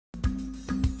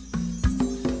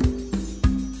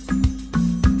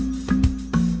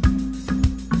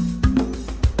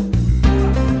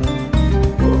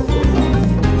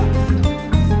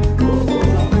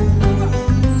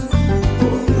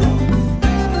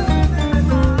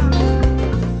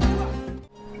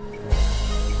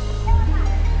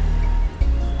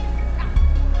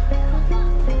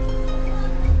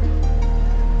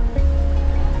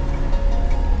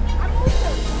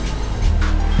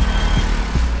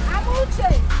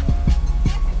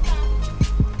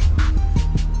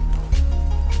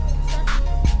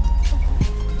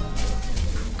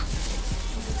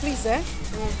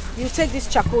take this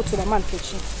charcoal to Mama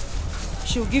Nkechi.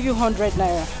 She'll give you 100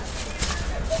 naira.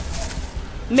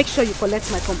 Make sure you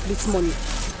collect my complete money.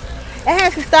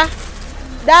 Sister,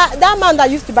 that man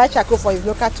that used to buy charcoal for his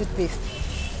local toothpaste.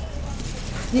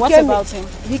 What about him?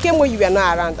 He came when you were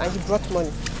not around and he brought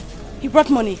money. He brought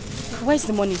money? Where's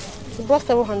the money? He brought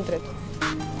 700.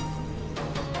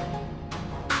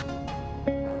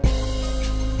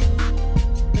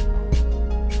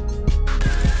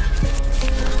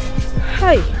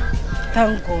 Hi,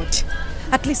 thank God.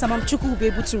 At least Mama Chuku will be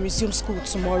able to resume school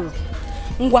tomorrow.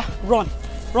 Ngwa, run.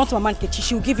 Run to Mama Nkechi.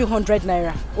 She will give you 100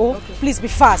 naira. Oh, okay. Please be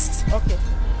fast. Okay.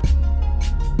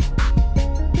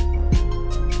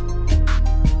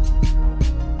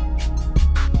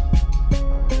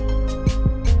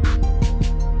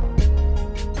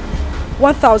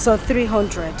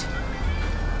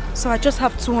 $1,300. So I just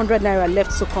have 200 naira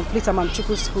left to complete Mama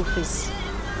Chuku's school fees.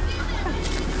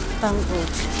 Thank God.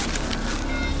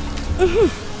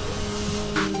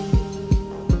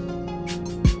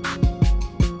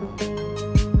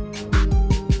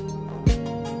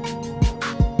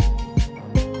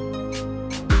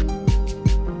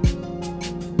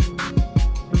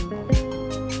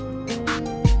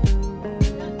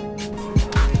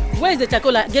 Where is the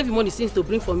charcoal I gave you money since to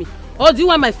bring for me? Or do you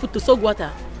want my food to soak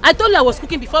water? I told you I was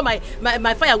cooking before my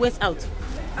fire went out.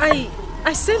 I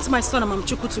sent my son Mama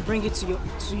Chuku to bring it to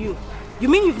you. You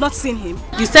mean you've not seen him?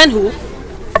 You sent who?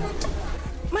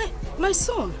 My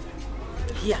son.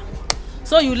 Yeah.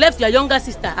 So you left your younger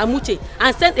sister, Amuche,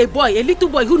 and sent a little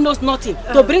boy who knows nothing,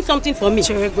 to bring something for me.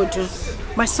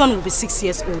 Cheregojo, my son will be 6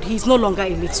 years old. He is no longer a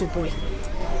little boy.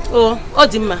 Oh,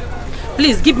 Odima,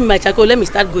 please give me my charcoal. Let me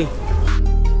start going.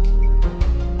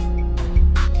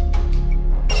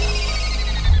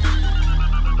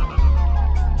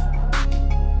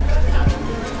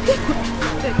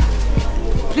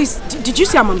 Please, did you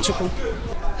see Mama Chuku?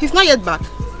 He's not yet back.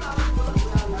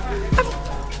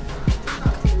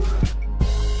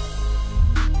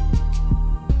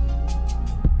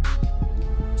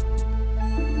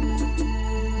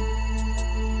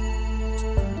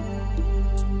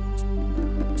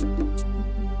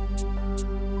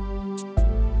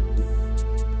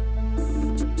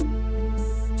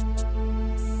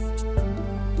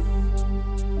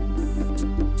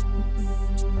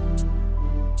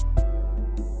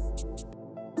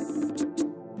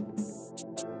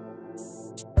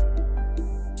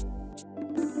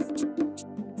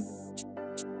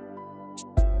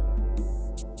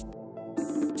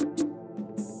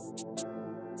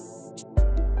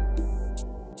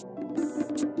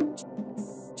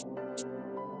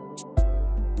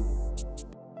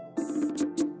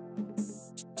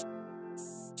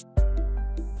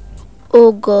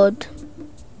 Oh God,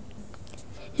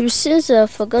 it seems I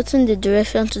have forgotten the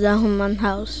direction to that human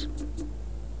house.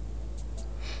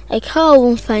 I can't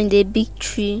even find a big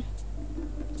tree.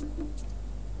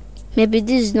 Maybe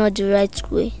this is not the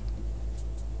right way.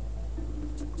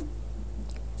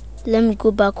 Let me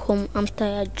go back home. I'm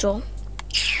tired, Joe.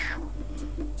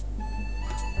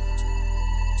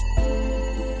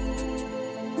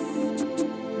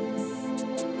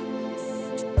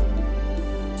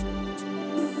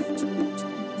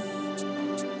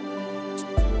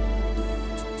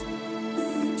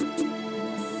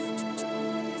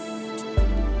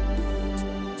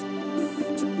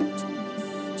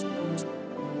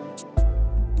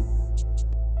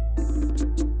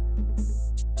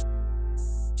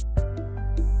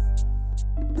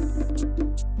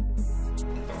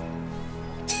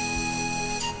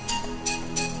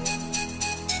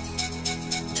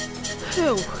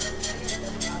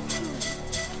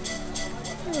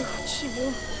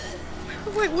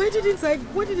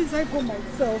 Where did I go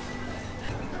myself?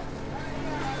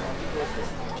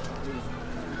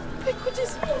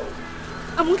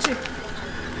 Amuche,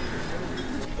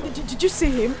 did you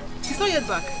see him? He's not yet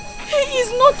back. He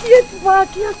is not yet back.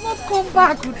 He has not come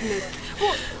back. Goodness.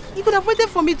 Well, you could have waited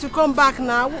for me to come back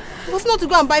now. It was not to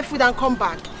go and buy food and come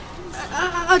back.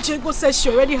 Ajego said she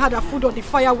already had her food on the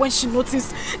fire when she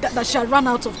noticed that she had run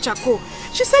out of charcoal.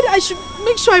 She said I should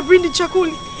make sure I bring the charcoal.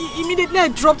 Immediately I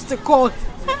dropped the call.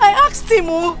 I asked him,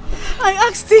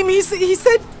 he said he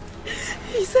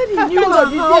knew her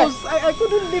house. I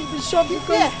couldn't leave the shop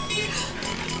because...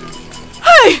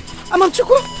 Hey! Mama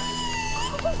Chuku!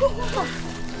 Go.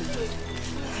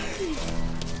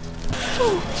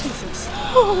 Oh, Jesus.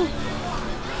 Oh.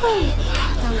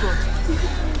 Thank God.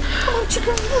 Mama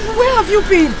Chuku, where have you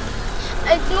been?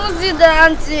 I don't see the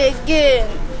auntie again.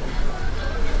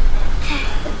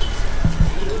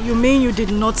 You mean you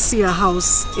did not see her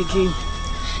house again?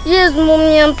 Yes,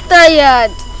 Mommy, I'm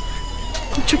tired.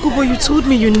 Chukubo, you told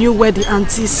me you knew where the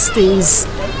auntie stays.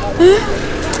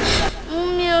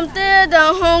 Mommy, I'm tired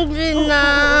and hungry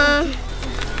now.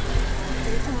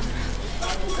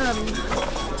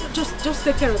 Just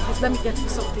take care of this. Let me get you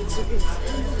something to eat.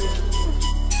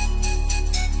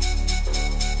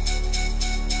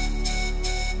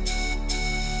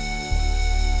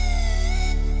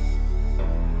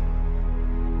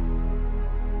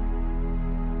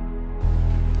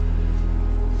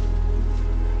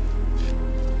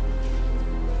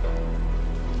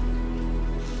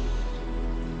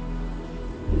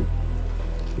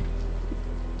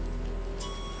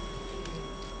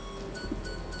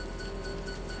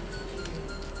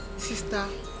 Sister,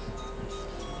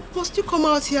 must you come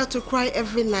out here to cry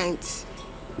every night?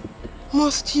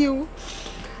 Must you?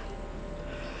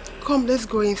 Come, let's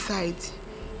go inside.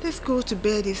 Let's go to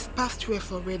bed. It's past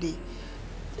 12 already.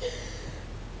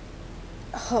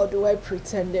 How do I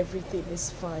pretend everything is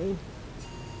fine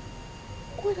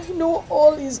when I know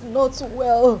all is not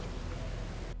well?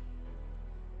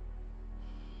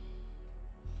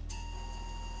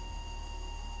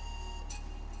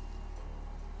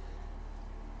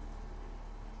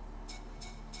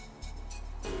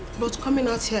 But coming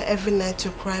out here every night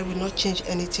to cry will not change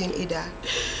anything either.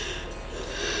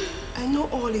 I know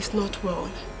all is not well,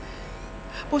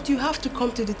 but you have to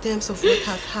come to the terms of what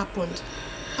has happened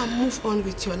and move on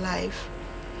with your life.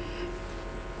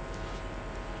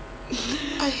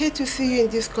 I hate to see you in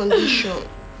this condition.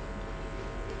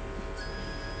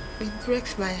 It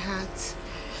breaks my heart.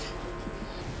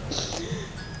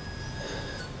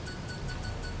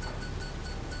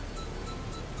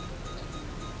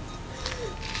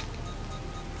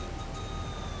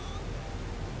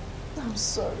 I'm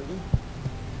sorry.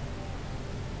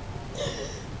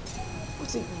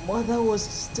 But if Mother was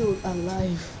still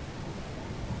alive,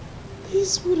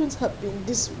 this wouldn't have been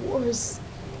this worse.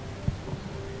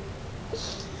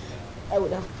 I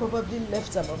would have probably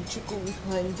left Amamchuku with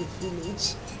her in the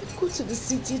village and go to the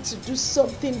city to do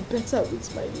something better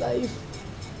with my life.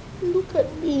 Look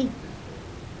at me.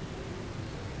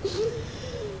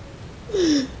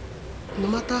 No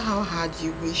matter how hard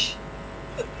you wish,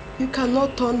 you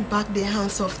cannot turn back the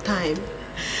hands of time.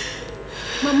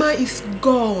 Mama is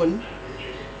gone,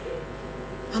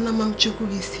 and Amamchuku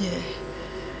is here.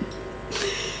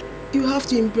 You have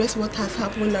to embrace what has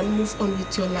happened and move on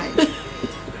with your life.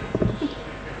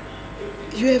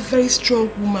 You're a very strong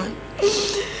woman.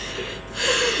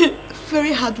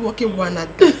 Very hardworking one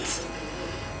at that.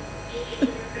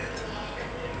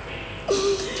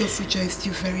 Your future is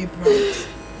still very bright.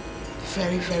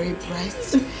 Very, very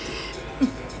bright.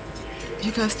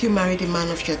 You can still marry the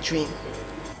man of your dream.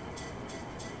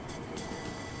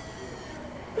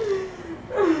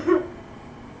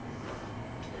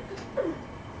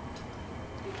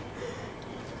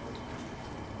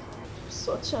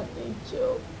 Such an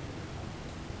angel.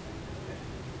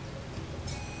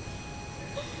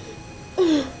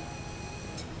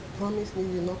 Promise me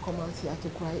you'll not come out here to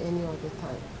cry any other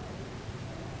time.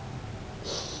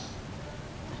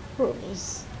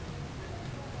 Promise.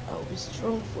 I'll be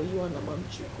strong for you and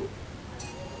Amamchuku.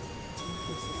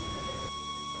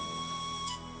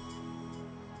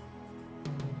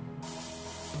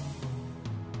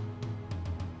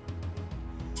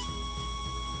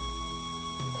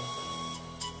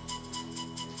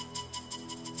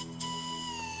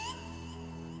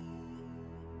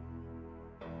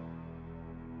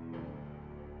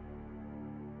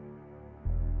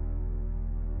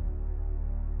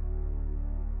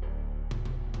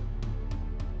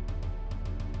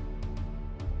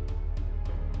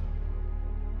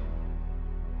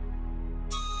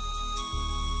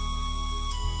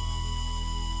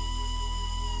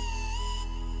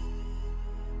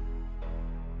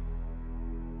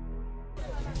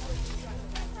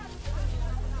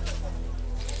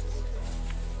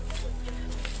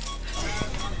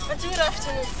 Good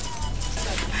afternoon.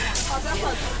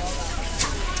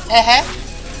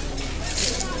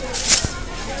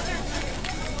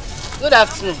 Good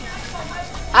afternoon.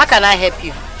 How can I help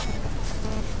you?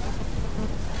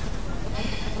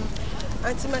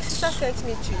 Auntie, my sister sent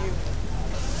me to you.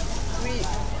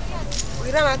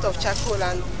 We ran out of charcoal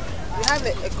and we have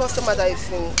a customer that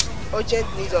is in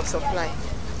urgent need of supply.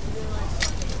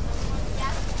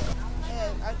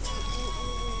 Auntie,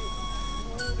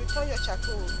 we will return your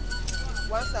charcoal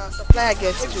once our supplier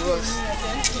gets to us,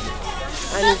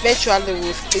 and eventually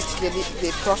we'll split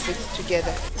the profits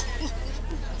together.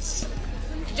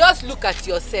 Just look at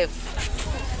yourself.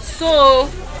 So,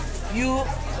 you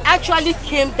actually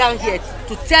came down here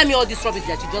to tell me all this rubbish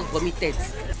that you just vomited.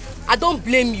 I don't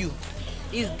blame you.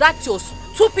 Is that your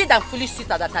stupid and foolish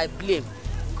sister that I blame?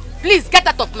 Please get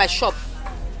out of my shop.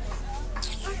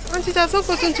 And it has not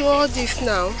gotten to all this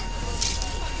now.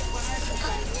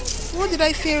 What did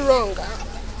I say wrong?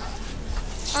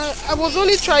 I was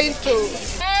only trying to...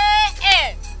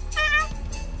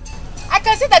 I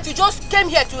can see that you just came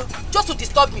here just to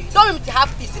disturb me. Don't want me to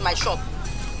have peace in my shop.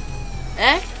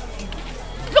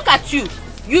 Look at you,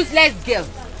 useless girl.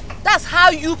 That's how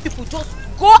you people just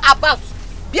go about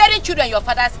bearing children in your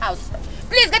father's house.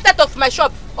 Please get out of my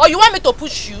shop, or you want me to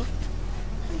push you?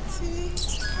 Auntie,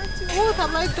 what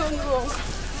have I done wrong?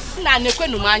 I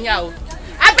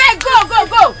beg, go!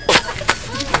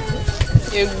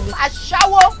 I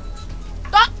shower.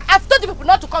 I've told the people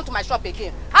not to come to my shop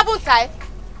again. Haven't I?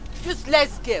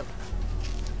 Useless girl.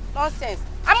 Nonsense.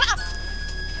 I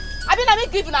mean, let me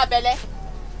give you a belly.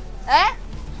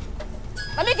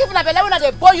 Let me give you a belly when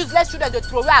they boy useless children they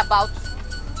throw away about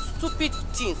stupid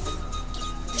things.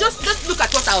 Just look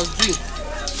at what I was doing.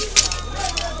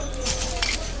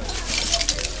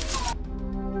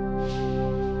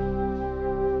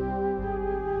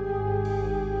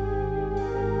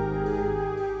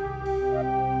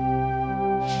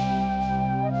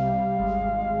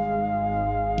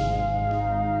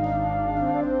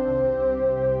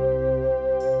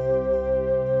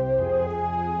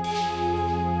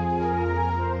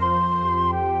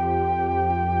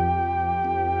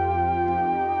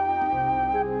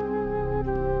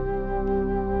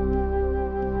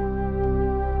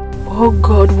 Oh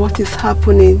God, what is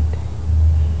happening?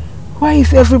 Why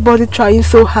is everybody trying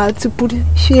so hard to put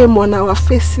shame on our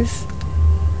faces?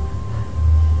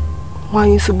 Why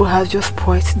Yusubu has just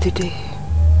spoiled the day?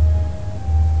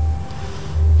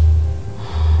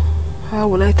 How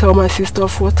will I tell my sister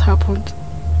of what happened?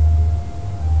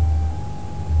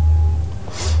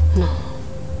 No,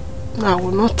 I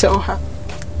will not tell her.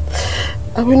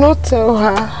 I will not tell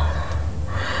her.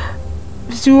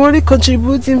 She will only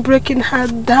contribute in breaking her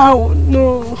down.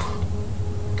 No.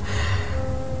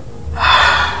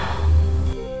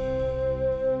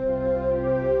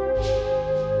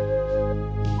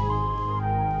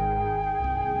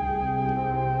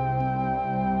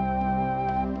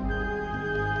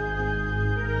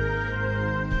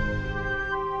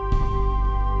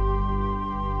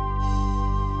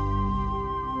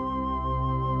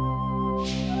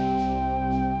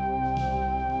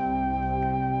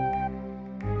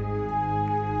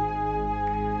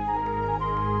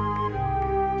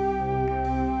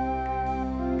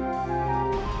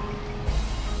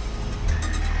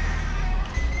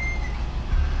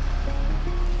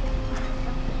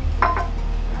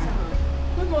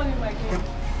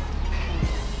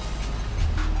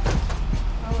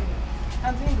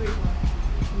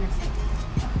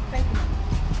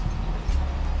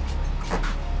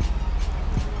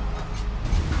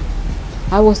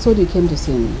 I was told you came to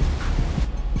see me.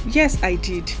 Yes, I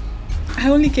did. I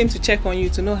only came to check on you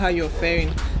to know how you're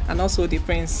faring, and also the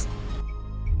prince.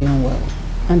 Doing well.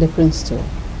 And the prince too.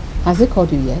 Has he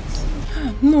called you yet?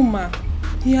 No, ma.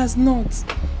 He has not.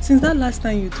 Since that last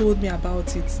time you told me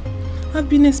about it. I've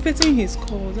been expecting his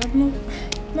calls. I've not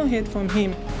heard from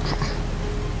him.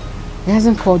 He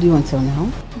hasn't called you until now?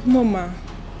 No, ma.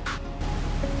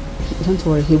 Don't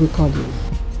worry, he will call you.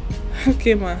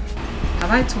 Okay, ma. Have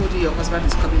I told you your husband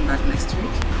is coming back next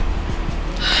week?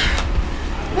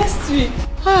 Next week?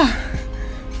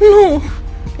 No.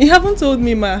 You haven't told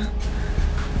me, ma.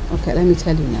 Okay, let me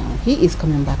tell you now. He is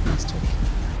coming back next week.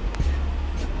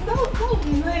 That would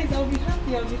be nice. I'll be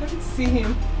happy to see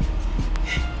him.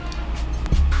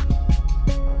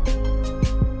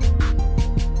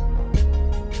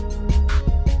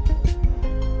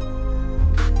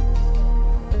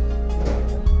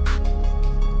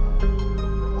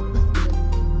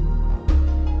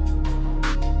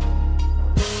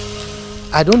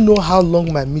 I don't know how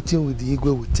long my meeting with the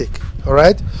Igwe will take,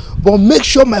 alright? But make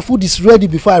sure my food is ready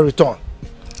before I return.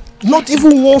 Not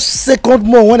even 1 second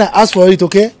more when I ask for it,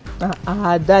 okay?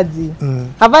 Daddy.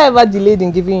 Have I ever delayed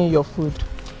in giving you your food?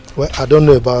 Well, I don't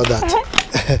know about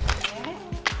that.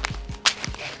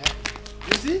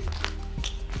 You see?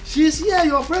 She's here.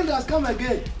 Your friend has come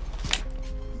again.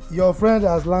 Your friend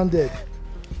has landed.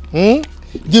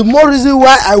 The more reason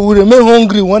why I will remain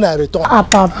hungry when I return.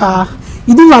 Papa.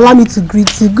 You didn't allow me to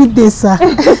greet you. Good day, sir.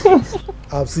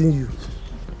 I've seen you.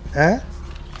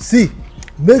 See,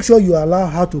 make sure you allow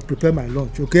her to prepare my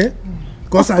lunch, okay?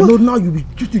 Because I know now you'll be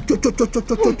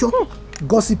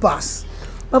gossipers.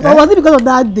 Papa, was it because of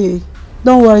that day?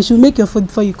 Don't worry, she'll make your food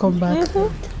before you come back.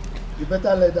 You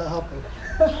better let that happen.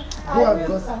 Go and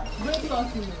gossip. Great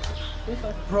talking.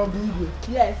 From the Igwe.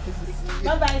 Yes.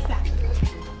 Bye-bye, sir.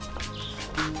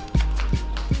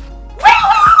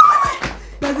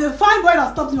 There's a fine boy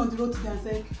that stopped me on the road today and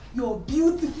said, "You're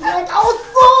beautiful." Like, I was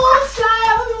so shy.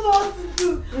 I don't even know what to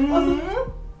do.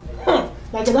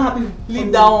 Like, you're not happy.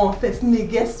 Leave that one first. Me,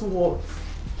 guess what?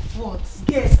 What?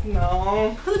 Guess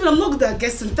now. I'm not good at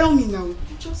guessing. Tell me now.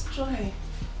 Just try.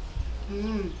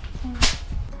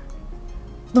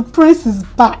 The prince is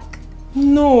back.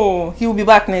 No, he will be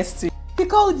back next week. He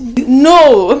called you?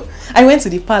 No! I went to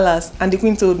the palace and the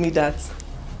queen told me that.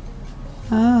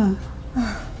 Ah.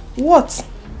 What?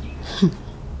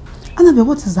 Annabelle,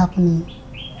 what is happening?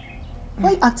 Why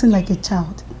are you acting like a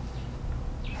child?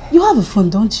 You have a phone,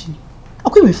 don't you?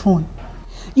 Okay, with phone.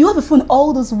 You have a phone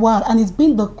all this while and it's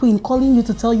been the queen calling you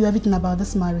to tell you everything about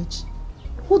this marriage.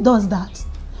 Who does that?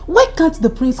 Why can't the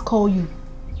prince call you?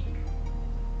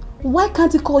 Why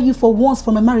can't he call you for once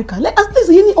from America? Like, at least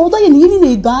I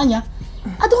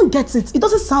don't get it. It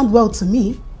doesn't sound well to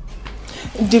me.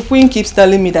 The queen keeps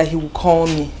telling me that he will call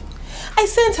me. I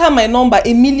sent her my number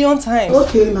 1,000,000 times.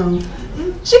 Okay, now.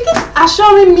 She keeps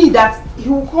assuring me that he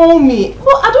will call me.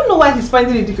 Well, I don't know why he's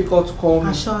finding it difficult to call me.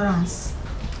 Assurance.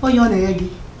 Oh, you're on a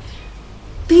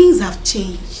things have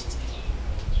changed.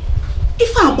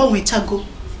 If I'm born with Chago,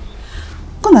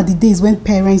 gone are the days when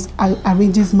parents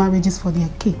arranges marriages for their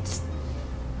kids.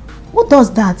 Who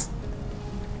does that?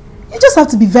 You just have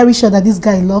to be very sure that this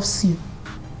guy loves you.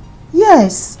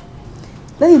 Yes.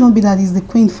 Let it not be that it's the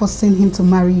queen forcing him to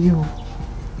marry you.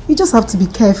 You just have to be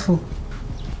careful.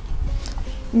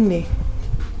 Nne,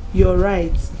 you're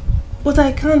right. But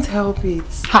I can't help it.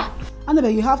 Ha!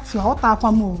 Annabelle, you have to.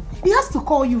 He has to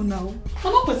call you now.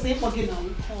 I'm not going to say forget now.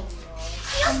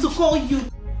 He has to call you.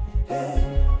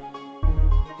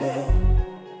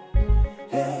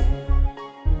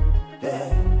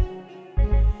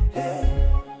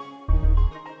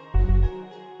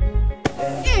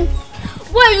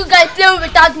 Why are you guys playing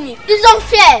without me? It's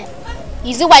unfair.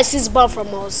 Is it why she's born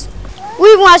from us? Who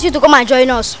even asked you to come and join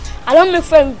us? I don't make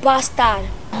friends with bastard.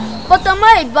 But I'm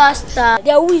not a bastard.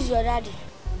 Then who is your daddy?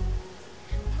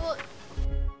 But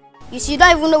you see, you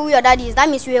don't even know who your daddy is. That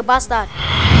means you're a bastard.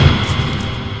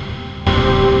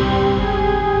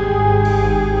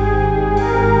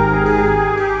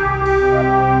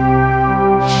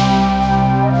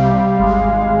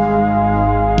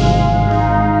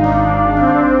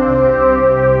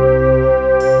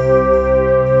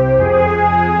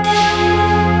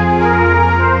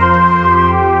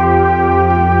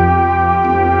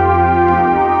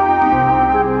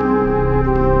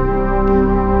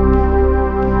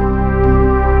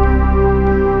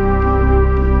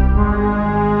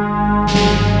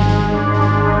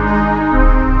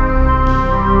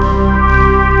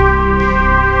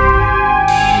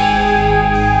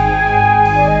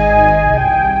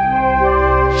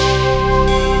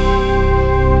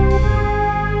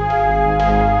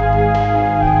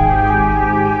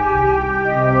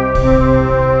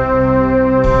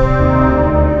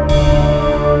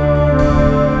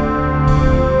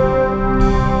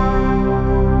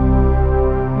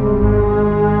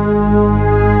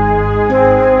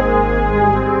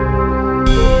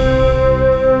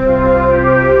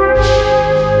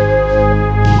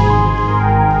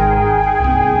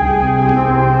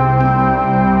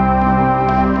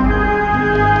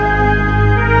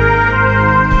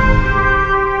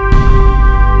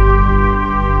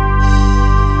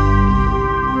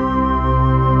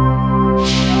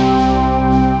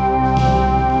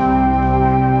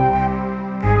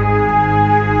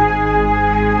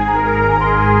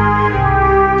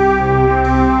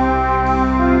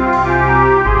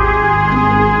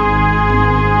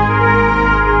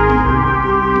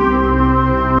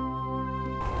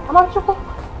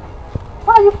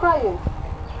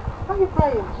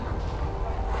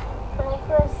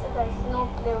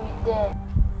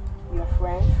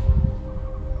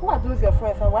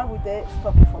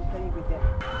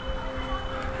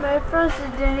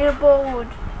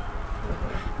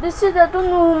 They said I don't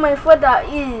know who my father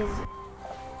is.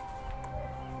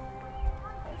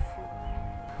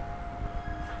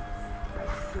 I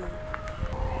see.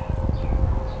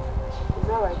 It's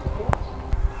alright, okay?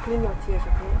 Clean your tears,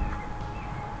 okay?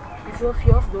 It's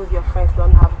obvious those your friends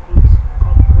don't have good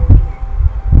upbringing.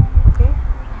 Okay?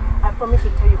 I promise to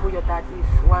tell you who your dad is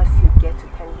once you get to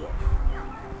 10 years.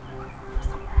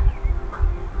 Stop crying.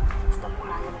 Stop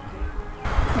crying, okay?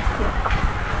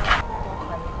 Don't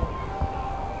cry again.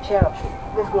 Cheer up.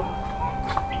 Let's go.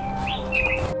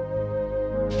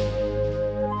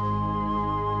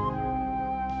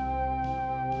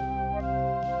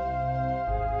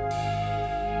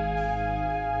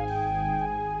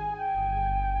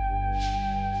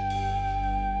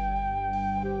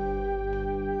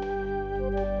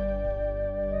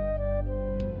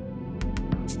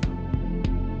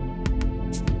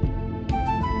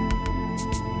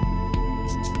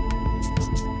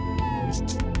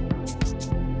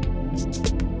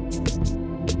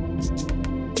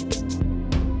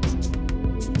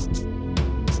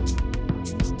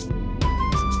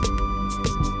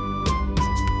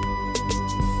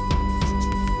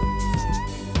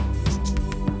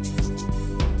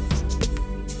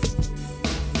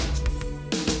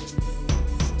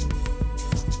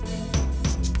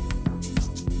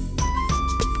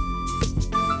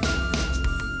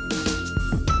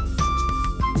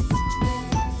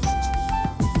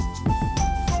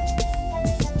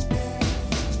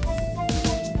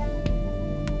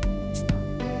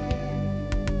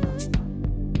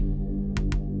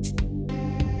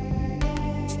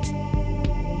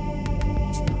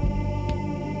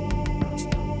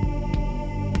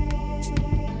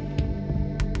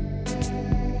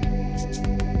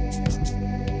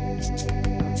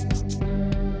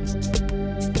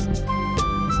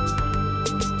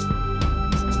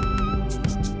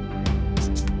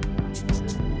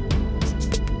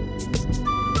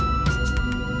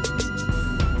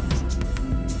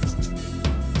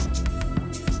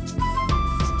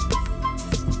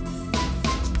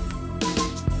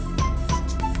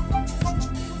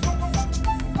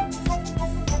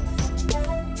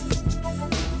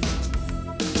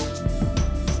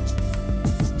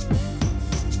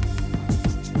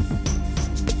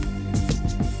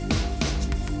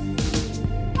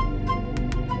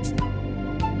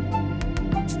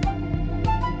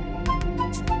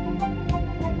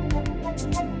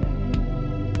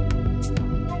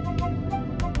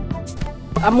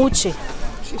 Amuche,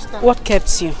 Sister. what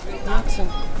kept you? Nothing.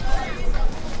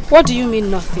 What do you mean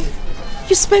nothing?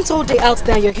 You spent all day out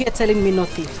there and you're here telling me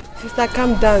nothing. Sister,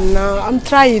 calm down now. I'm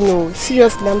trying, no.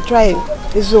 Seriously, I'm trying.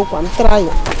 It's okay, I'm trying.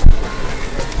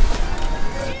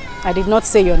 I did not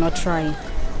say you're not trying.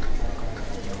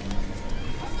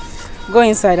 Go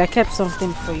inside, I kept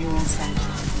something for you inside.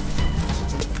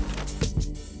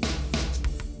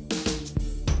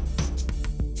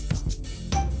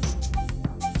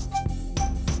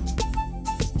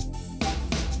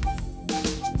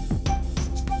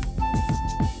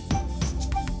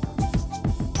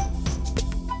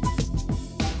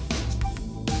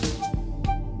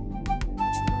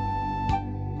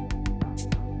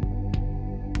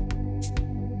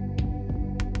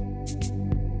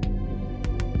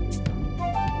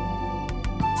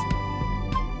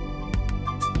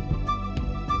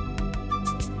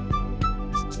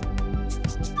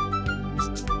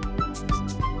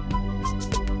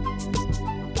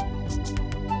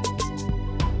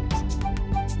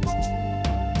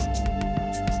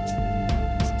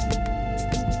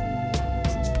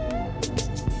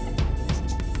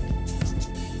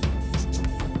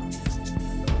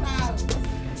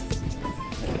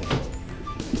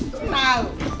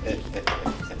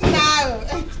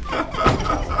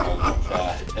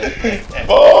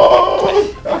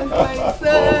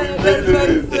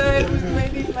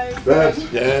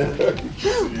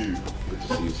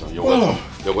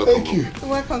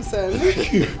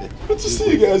 Thank you. Good to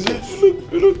see you guys.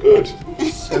 You look good.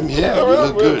 Same here. You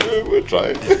look good. We're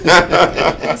trying.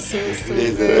 Thank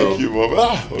you, Mom.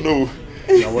 Oh no.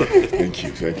 You're welcome. Thank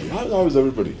you. How is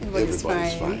everybody? Everybody's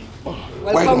fine. Oh,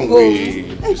 why don't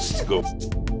we just go?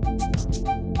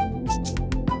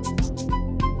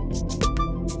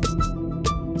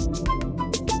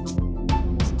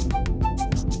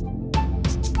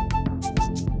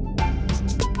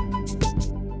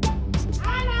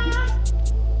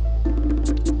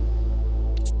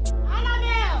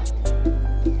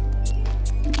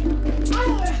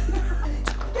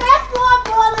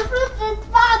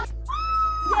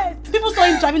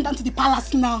 Down to the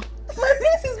palace now. My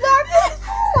prince is back.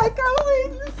 I can't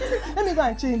wait. Let me go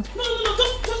and change. No,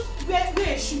 just wear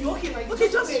a shoe. Okay, like okay,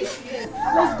 just wear a shoe. Yes.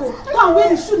 Let's go. Go and wear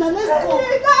the shoe now. Let's go.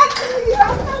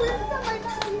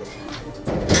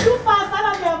 Too fast,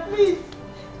 Annabelle, please.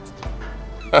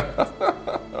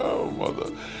 Oh,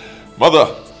 mother,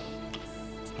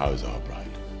 how is our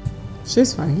bride?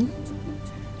 She's fine.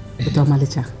 But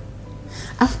Malicha,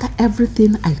 after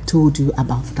everything I told you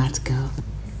about that girl,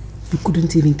 you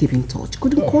couldn't even keep in touch.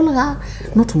 Couldn't call her,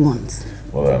 not once.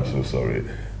 Well, I'm so sorry.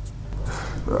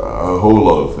 A whole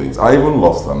lot of things. I even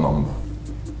lost her number.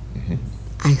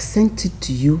 I sent it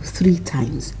to you 3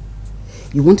 times.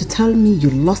 You want to tell me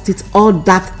you lost it all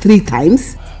that 3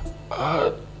 times?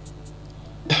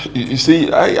 You see,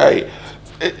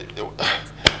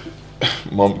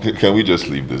 Mom, can we just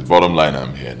leave this? Bottom line,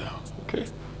 I'm here now, okay?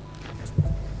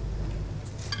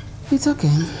 It's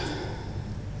okay.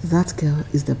 That girl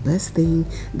is the best thing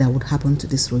that would happen to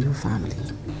this royal family.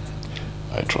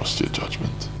 I trust your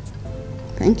judgment.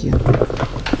 Thank you.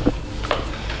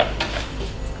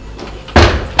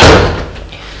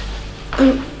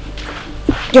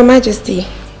 Your Majesty,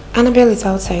 Annabelle is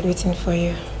outside waiting for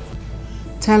you.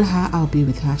 Tell her I'll be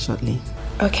with her shortly.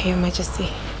 Okay, Your Majesty.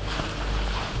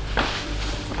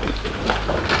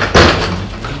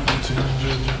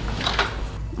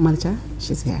 Malicha,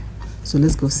 she's here. So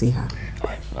let's go see her. All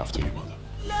right, after you, Mother.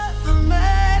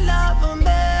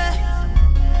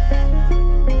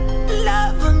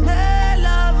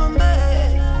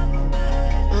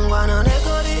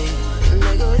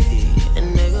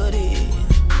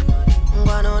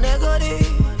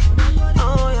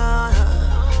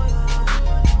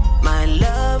 My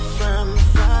love from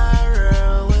far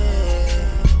away,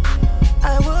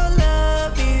 I will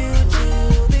love you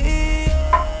till the end.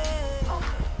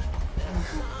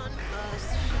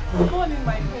 Good morning,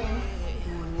 my friend.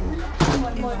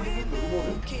 Good morning.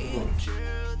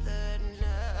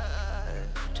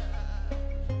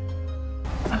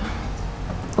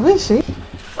 Where is she?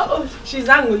 Oh, she's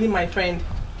Angoli, my friend.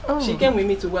 Oh. She came with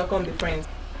me to welcome the friends.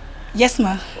 Yes,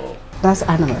 ma. Oh. That's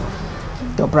Annabelle,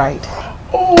 your bride.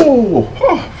 Oh,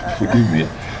 forgive me.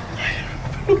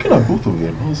 Looking at both of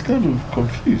them, I was kind of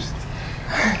confused.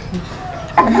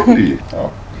 Really?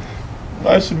 Oh,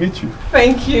 nice to meet you.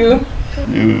 Thank you.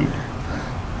 You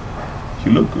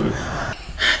look good.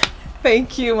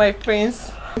 Thank you, my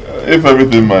prince. If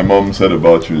everything my mom said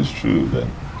about you is true, then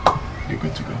you're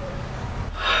good to go.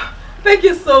 Thank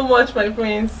you so much, my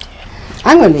prince.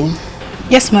 Angoli.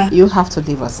 Yes, ma. You have to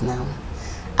leave us now.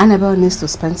 Annabelle needs to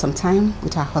spend some time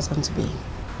with her husband-to-be.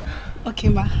 Okay,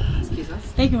 ma. Excuse us.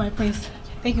 Thank you, my prince.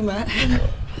 Thank you, ma. Okay,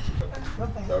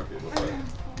 bye-bye.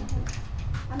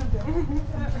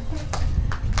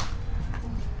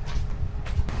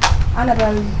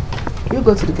 Annabelle, you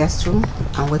go to the guest room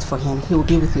and wait for him. He will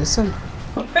be with you soon.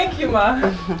 Thank you, ma.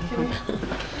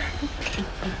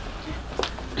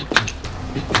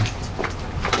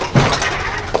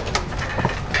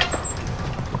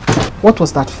 What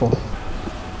was that for?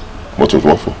 What was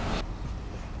what for?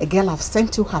 A girl have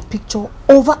sent you her picture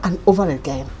over and over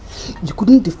again. You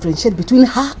couldn't differentiate between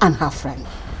her and her friend.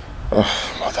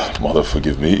 Mother,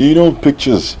 forgive me. You know,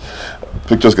 pictures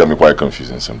get me quite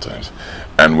confusing sometimes.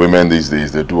 And women these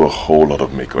days, they do a whole lot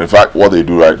of makeup. In fact, what they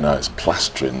do right now is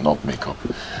plastering, not makeup.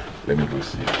 Let me go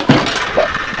see. But,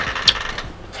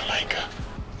 I like her.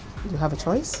 You have a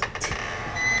choice?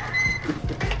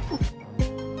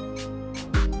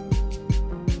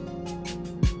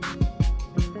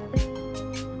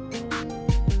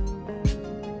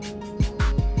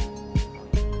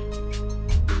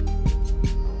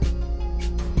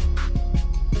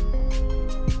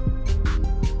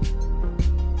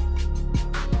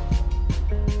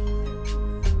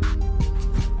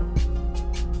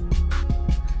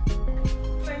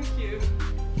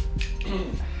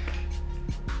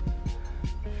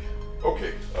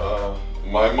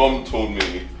 My mom told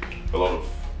me a lot of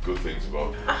good things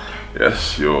about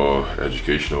yes, your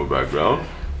educational background,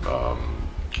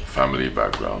 family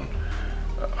background,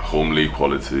 homely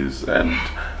qualities, and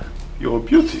your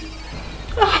beauty.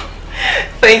 Oh,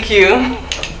 thank you.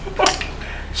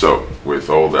 So, with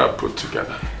all that put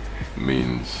together,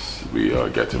 means we are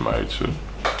getting married soon.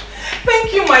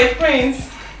 Thank you, my prince.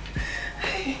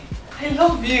 I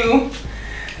love you.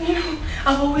 You know,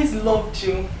 I've always loved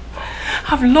you.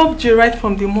 I've loved you right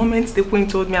from the moment the queen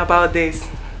told me about this.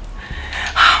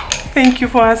 Thank you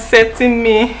for accepting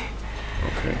me.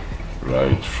 Okay,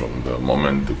 right from the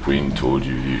moment the queen told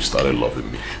you, you started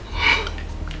loving me.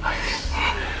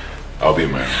 I'll be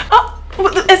married.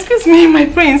 Excuse me, my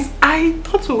prince. I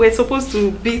thought we were supposed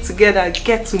to be together,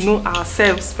 get to know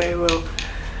ourselves very well.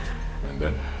 And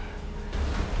then?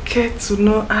 Get to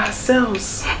know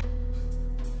ourselves.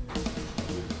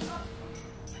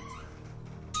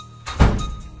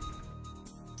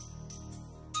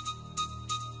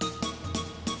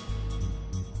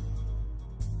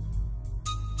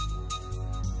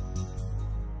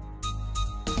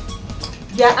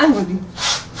 Yeah, angry.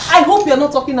 I hope you're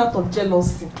not talking out of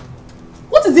jealousy.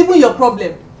 What is even your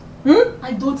problem?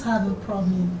 I don't have a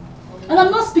problem. And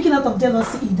I'm not speaking out of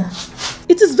jealousy either.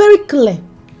 It is very clear.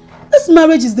 This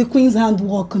marriage is the queen's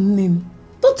handwork on him.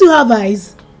 Don't you have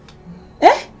eyes?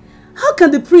 Eh? How can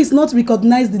the priest not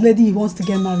recognize the lady he wants to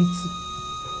get married to?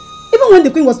 Even when the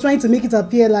queen was trying to make it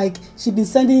appear like she'd been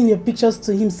sending your pictures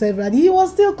to him severally, he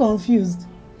was still confused.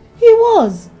 He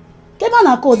was.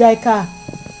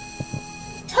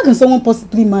 How can someone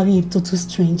possibly marry a total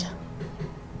stranger?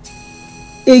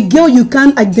 A girl you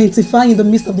can't identify in the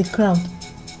midst of the crowd.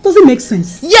 Does it make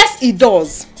sense? Yes, it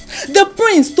does. The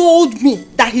prince told me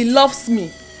that he loves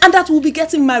me and that we'll be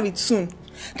getting married soon.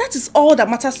 That is all that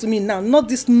matters to me now, not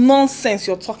this nonsense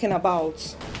you're talking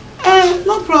about.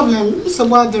 No problem, Mr.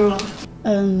 Wadera.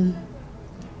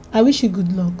 I wish you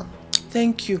good luck.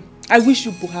 Thank you. I wish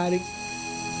you Buhari.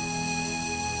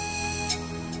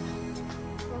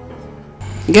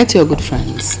 Get your good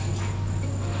friends,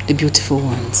 the beautiful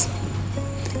ones.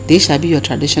 They shall be your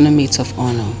traditional mates of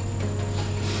honor.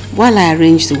 While I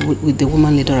arrange with the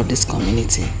woman leader of this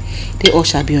community, they all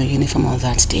shall be on uniform on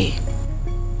that day.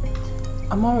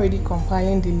 I'm already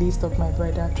compiling the list of my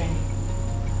bridal thing.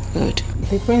 Good.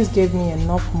 The prince gave me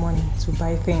enough money to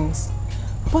buy things,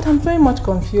 but I'm very much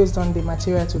confused on the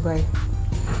material to buy.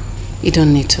 You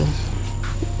don't need to.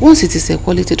 Once it is a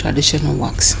quality traditional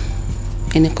wax,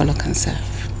 any color can serve.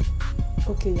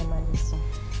 Okay, Your Majesty.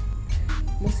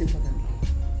 Most importantly,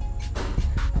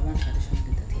 I want traditional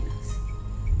entertainers.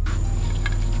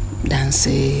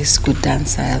 Dances, good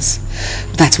dancers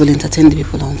that will entertain the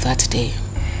people on that day.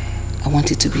 I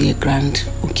want it to be a grand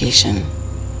occasion.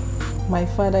 My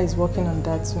father is working on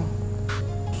that too.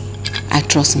 I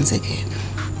trust Nzegeb.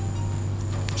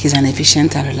 He's an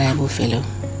efficient and reliable fellow.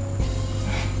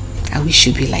 I wish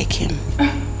you'd be like him.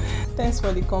 Thanks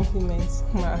for the compliments,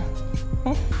 Ma.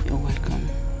 You're welcome.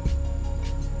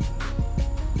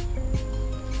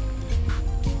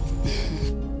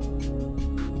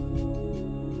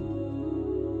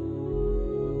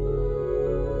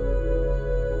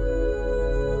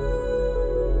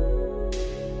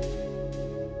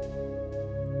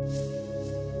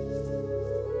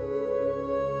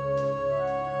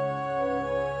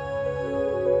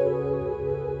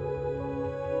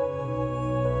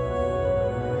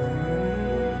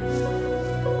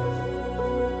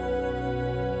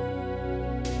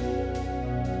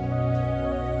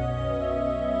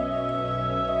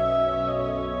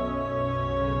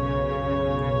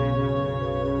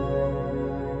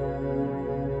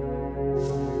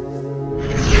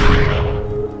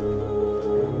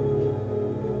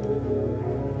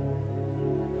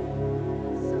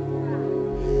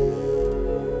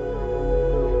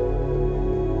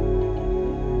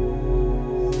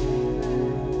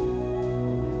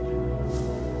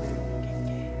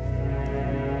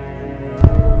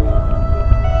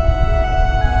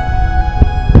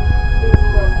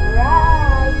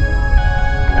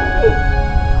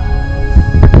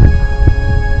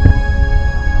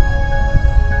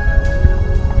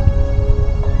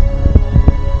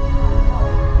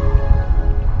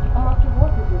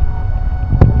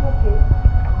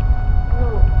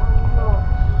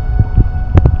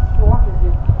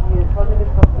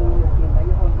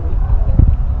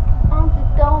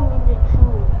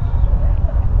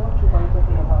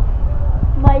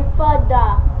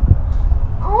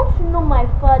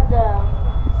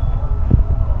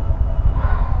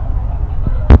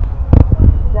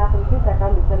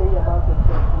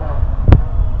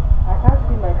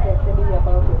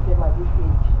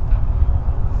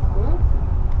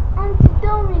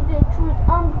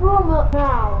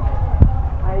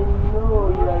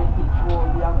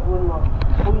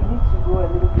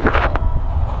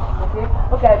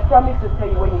 promise to tell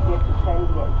you when you get to 10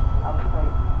 years. I'll tell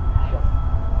you. Sure.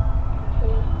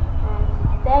 Okay.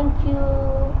 Thank you.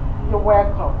 You're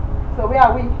welcome. So where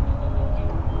are we?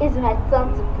 It's my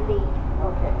turn to play.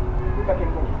 Okay. Look at it.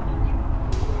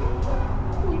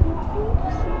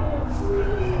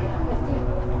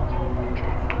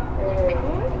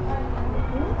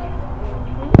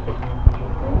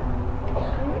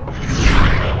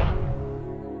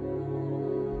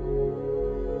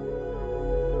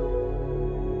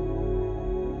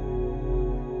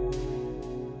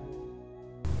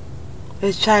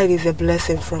 A child is a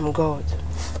blessing from God.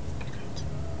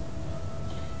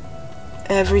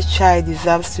 Every child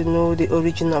deserves to know the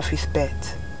origin of his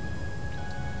birth.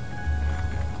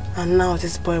 And now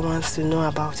this boy wants to know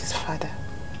about his father.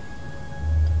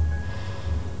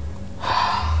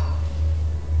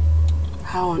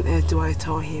 How on earth do I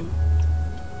tell him?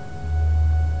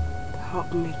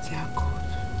 Help me, dear God.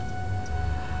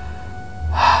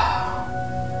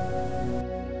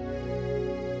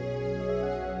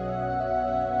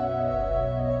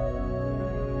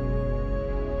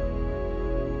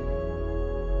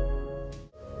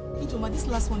 This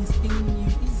last one is paying you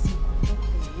easy.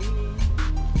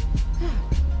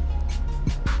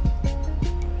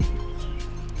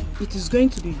 It is going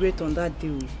to be great on that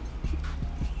day.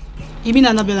 You mean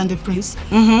Annabelle and the prince?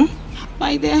 Mm-hmm.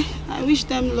 My dear, I wish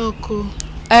them luck.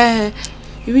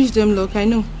 You wish them luck, I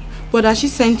know. But has she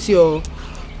sent your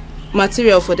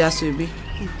material for their survey?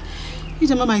 You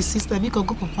remember my sister, because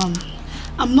go papa.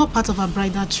 I'm not part of a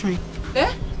bridal train.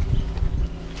 Eh?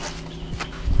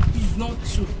 It's not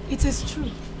true. It is true.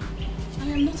 I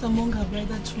am not among her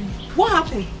bridal train. What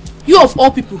happened? You of all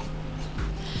people.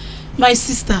 My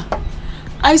sister,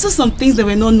 I saw some things that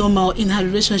were not normal in her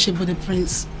relationship with the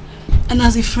prince. And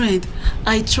as a friend,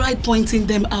 I tried pointing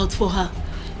them out for her.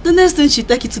 The next thing she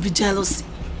take it to be jealousy.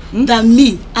 That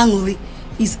me, Angoli,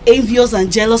 is envious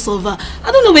and jealous of her.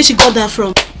 I don't know where she got that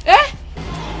from. Eh?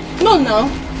 No, now.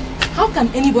 How can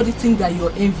anybody think that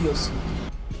you're envious?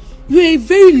 You're a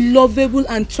very lovable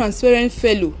and transparent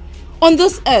fellow on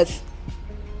this earth.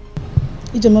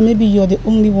 Ijoma, maybe you're the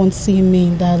only one seeing me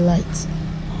in that light.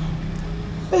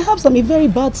 Perhaps I'm a very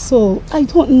bad soul. I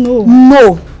don't know.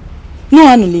 No. No,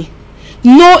 Anuli.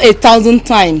 No 1,000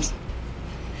 times.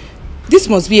 This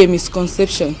must be a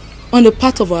misconception on the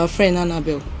part of our friend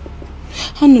Annabelle.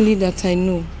 Anuli, that I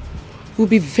know, will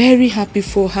be very happy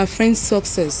for her friend's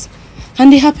success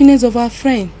and the happiness of our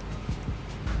friend.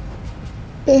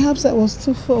 Perhaps I was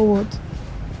too forward.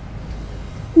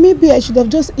 Maybe I should have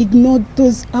just ignored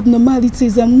those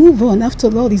abnormalities and move on. After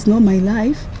all, it's not my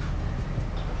life.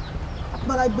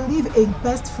 But I believe a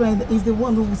best friend is the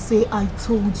one who will say, I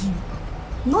told you.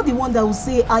 Not the one that will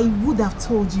say, I would have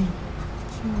told you.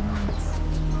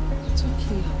 It's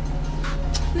okay.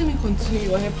 Let me continue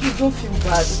your hair. Please don't feel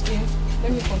bad, okay?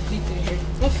 Let me complete the hair.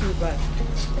 Don't feel bad.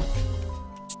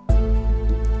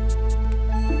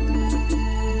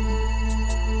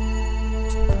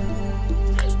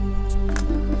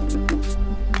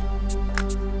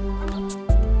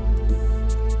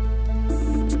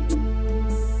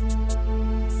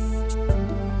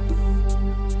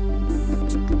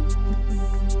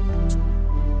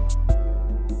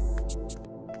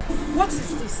 What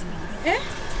is this? Eh?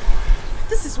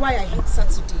 This is why I hate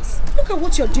Saturdays. Look at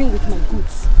what you're doing with my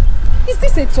goods. Is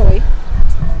this a toy?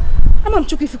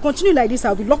 Amamchuku, if you continue like this,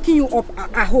 I'll be locking you up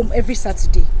at home every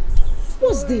Saturday.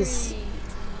 What's this?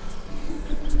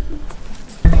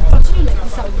 If you continue like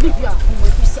this, I'll leave you at home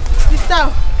every Saturday. Sit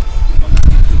down.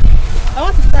 I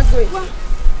want to start going. Well,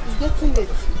 it's getting late.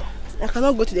 I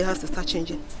cannot go to the house to start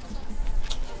changing.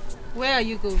 Where are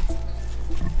you going?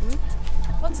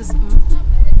 What is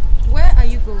Where are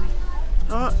you going?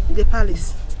 Oh, the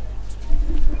palace.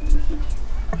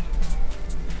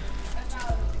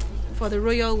 For the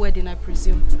royal wedding, I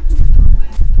presume.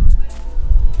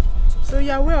 So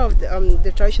you're aware of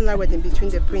the traditional wedding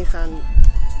between the prince and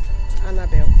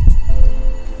Annabelle?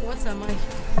 What am I?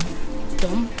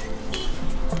 Dumb?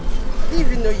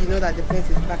 Even though you know that the prince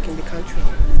is back in the country.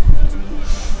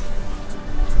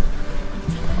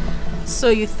 So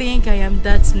you think I am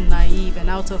that naive and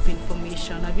out of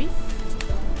information, Abby?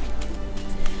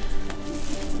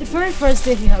 The very first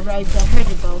day he arrived, I heard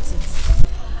about it.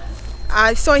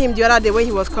 I saw him the other day when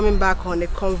he was coming back on a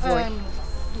convoy.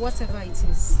 Whatever it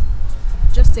is,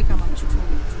 just take Amamchuku.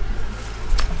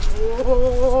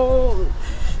 Oh.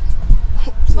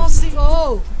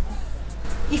 Oh!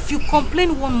 If you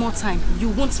complain one more time, you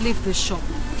won't leave the shop.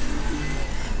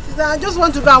 I just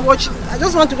want to go and watch. I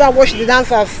just want to go and watch the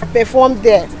dancers perform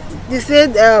there. They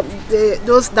said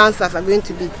those dancers are going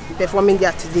to be performing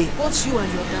there today. Both you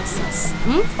and your dancers.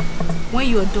 When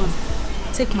you are done,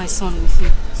 Take my son with you.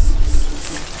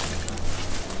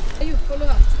 You follow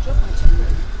her. Drop my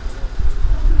chocolate.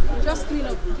 Just clean him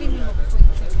up before you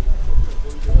take it.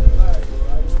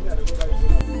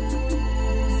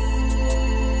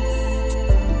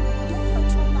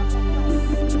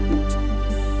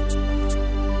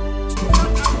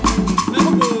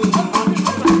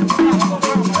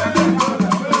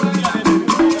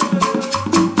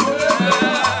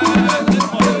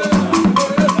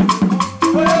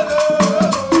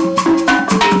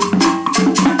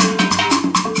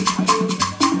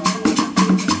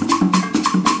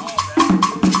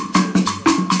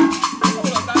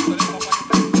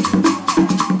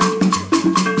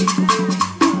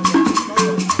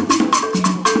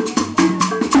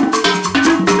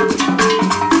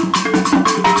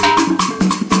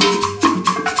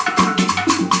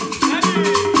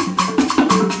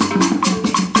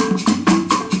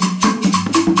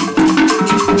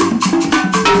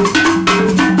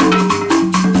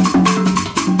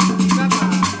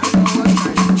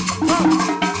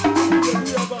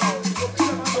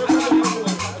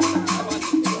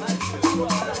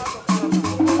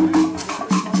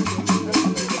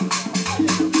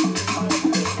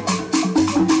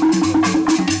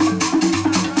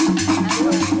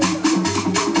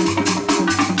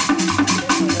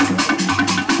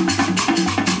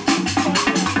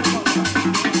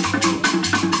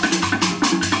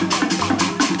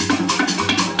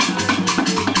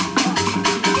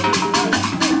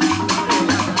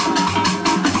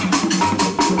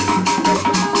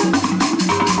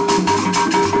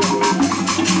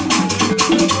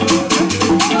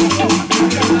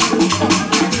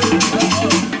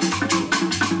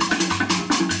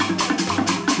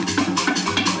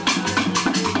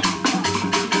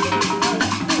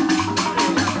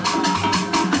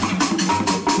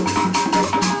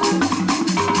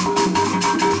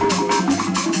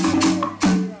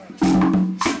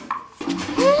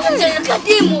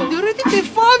 They're already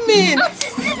performing. What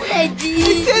is it ready?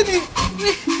 He said it.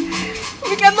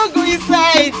 We cannot go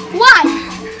inside. Why?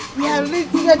 We are ready.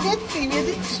 We are dating.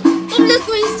 Let's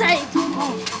go inside.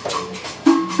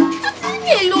 Leave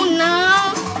me alone now.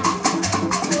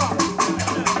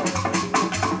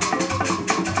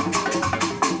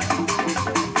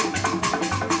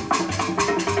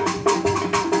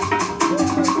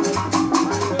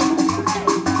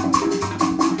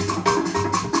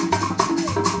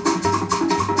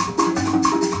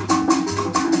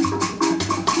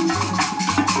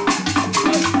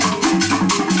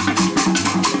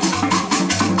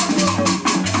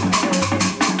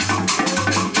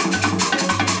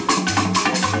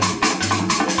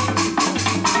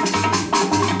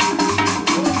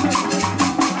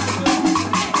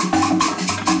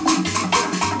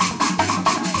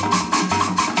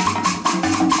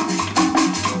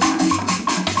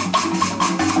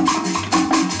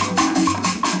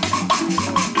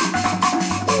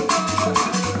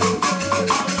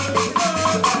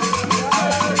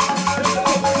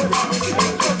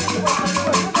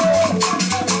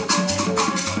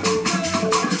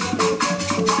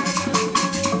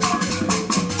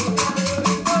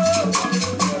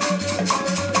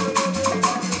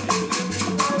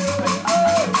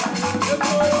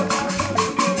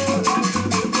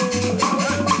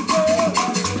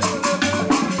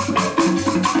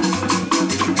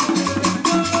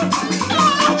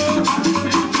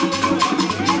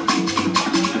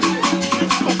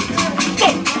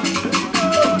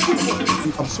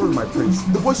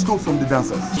 Stole from the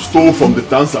dancers. Stole from the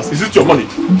dancers? Is it your money?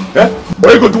 Eh? Or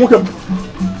are you going to walk up?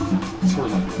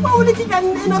 Why would you kick an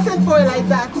innocent boy like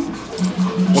that?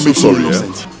 I'm sorry,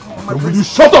 innocent. Yeah? Will you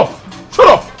shut up? Shut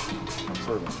up!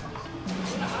 Sorry, man.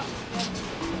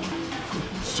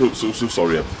 So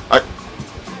sorry.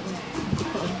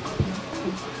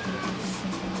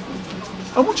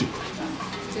 Amuchi.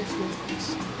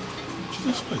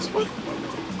 Jesus Christ, why?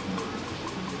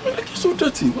 Why are you so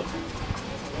dirty? What?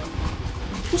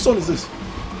 Whose son is this?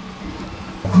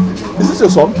 Is this your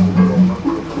son?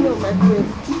 No, my friend.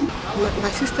 My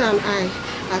sister and I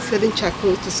are selling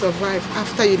charcoal to survive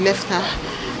after you left her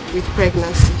with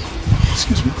pregnancy.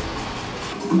 Excuse me?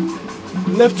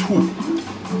 Left who?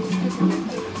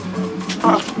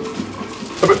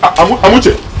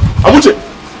 Amuche! Amuche!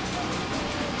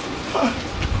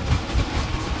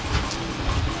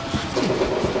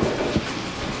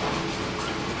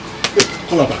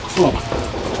 Call her back, call her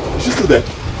back. Is she still there?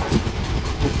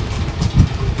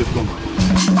 They've gone.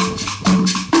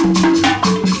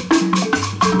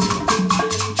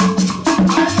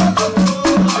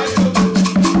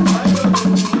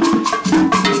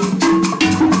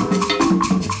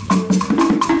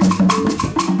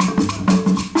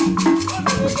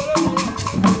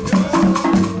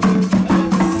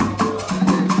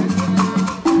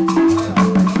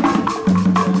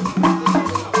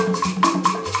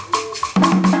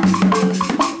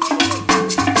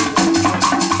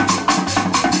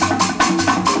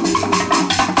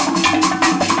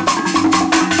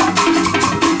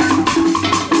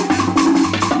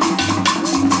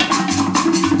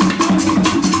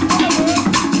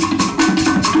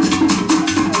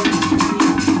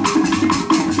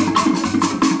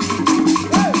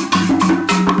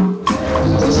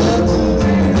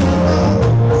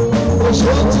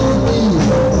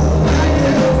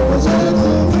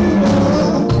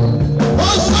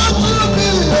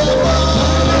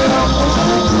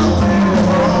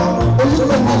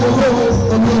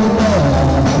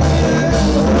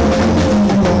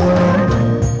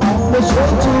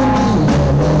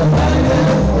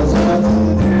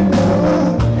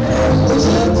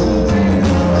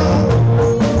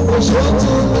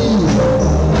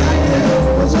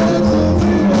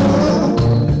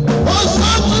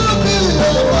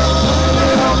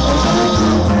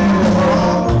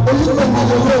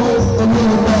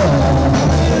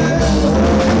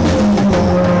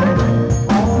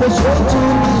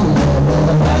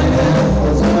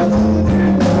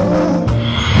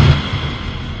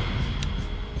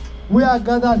 are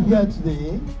gathered here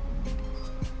today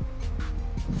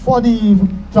for the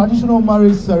traditional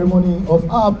marriage ceremony of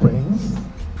our prince,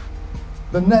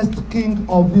 the next king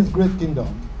of this great kingdom,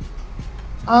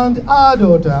 and our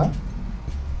daughter,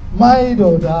 my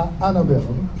daughter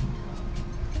Annabelle.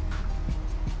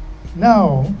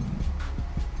 Now,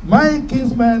 my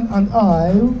kinsman and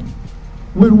I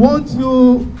will want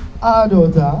you, our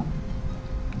daughter,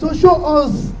 to show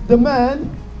us the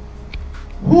man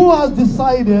who has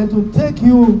decided to take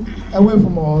you away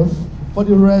from us for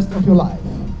the rest of your life.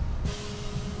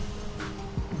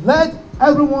 Let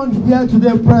everyone here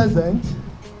today present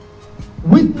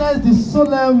witness the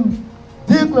solemn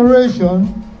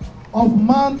declaration of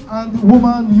man and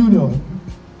woman union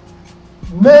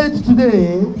made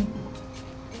today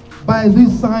by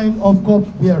this sign of cup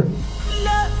bearing.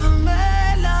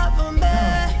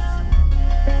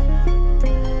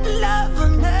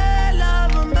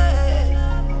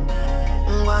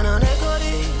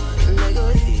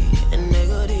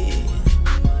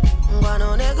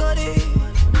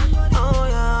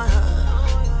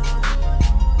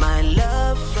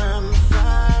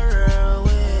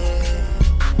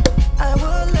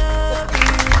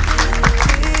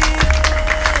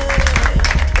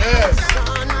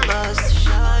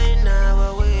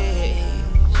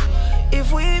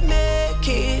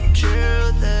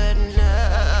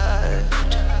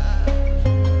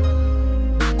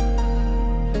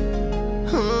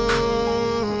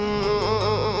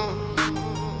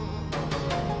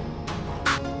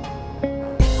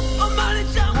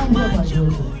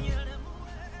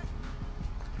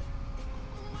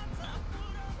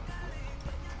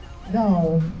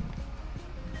 Now,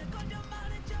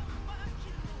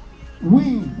 we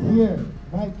here,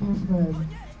 my kinsman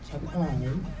and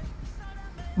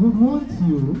I, would want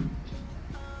you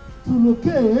to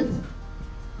locate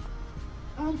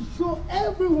and show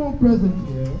everyone present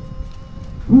here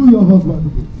who your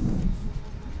husband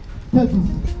is. That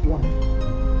is one.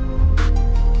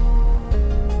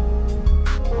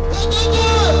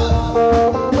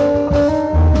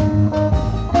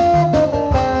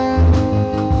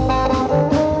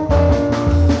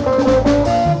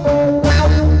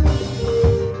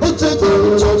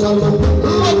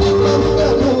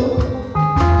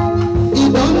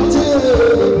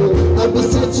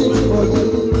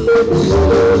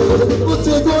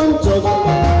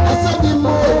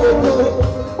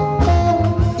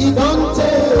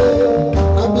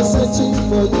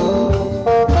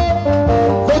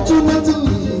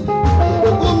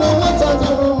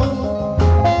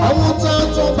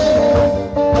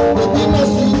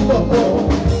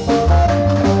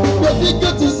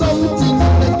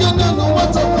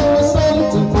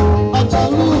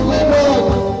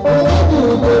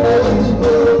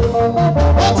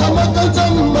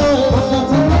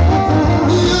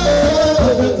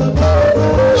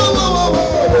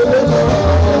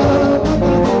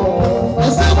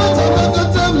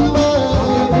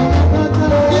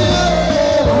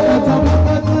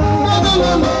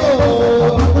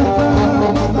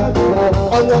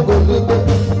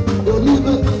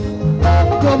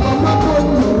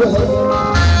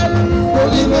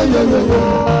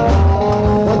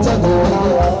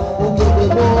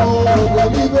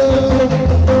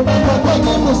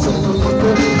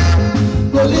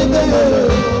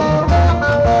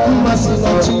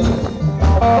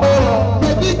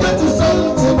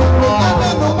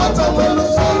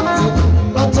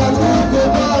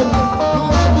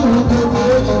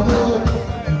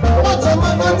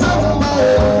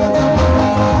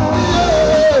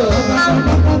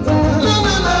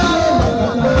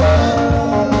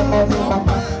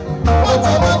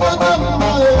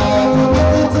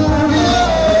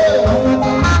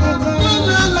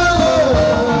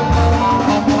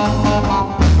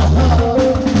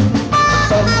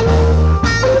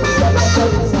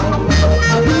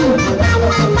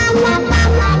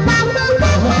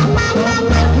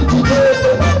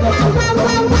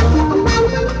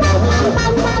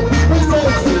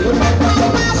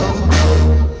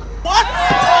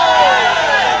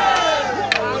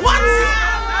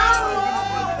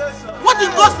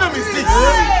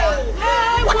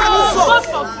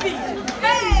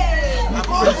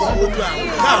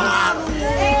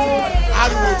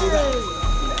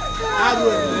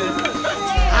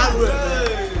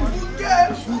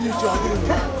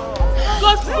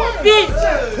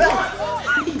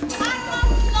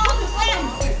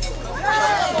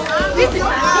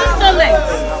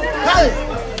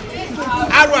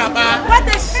 What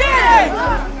a shame!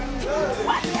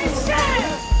 What a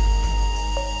shame!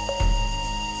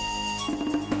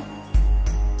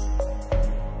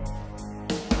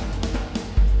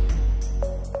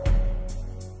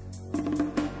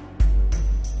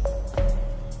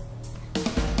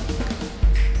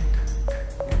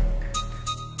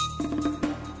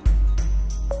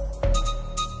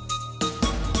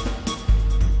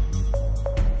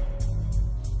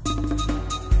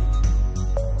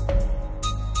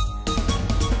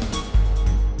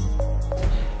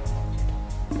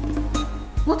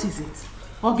 What is it?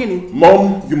 Ogini?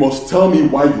 Mom, you must tell me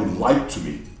why you lied to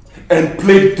me and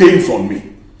played games on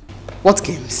me. What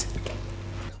games?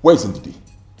 Where is Ndidi?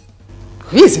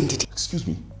 Who is Ndidi? Excuse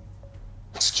me.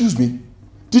 Excuse me.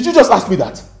 Did you just ask me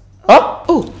that? Huh?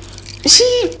 Oh,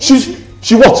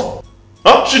 She what?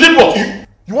 Huh? She did what?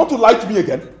 You want to lie to me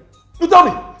again? You tell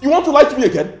me. You want to lie to me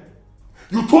again?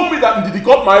 You told me that Ndidi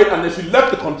got married and then she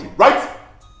left the country, right?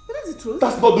 That is the truth.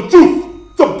 That's not the truth.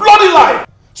 It's a bloody lie.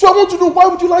 So I want to know, why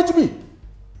would you lie to me?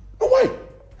 No, why?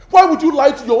 Why would you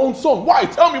lie to your own son? Why?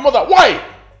 Tell me, mother, why?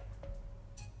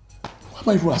 Why am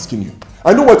I even asking you?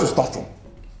 I know where to start from.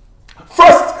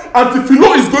 First, Auntie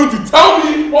Philo is going to tell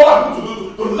me what happened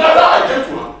to the letter I gave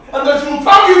to her. And then she will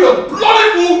tell me the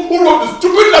bloody fool who wrote the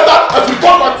stupid letter and she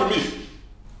got back to me.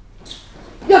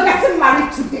 You're getting married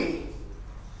today.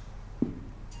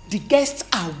 The guests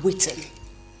are waiting.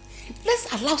 Let's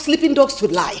allow sleeping dogs to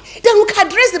lie. Then we can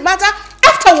address the matter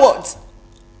afterwards.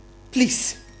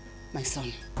 Please, my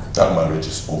son. That marriage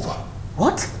is over.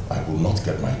 What? I will not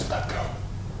get married to that girl.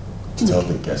 Tell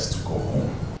the guests to go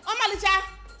home. Omalija!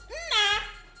 Nna!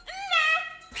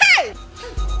 Hey!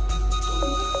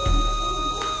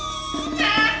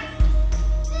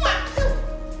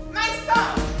 My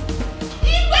son!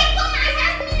 Igwe, come and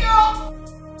help me, oh!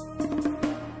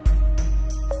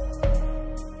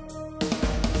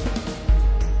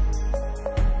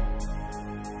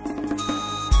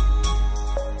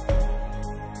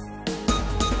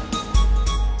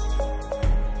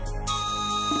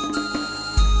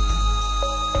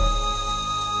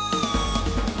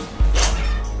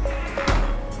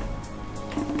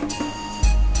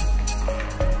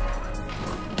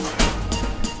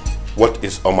 What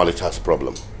is Omalicha's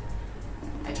problem?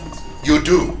 I don't know. You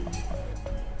do.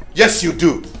 Yes, you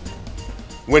do.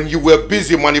 When you were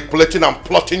busy manipulating and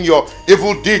plotting your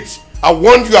evil deeds, I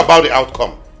warned you about the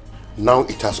outcome. Now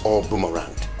it has all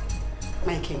boomeranged.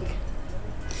 My king,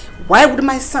 why would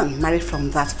my son marry from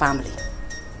that family?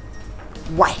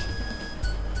 Why?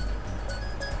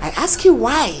 I ask you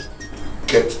why.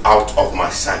 Get out of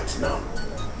my sight now.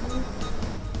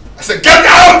 I said get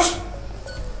out!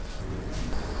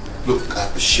 Look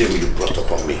at the shame you brought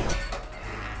upon me.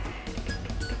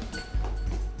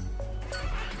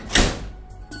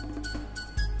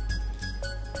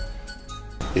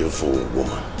 Evil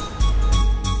woman.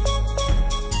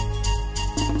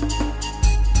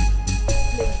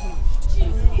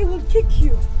 He will kick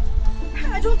you.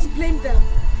 I don't blame them.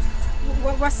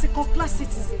 We're second-class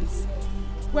citizens.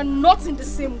 We're not in the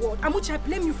same world. Amuchi, I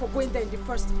blame you for going there in the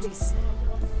first place.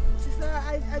 Sister,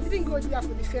 I didn't go there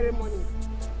for the ceremony.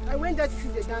 I went there to see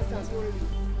the dancers only.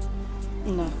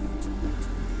 No.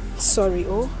 Sorry,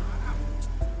 oh.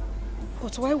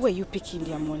 But why were you picking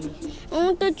their money? I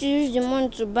wanted to use the money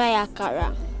to buy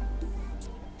akara.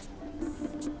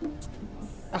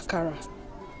 Akara?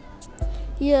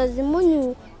 Yes, the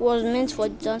money was meant for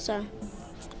the dancer.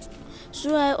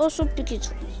 So I also pick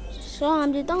it. So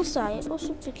I'm the dancer, I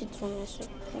also pick it for myself.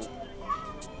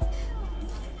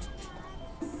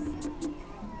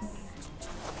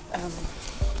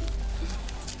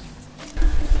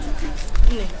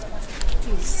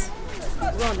 Please,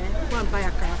 run, go and buy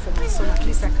a car for my son. At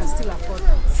least I can still afford it.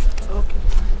 Okay.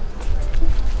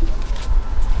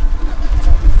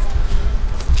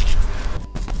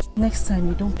 Next time,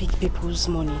 you don't pick people's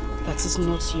money that is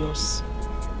not yours.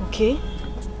 Okay?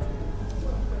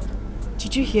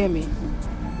 Did you hear me?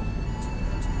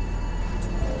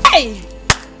 Hey!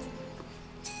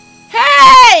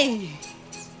 Hey!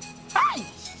 Hi!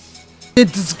 The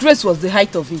disgrace was the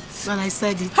height of it. But I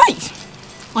said it. Hi!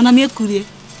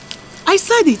 I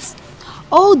said it.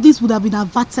 All this would have been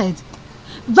averted.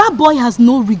 That boy has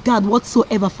no regard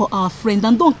whatsoever for our friend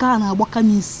and don't care na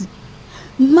wakamisi.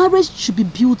 Marriage should be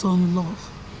built on love,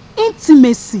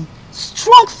 intimacy,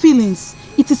 strong feelings.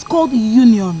 It is called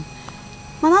union.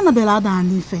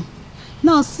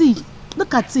 Now see,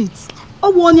 look at it. Oh,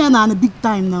 1 year now and a big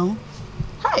time now.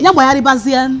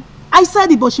 I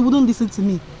said it, but she wouldn't listen to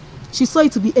me. She saw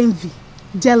it to be envy,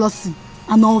 jealousy,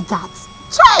 and all that.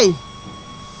 Try!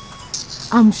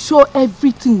 I'm sure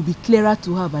everything will be clearer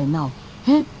to her by now.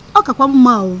 Eh? That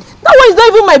one is not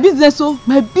even my business, so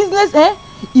my business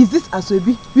is this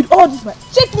Asoebi with all this.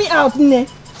 Check me out, Nne.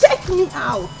 Check me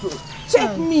out.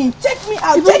 Check me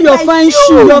out. Even check your fine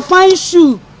shoe. Your fine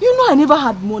shoe. You know I never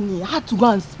had money. I had to go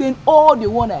and spend all the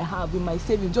one I have in my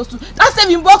savings just to that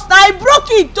saving box. Now I broke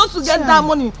it just to get that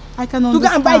money. I can understand. To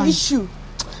go and buy this shoe.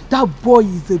 That boy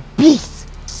is a beast.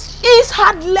 He's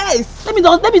heartless. Let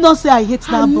me don't say I hate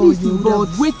that boy. He would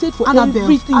have waited for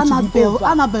everything to be over.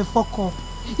 Annabelle, fuck up.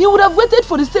 He would have waited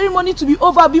for the ceremony to be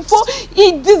over before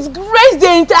he disgraced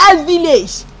the entire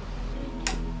village.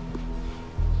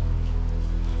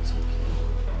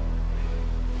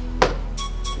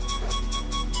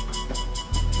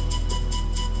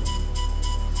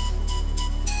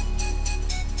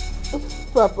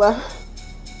 Papa.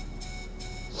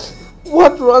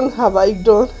 What wrong have I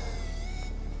done?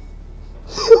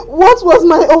 What was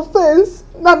my offense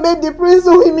that made the prince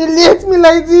so humiliate me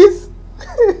like this?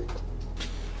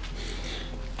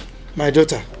 My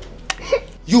daughter,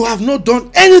 you have not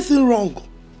done anything wrong.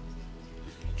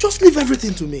 Just leave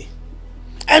everything to me.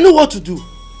 I know what to do.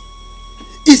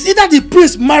 It's either the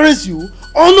prince marries you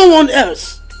or no one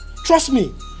else. Trust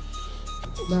me.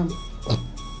 Ma'am.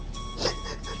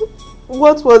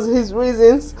 What was his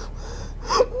reasons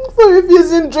for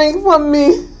refusing drink from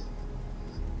me?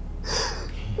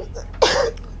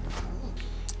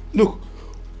 Look,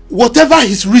 whatever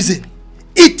his reason,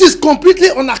 it is completely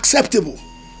unacceptable.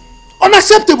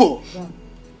 Unacceptable!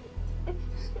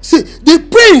 See, the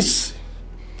prince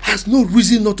has no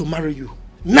reason not to marry you.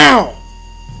 Now!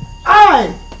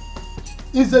 I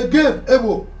is a game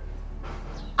able.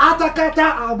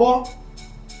 Atakata abo.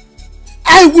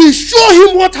 I will show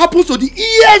him what happens to the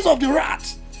ears of the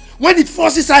rat when it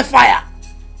forces out fire.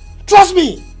 Trust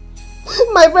me.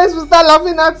 My friends will start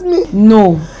laughing at me.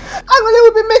 No. Angole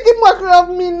will be making mockery of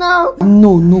me now.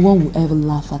 No, no one will ever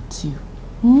laugh at you.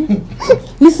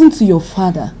 Listen to your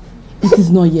father. It is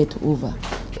not yet over.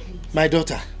 My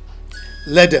daughter,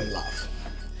 let them laugh.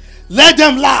 Let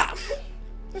them laugh.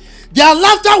 Their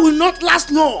laughter will not last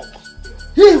long.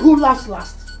 He who laughs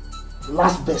last,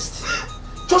 laughs best.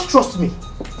 Just trust me.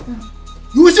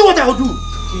 You will see what I will do.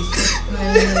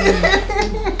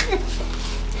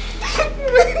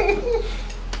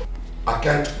 I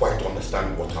can't quite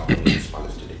understand what happened in this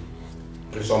palace today.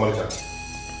 Prince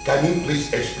Omalita, can you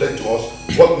please explain to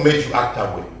us what made you act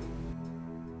that way?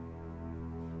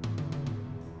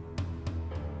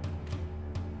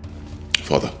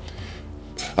 Father,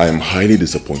 I am highly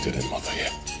disappointed in Mother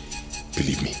here.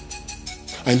 Believe me.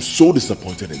 I am so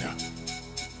disappointed in her.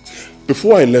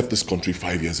 Before I left this country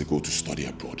 5 years ago to study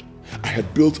abroad, I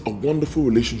had built a wonderful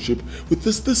relationship with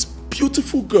this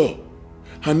beautiful girl.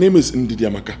 Her name is Ndidi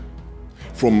Amaka,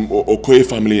 from Okoye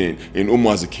family in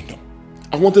Umuazi Kingdom.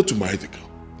 I wanted to marry the girl.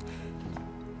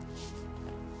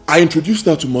 I introduced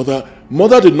her to Mother.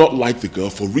 Mother did not like the girl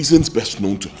for reasons best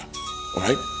known to her.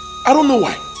 Alright? I don't know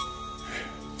why.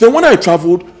 Then when I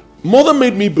traveled, Mother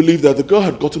made me believe that the girl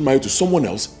had gotten married to someone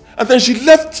else, and then she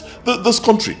left this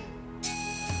country.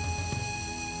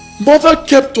 Mother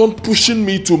kept on pushing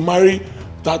me to marry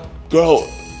that girl,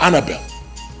 Annabelle.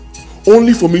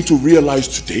 Only for me to realize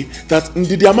today that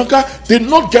Ndidi Amaka did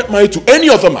not get married to any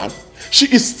other man. She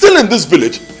is still in this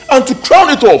village, and to crown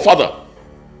it all, Father,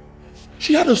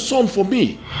 she had a son for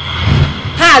me.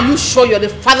 How are you sure you're the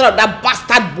father of that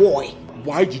bastard boy?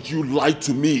 Why did you lie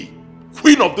to me?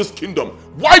 Queen of this kingdom,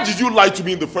 why did you lie to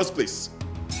me in the first place?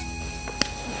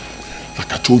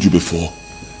 Like I told you before,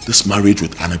 this marriage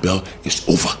with Annabelle is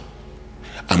over.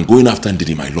 I'm going after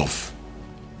Ndidi, my love.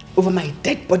 Over my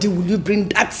dead body, will you bring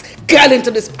that girl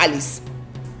into this palace?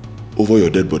 Over your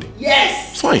dead body?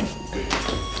 Yes! It's fine. Okay,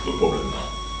 no problem now.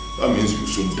 That means you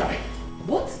soon die.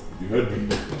 What? You heard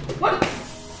me. What?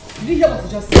 Did you hear what you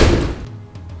just said?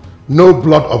 No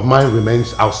blood of mine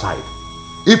remains outside.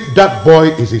 If that boy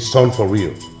is his son for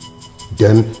real,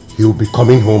 then he'll be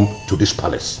coming home to this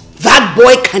palace. That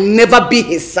boy can never be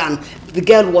his son. The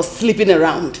girl was sleeping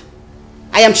around.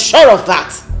 I am sure of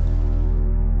that.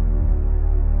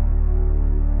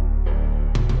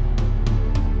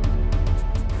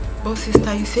 But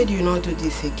sister, you said you'll not do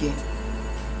this again.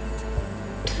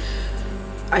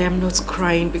 I am not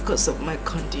crying because of my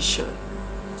condition.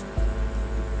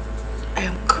 I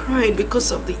am crying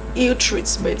because of the ill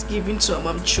treatment given to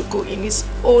Amamchuko in his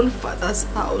own father's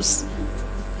house.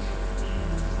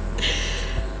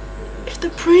 If the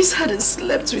prince hadn't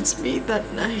slept with me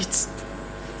that night,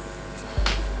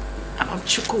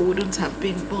 Amamchuko wouldn't have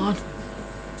been born.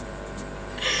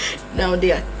 Now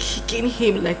they are kicking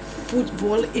him like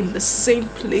football in the same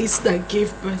place that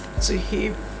gave birth to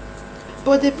him.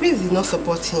 But the prince did not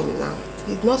support him now.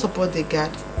 He did not support the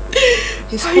guard.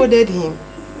 He scolded him.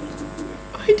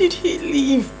 Why did he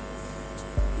leave?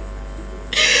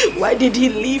 Why did he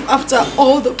leave after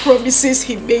all the promises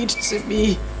he made to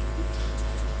me?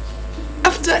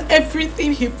 After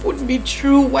everything he put me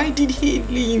through, why did he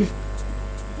leave?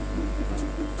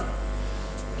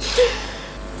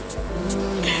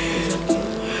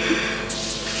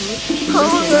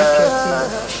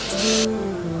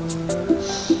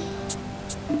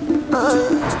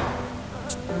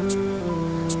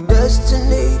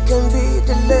 Destiny can be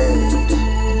delayed,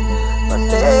 but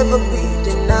never be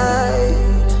denied.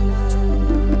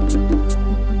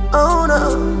 Oh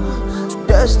no,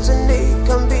 destiny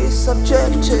can be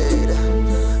subjected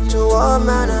to all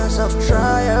manners of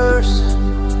trials.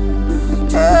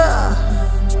 Yeah,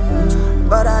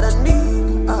 but at a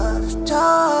need of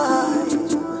time,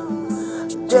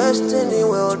 destiny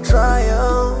will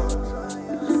triumph,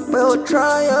 will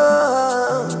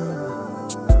triumph.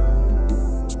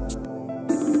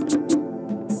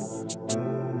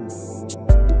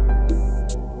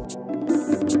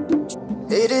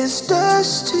 It is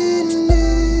destiny,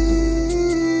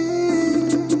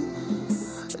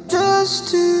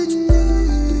 destiny.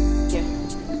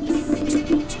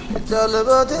 It's all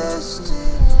about destiny.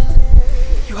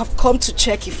 You have come to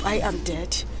check if I am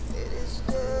dead.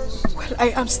 Well,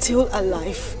 I am still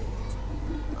alive.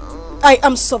 I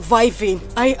am surviving.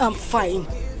 I am fine.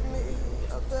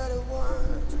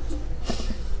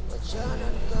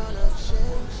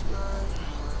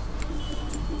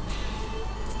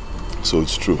 So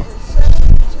it's true.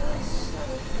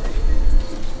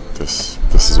 This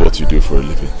is what you do for a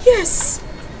living. Yes.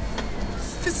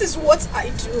 This is what I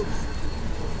do.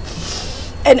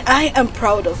 And I am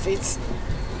proud of it.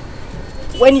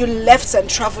 When you left and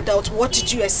traveled out, what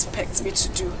did you expect me to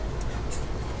do?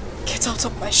 Get out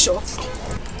of my shop.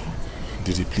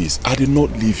 Didi, please, I did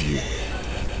not leave you.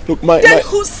 Look, Then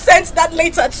who sent that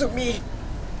letter to me?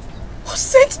 Who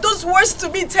sent those words to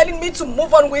me telling me to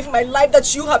move on with my life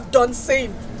that you have done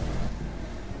same?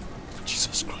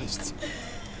 Jesus Christ.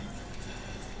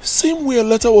 Same way a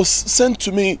letter was sent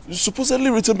to me,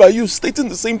 supposedly written by you, stating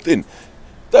the same thing.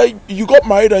 That you got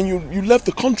married and you left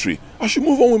the country. I should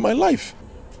move on with my life.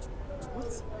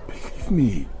 What? Believe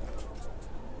me.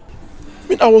 I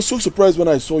mean, I was so surprised when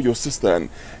I saw your sister and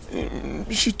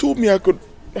she told me I could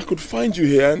find you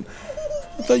here and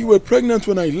that you were pregnant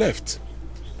when I left.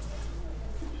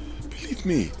 Believe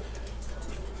me.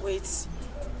 Wait,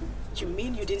 you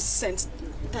mean you didn't send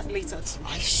that letter to me?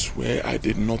 I swear I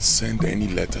did not send any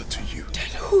letter to you. Then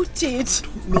who did? I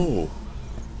don't know.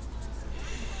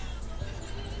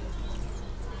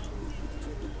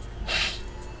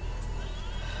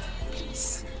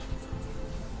 Please,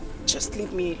 just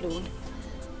leave me alone.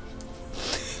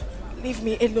 Leave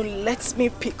me alone. Let me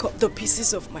pick up the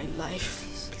pieces of my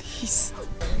life. Please.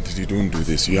 Didi, don't do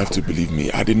this. You have to believe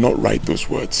me. I did not write those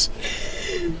words.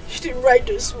 You didn't write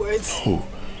those words. No.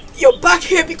 You're back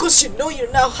here because you know you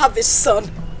now have a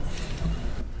son.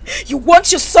 You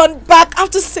want your son back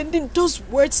after sending those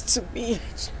words to me.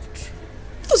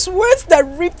 Those words that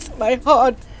ripped my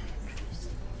heart.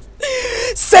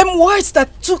 Same words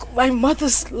that took my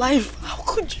mother's life. How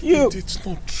could you? It's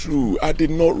not true. I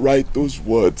did not write those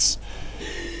words.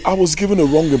 I was given a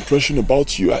wrong impression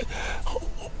about you.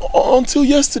 Until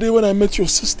yesterday when I met your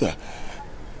sister.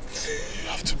 You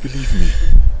have to believe me.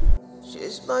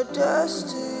 She's my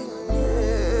destiny.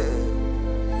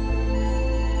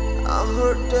 I'm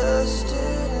her destiny.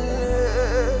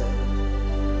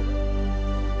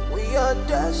 We are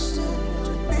destined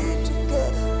to be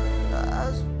together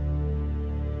as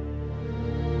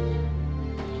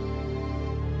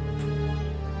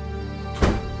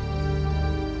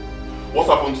What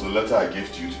happened to the letter I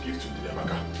gave to you to give to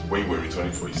Amaka when you were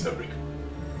returning for Easter break?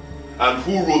 And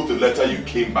who wrote the letter you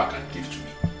came back and gave to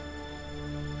me?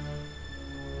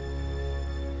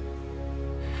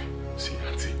 See,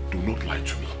 Auntie, do not lie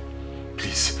to me.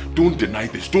 Please, don't deny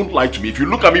this. Don't lie to me. If you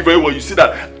look at me very well, you see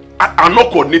that I'm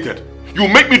not coordinated. You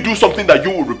make me do something that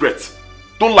you will regret.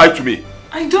 Don't lie to me.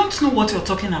 I don't know what you're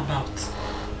talking about.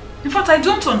 In fact, I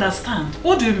don't understand.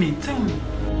 What do you mean? Tell me.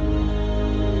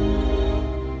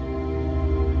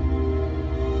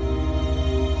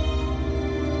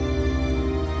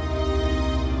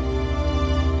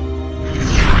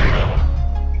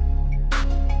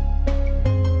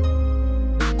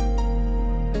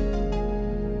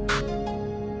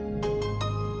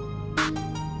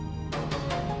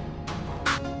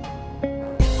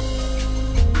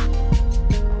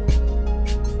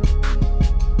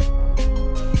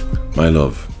 My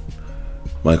love,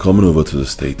 my coming over to the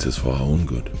States is for our own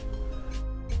good.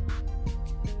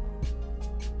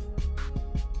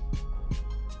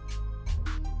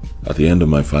 At the end of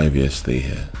my 5-year stay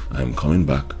here, I am coming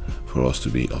back for us to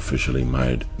be officially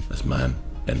married as man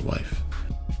and wife.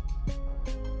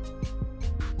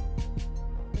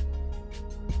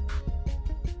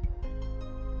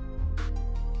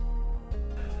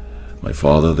 My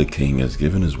father, the king, has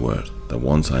given his word that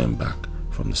once I am back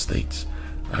from the States,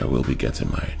 I will be getting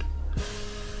married.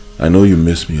 I know you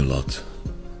miss me a lot.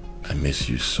 I miss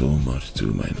you so much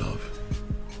too, my love.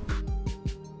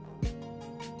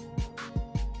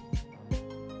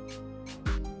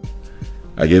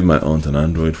 I gave my aunt an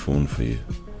Android phone for you.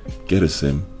 Get a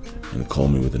SIM and call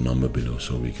me with the number below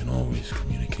so we can always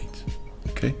communicate.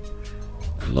 Okay?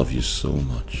 I love you so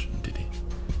much, Didi,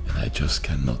 and I just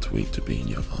cannot wait to be in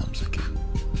your arms again.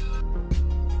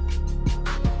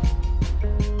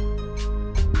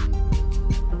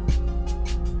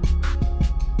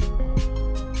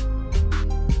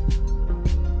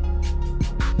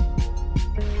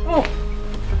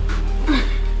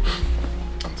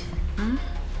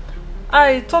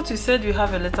 I thought you said you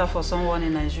have a letter for someone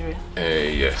in Nigeria.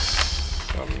 Yes.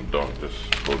 I'm done.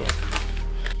 Just hold on.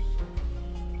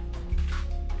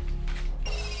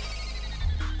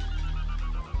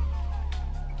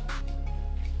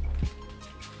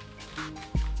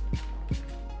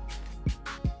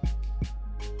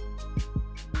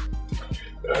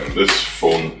 This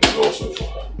phone is also for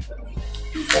her.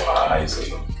 For her eyes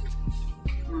alone.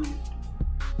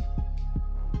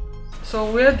 So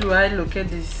where do I locate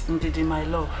this Ndidi, my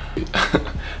love?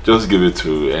 Just give it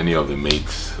to any of the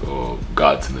maids or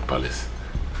guards in the palace.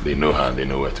 They know her and they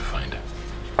know where to find her.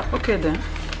 Okay then.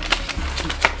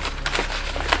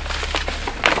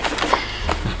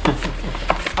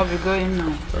 I'll be going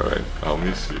now. Alright, I'll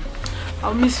miss you.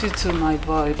 I'll miss you too, my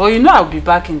boy. But you know I'll be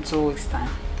back in 2 weeks' time.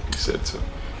 You said so.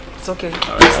 It's okay.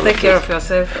 Right, just take care of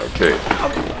yourself. Okay.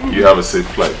 You have a safe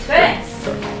flight. Thanks.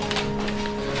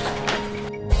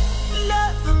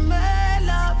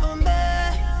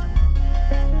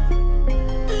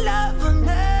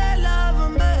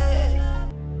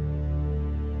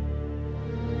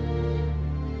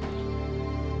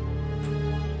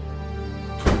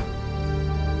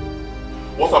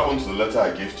 What happened to the letter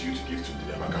I gave to you to give to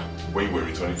Ndidi when you were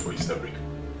returning for Easter break?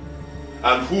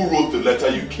 And who wrote the letter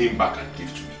you came back and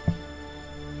gave to me?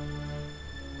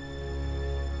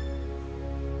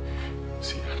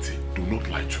 See, Auntie, do not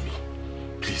lie to me.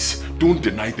 Please, don't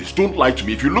deny this. Don't lie to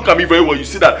me. If you look at me very well, you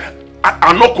see that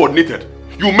I'm not coordinated.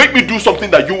 You make me do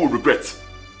something that you will regret.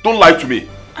 Don't lie to me.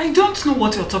 I don't know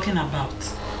what you're talking about.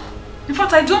 In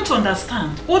fact, I don't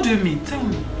understand. What do you mean? Tell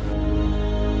me.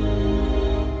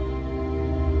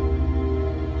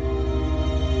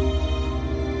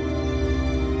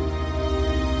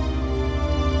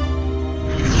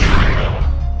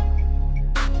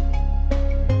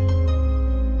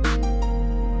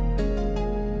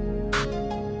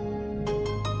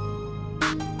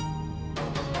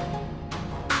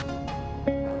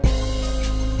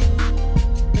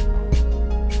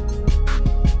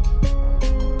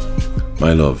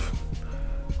 My love,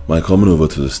 my coming over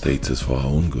to the States is for our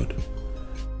own good.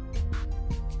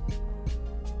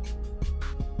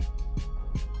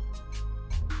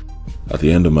 At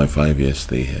the end of my 5-year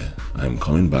stay here, I am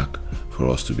coming back for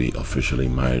us to be officially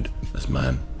married as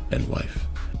man and wife.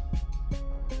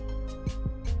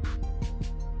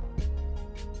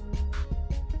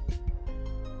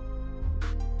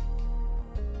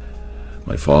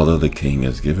 My father, the king,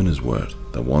 has given his word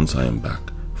that once I am back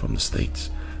from the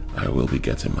States, I will be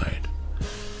getting married.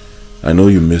 I know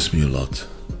you miss me a lot.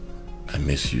 I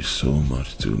miss you so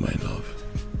much too, my love.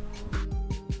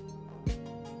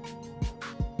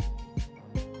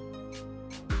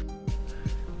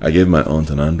 I gave my aunt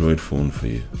an Android phone for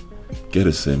you. Get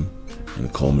a SIM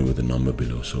and call me with the number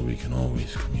below so we can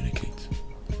always communicate.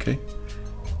 Okay?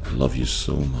 I love you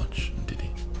so much, Ndidi,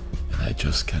 and I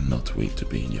just cannot wait to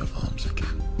be in your arms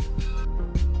again.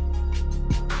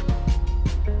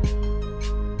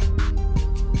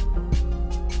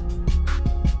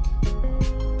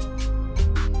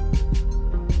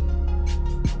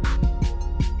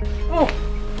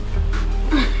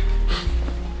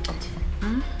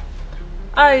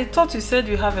 I thought you said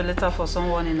you have a letter for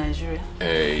someone in Nigeria.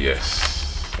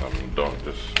 Yes. I'm done.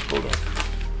 Just hold on.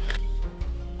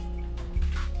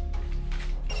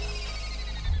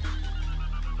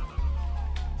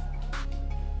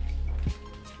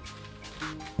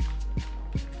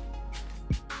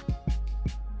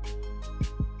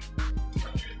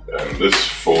 This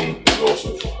phone is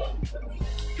also for her.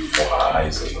 For her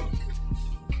eyes alone.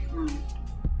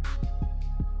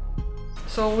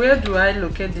 So where do I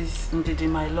locate this Ndidi,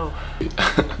 my love?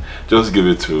 Just give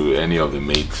it to any of the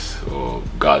maids or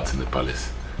guards in the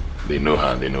palace. They know her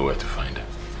and they know where to find her.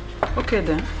 Okay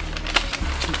then.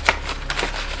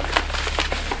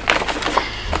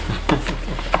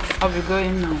 I'll be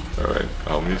going now. Alright,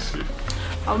 I'll miss you.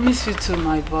 I'll miss you too,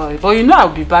 my boy. But you know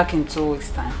I'll be back in 2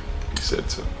 weeks' time. You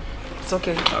said so. It's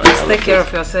okay. Right, just take care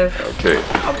of yourself. Okay.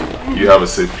 You have a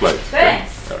safe flight.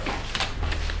 Thanks. Okay.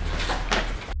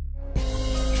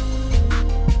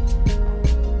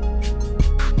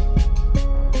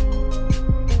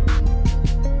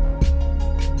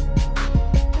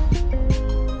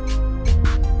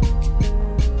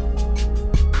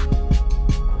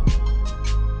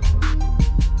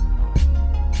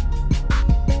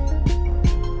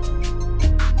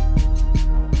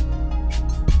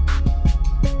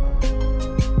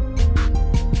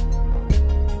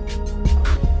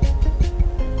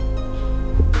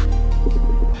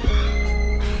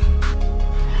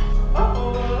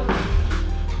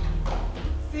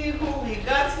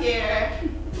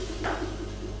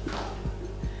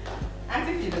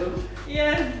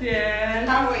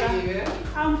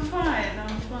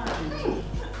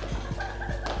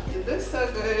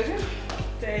 good.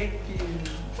 Thank you.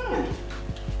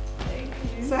 Thank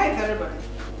you. So how's everybody?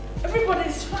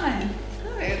 Everybody's fine.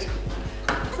 Good.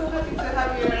 So happy to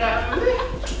have you around.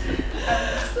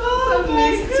 So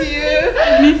missed you.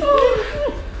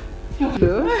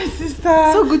 Hello. Hi,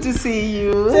 sister. So good to see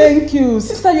you. Thank you.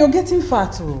 Sister, you're getting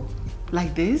fat. Oh.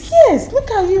 Like this? Yes,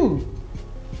 look at you.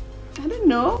 I don't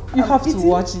know. You have to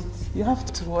watch it. You have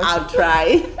to watch I'll it.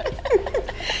 try.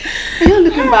 You're not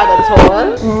looking bad at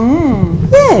all.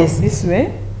 Yes, this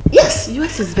way. Yes,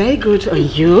 yours is very good on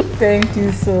you. Thank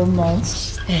you so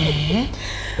much.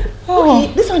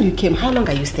 Okay, this one you came, how long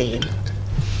are you staying?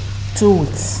 2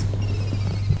 weeks.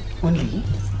 Only?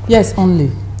 Yes,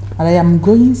 only. And I am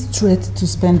going straight to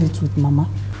spend it with Mama.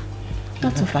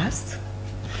 Not too fast.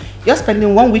 You're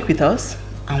spending 1 week with us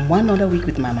and 1 other week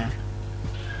with Mama.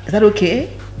 Is that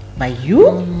okay? By you?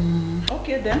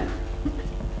 Okay then.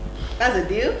 That's a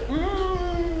deal?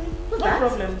 No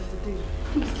problem.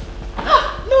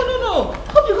 No.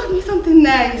 Hope you got me something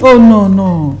nice. Oh,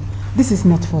 no. This is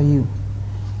not for you.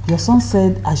 Your son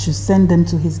said I should send them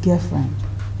to his girlfriend.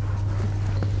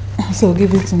 So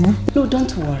give it to me. No,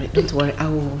 don't worry. I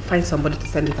will find somebody to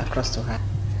send it across to her.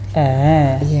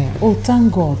 Yeah. Oh,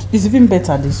 thank God. It's even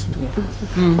better this way.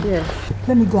 Yeah.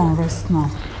 Let me go and rest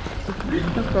now.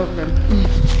 No problem.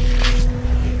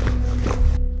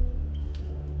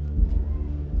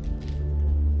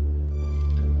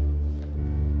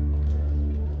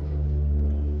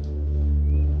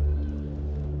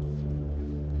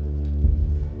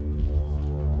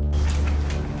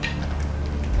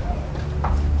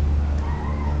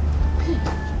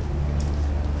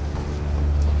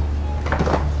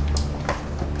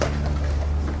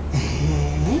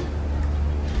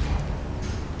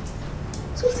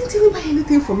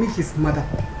 For me, his mother.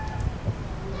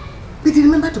 But he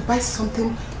remember to buy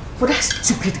something for that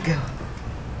stupid girl.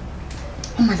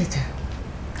 Omalita.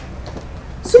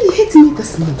 So he hates me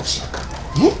this much.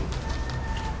 Eh?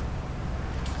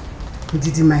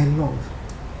 Didi, my love.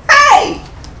 Hey!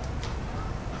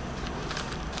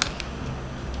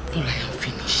 Well, I am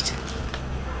finished.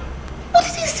 What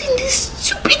did he see in this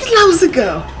stupid lousy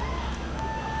girl?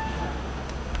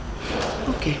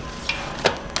 Okay.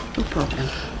 No problem.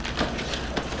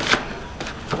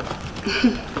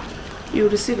 You'll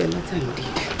receive a letter indeed.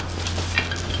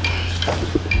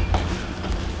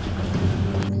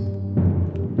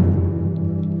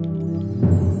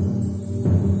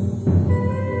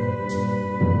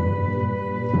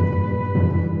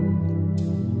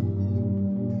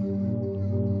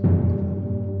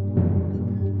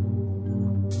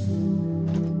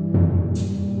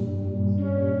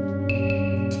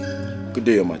 Good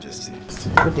day, Your Majesty.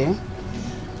 Good day.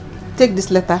 Take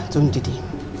this letter to Ndidi.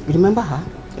 You remember her?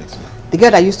 Yes, ma'am. The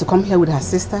girl that used to come here with her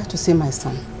sister to see my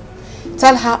son.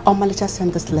 Tell her Omalicha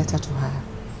sent this letter to her.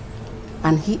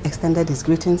 And he extended his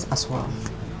greetings as well.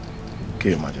 Okay,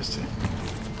 Your Majesty.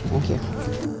 Thank you.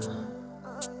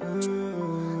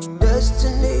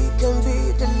 Destiny can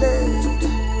be delayed,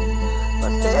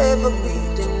 but never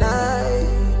be denied.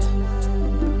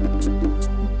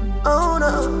 Oh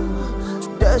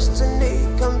no, destiny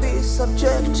can be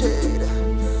subjected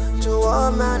to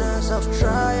all manners of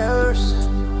trials.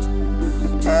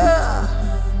 Yeah,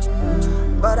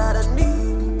 but at a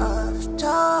need of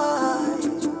time,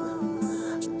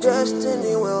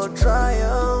 destiny will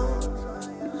triumph,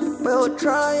 will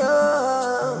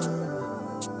triumph.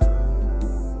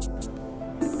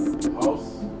 House?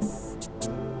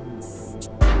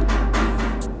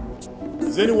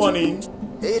 Is anyone in?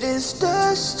 It is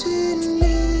destiny.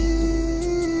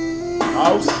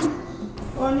 House?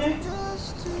 Onye?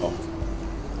 Oh.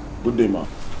 Good day, ma'am.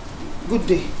 Good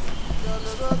day.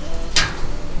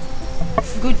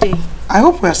 Good day. I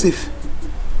hope we are safe.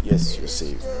 Yes, you're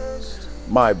safe.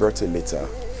 Ma, I brought a letter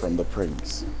from the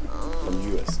prince, from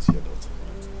US to your daughter.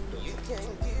 You can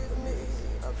give me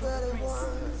a better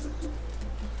one,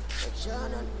 but you're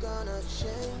not gonna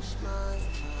change my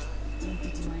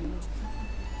mind.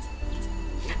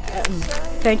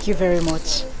 Thank you very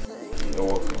much. You're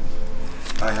welcome.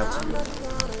 I have to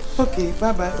go. Okay,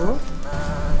 bye-bye. Oh.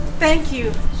 Thank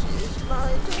you.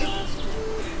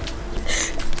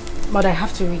 But I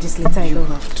have to read this letter. You don't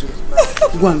have to.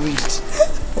 Go and read it.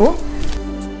 Oh?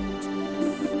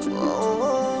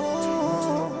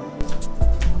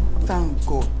 Thank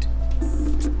God.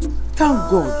 Thank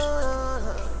God.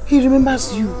 He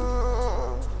remembers you.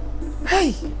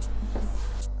 Hey!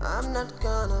 I'm not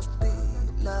gonna be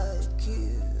like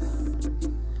you,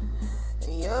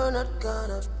 and you're not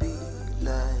gonna be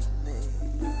like me.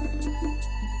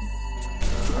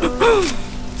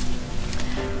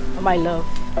 My love,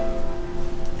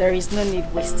 there is no need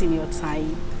wasting your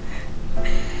time.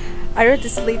 I wrote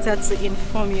this letter to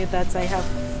inform you that I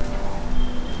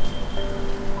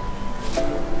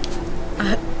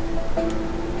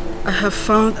have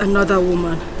found another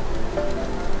woman.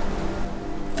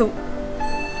 The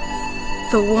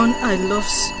one I love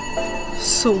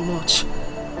so much.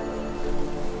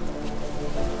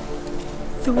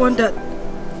 The one that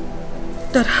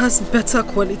has better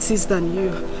qualities than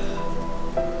you.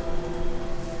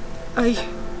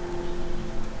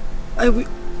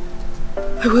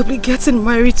 I will be getting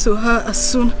married to her as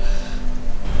soon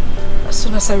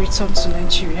as I return to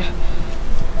Nigeria.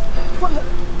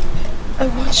 I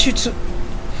want you to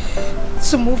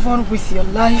move on with your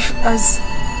life as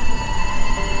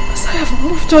I have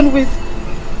moved on with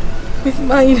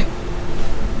mine.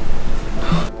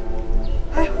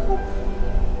 I hope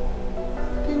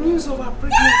the news of our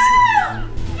pregnancy.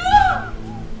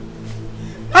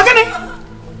 Agony!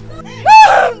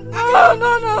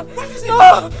 No! What is it?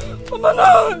 No! Mama, no!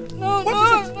 What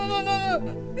is it? No,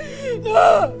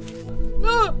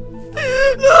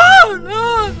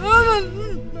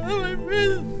 my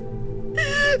friend.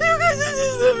 You guys do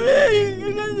this to me.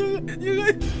 You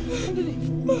guys.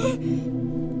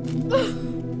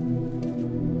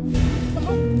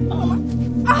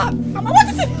 Mama, what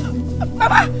is it?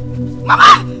 Mama,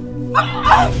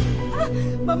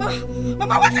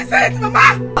 what is it?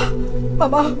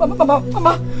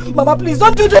 Mama, please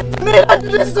don't do this to me. Don't do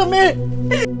this to me.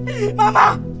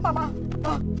 Mama.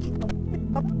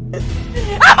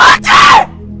 Amoche!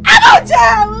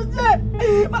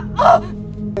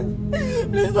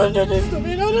 Please don't do this to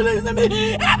me. Don't do this to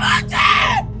me. Amoche!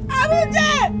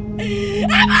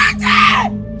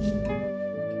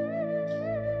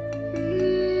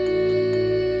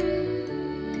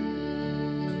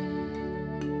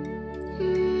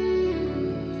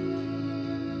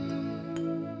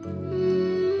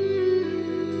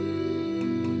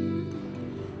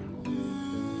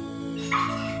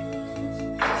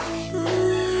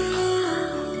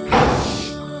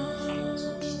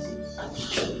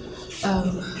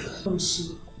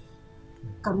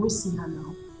 Can we see her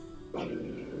now?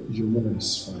 Your mother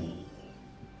is fine.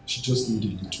 She just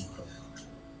needed a little help.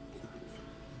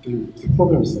 The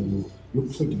problem is that you're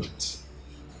pregnant.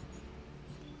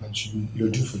 And you're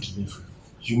due for delivery.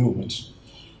 You know what?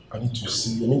 I need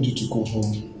you to go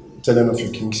home, tell one of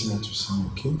your kinsmen to see me,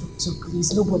 okay? So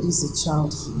please, nobody's a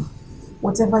child here.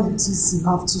 Whatever it is you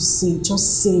have to say,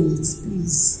 just say it,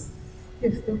 please.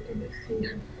 Yes, Doctor, let's see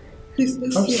her. Please,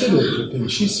 let's I've see said her. everything.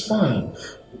 She's fine.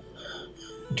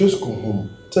 Just go home.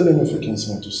 Tell one of your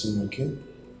kinsmen to see me, okay?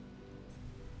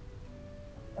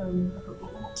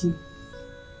 Okay.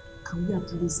 Can we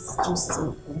at least just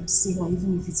see her,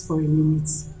 even if it's for a minute?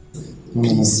 No,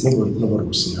 nobody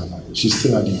will see her now. She's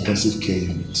still at the intensive care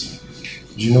unit.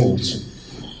 You know what?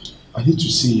 I need to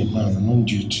see a man among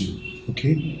you two,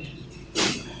 okay?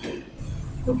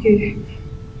 Okay.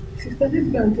 Sister, let's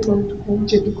go and tell him to come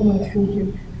check to come and film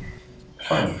him.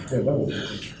 Fine. Yeah, that will be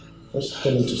good. Just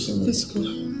tell him to see me. Let's go.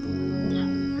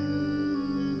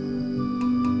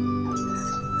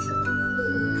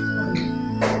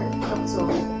 Doctor,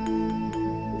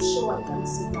 you sure I can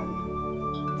see her?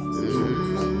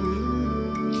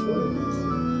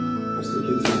 Let's take it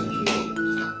easy.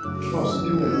 Boss,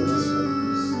 give me a minute.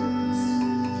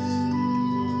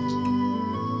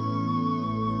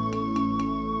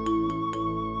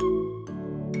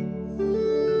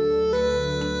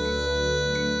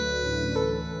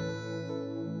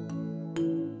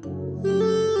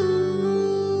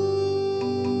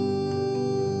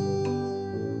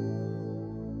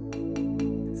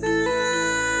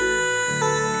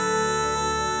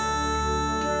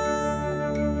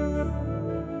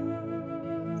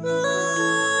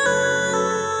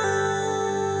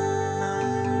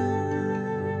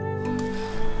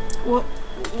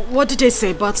 What did they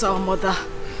say about our mother?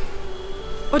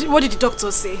 What did the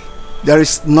doctor say? There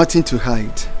is nothing to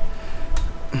hide.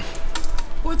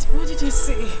 What did he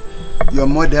say? Your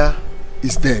mother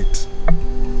is dead.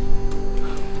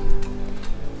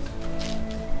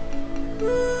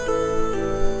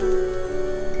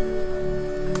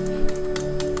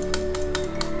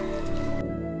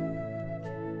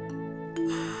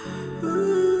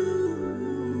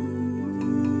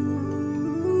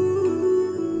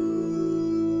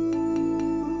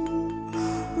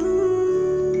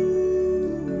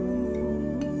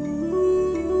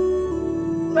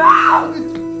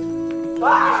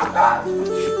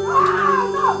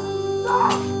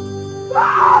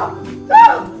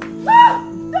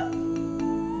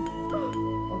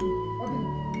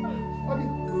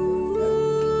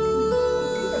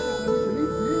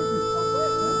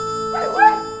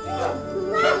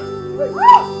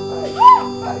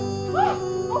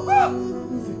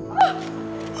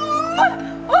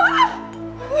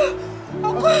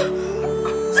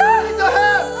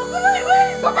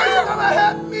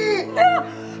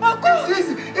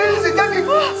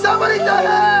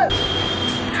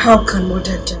 How can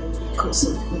mother die because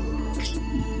of me?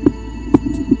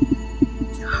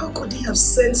 How could he have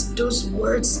sent those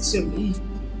words to me?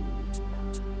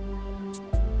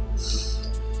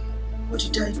 What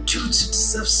did I do to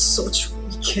deserve such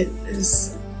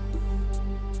wickedness?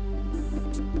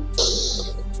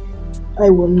 I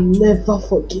will never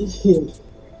forgive him.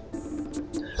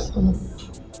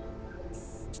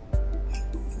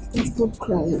 Stop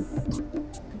crying.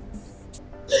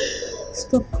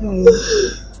 Stop crying.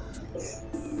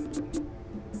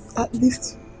 At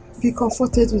least be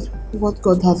comforted with what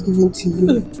God has given to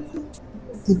you.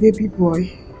 The baby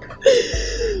boy.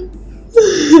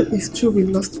 It's true we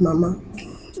lost Mama.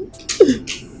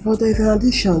 But there's an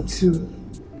addition too.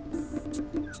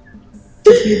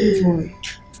 The baby boy.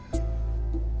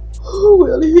 Who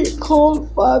will he call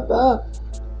father?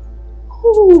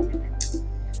 Who?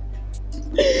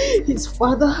 His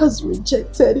father has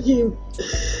rejected him.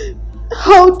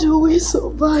 How do we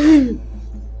survive?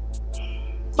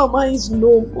 Mama is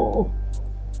no more.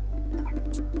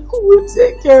 Who will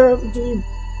take care of him?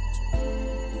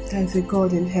 There is a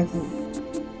God in heaven.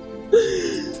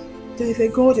 There is a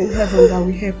God in heaven that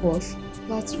will help us.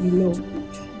 That we know.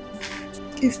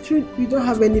 It's true we don't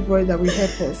have anybody that will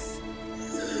help us.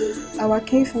 Our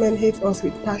kinsmen hate us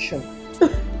with passion.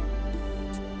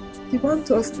 They want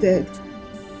us dead,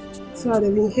 so that they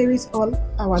will inherit all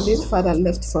our late father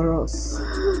left for us.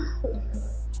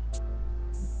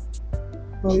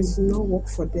 But it's no work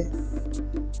for them.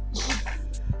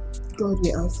 God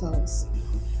will answer us.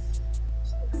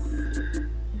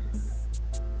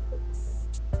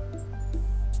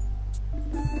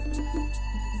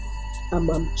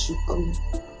 Amamchuku.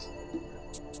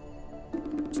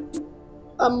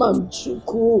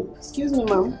 Amamchuku. Excuse me,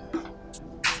 ma'am.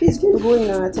 Please can you go in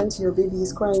and attend to your baby?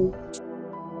 He's crying.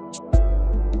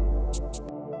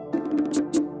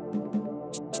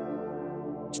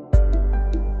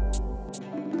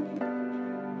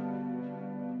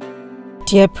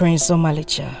 Dear Prince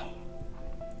Omalicha,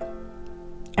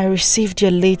 I received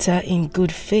your letter in good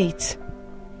faith.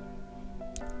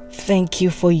 Thank you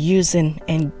for using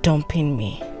and dumping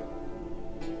me.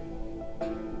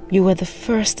 You were the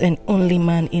first and only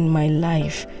man in my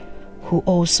life who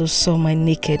also saw my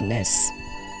nakedness.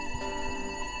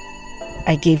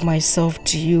 I gave myself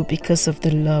to you because of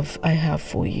the love I have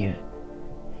for you.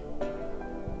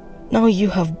 Now you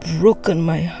have broken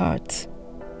my heart.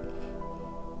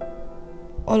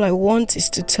 All I want is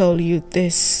to tell you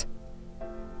this.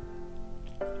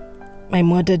 My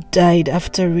mother died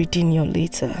after reading your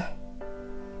letter.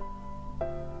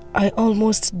 I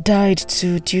almost died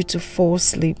too due to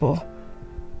forced labor.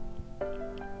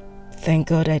 Thank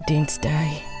God I didn't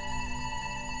die.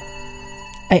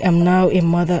 I am now a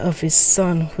mother of a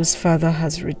son whose father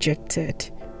has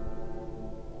rejected.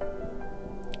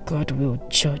 God will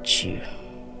judge you.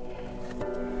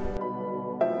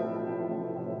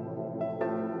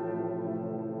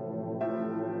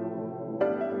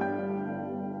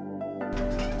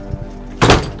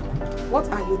 What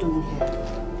are you doing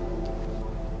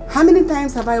here? How many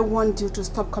times have I warned you to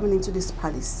stop coming into this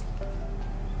palace?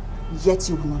 Yet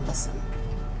you will not listen.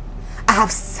 I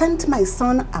have sent my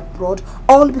son abroad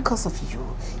all because of you,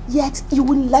 yet you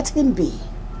will let him be.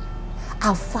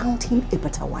 I've found him a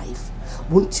better wife.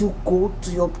 Won't you go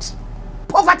to your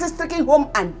poverty-stricken home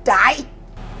and die?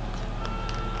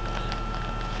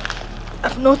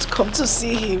 I've not come to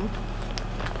see him.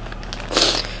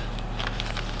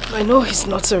 I know he's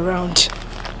not around.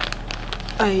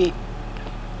 I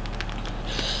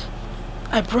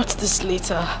brought this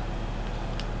letter.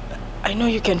 I know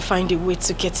you can find a way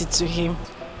to get it to him.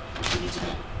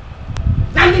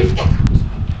 Now leave, get out!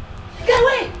 Get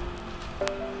away!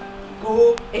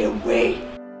 Go away!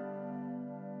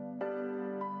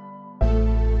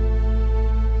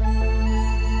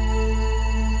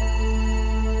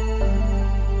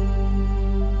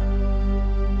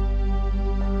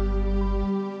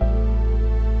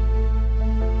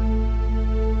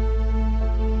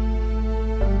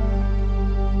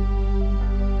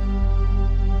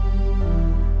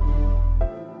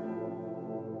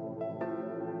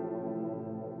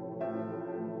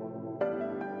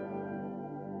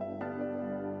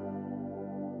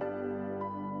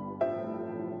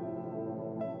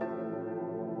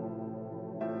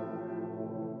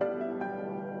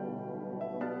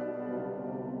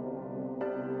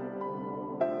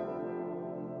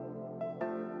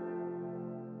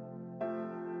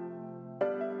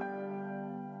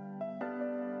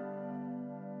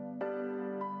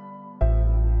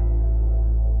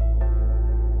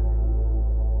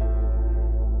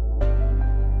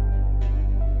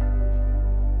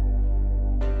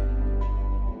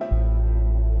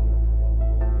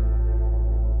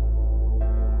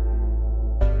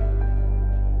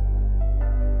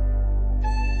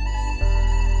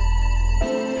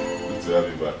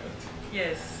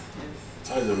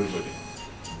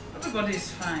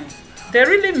 They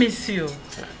really miss you.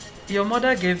 Your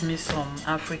mother gave me some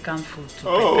African food to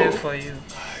prepare for you.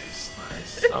 Nice,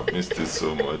 nice. I've missed it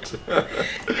so much.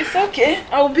 It's okay.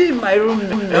 I'll be in my room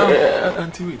now.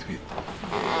 Auntie, wait.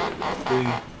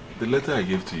 The letter I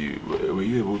gave to you, were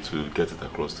you able to get it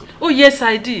across to her? Oh, yes,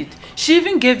 I did. She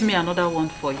even gave me another one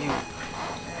for you.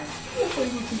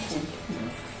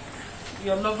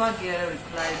 Your lover girl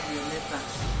replied to your letter.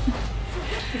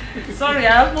 Sorry,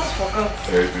 I almost forgot.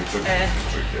 It's okay.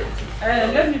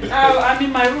 I'm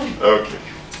in my room. Okay.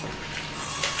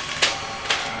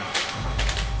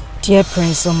 Dear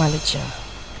Prince Omalicha,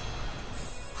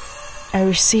 I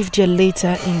received your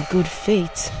letter in good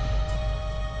faith.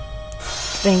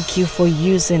 Thank you for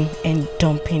using and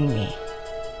dumping me.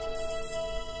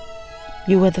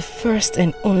 You were the first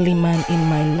and only man in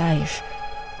my life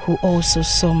who also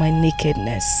saw my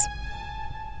nakedness.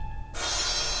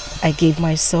 I gave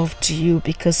myself to you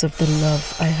because of the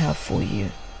love I have for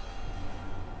you.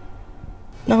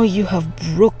 Now you have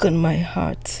broken my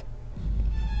heart.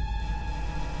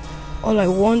 All I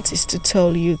want is to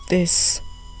tell you this.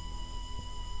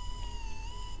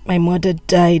 My mother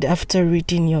died after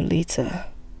reading your letter.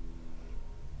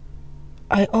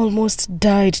 I almost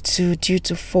died too due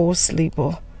to forced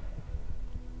labor.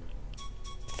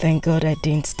 Thank God I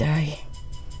didn't die.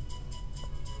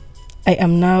 I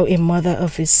am now a mother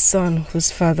of a son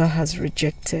whose father has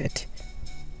rejected.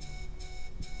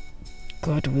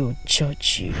 God will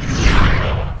judge you.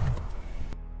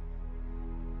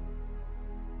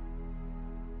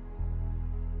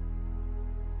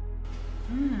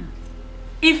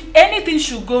 If anything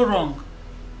should go wrong,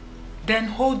 then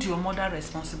hold your mother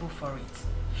responsible for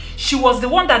it. She was the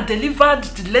one that delivered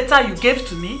the letter you gave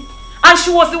to me, and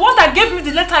she was the one that gave me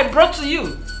the letter I brought to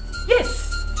you. Yes.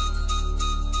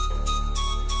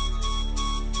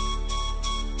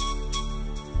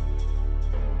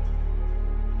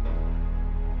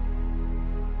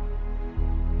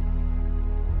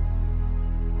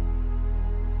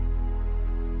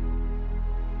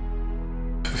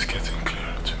 This is getting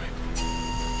clearer to me.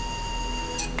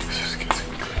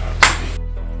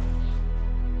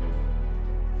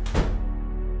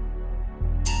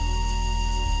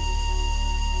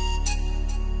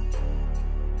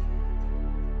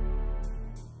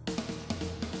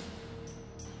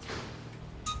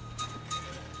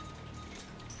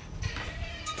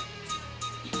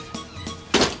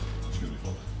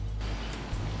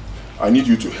 I need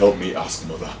you to help me ask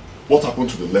Mother what happened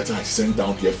to the letter I sent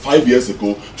down here 5 years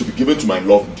ago to be given to my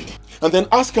love Ndidi. And then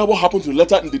ask her what happened to the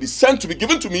letter Ndidi sent to be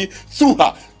given to me through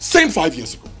her, same 5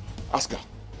 years ago. Ask her.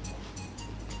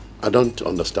 I don't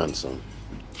understand, son.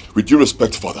 With due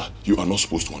respect, Father, you are not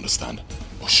supposed to understand.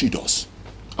 But she does.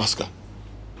 Ask her.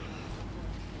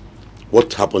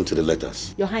 What happened to the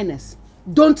letters? Your Highness,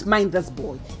 don't mind this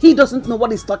boy. He doesn't know what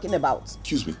he's talking about.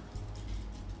 Excuse me.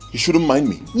 You shouldn't mind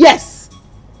me. Yes.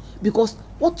 Because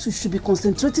what you should be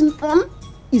concentrating on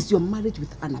is your marriage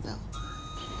with Annabelle.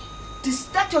 Is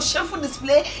that your shameful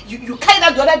display you carried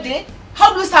out the other day?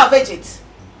 How do we salvage it?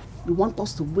 You want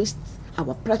us to waste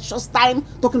our precious time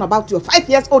talking about your 5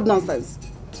 years old nonsense?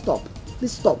 Stop.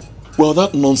 Please stop. Well,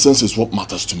 that nonsense is what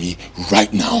matters to me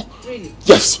right now. Really?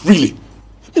 Yes, really.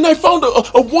 And I found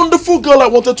a wonderful girl I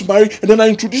wanted to marry, and then I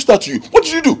introduced her to you. What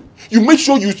did you do? You made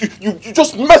sure you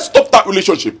just messed up that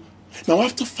relationship. Now,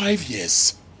 after 5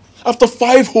 years, after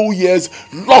 5 whole years,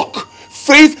 luck,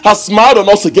 faith has smiled on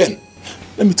us again.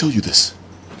 Let me tell you this.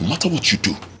 No matter what you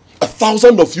do,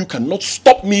 1,000 of you cannot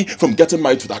stop me from getting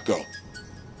married to that girl.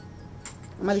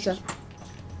 Malisha,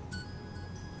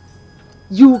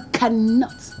 you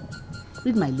cannot,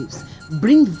 read my lips,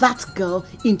 bring that girl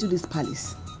into this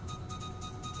palace.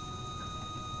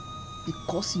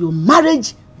 Because your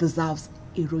marriage deserves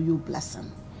a royal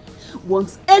blessing.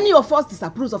 Once any of us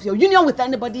disapproves of your union with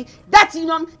anybody, that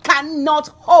union cannot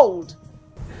hold.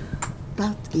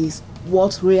 That is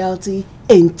what royalty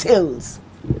entails.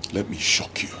 Let me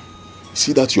shock you.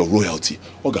 See that your royalty,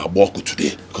 Oga Aboko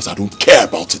today, because I don't care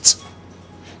about it.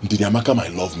 Ndidi Amaka, my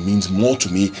love, means more to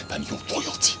me than your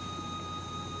royalty.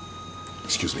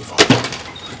 Excuse me, Father.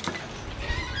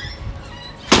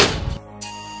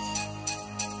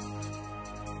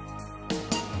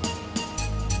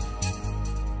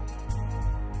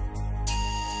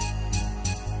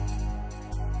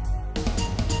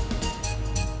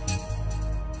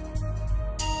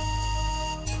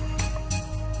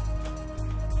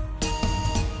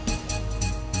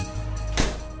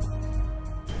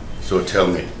 So tell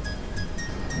me,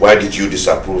 why did you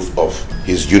disapprove of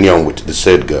his union with the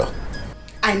said girl?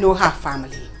 I know her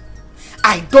family.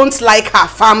 I don't like her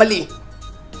family.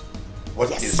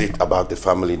 What is it about the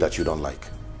family that you don't like?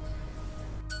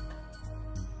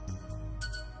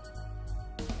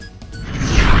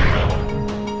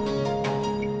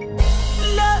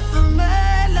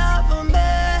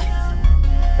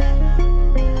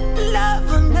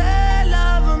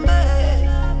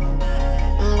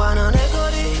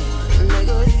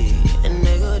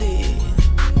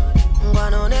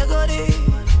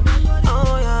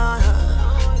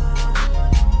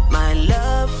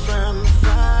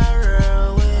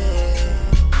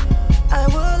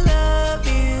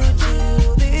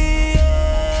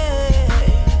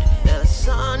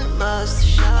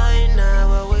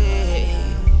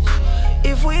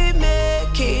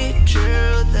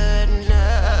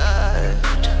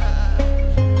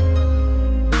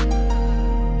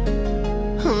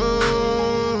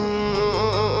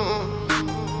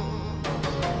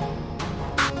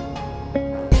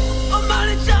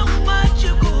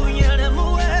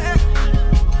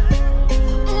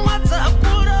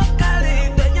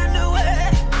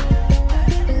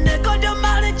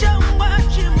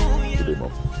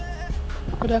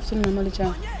 Good afternoon,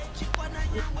 Amalicha.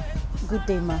 Good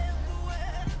day, ma.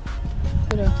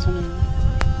 Good afternoon.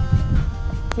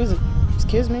 Who is it?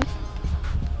 Excuse me?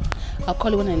 I'll call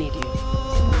you when I need you.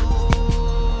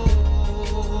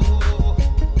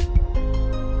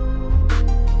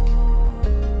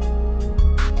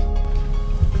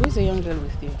 Who is the young girl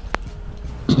with you?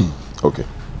 Okay.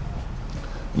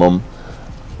 Mom,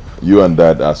 you and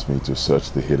Dad asked me to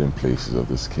search the hidden places of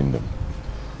this kingdom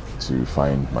to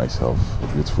find myself a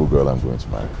beautiful girl I'm going to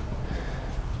marry.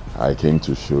 I came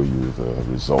to show you the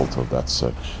result of that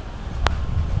search.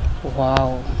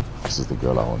 Wow. This is the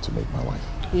girl I want to make my wife.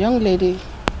 Young lady,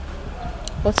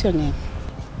 what's your name?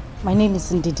 My name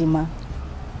is Ndidima.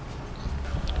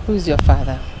 Who is your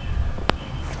father?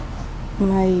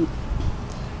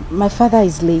 My father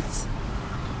is late,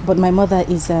 but my mother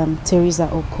is Teresa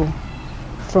Oko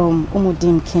from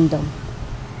Umudim Kingdom.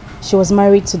 She was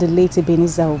married to the late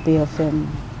Ebenezer Obe of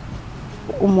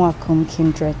Umuakum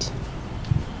kindred.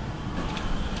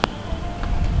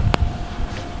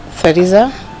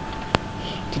 Teresa,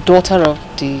 the daughter of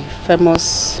the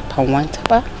famous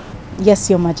Pawantaba? Yes,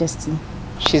 Your Majesty.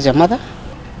 She's your mother?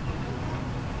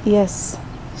 Yes,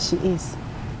 she is.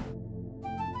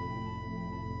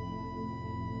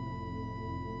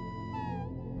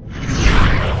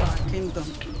 Kingdom.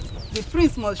 The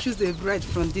prince must choose a bride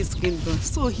from this kingdom,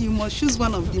 so he must choose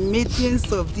one of the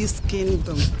maidens of this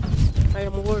kingdom. I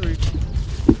am worried.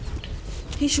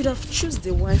 He should have chosen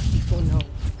the wife before now.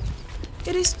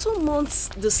 It is 2 months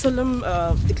the solemn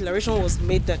declaration was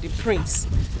made that the prince,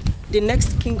 the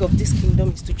next king of this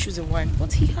kingdom, is to choose a wife,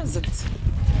 but he hasn't.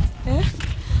 Eh?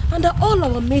 And that all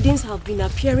our maidens have been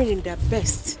appearing in their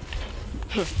best.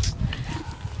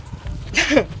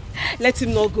 Let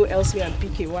him not go elsewhere and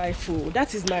pick a wife. Oh,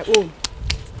 that is my own.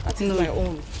 That is my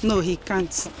own. No, he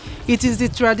can't. It is the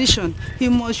tradition. He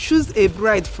must choose a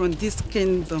bride from this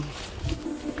kingdom.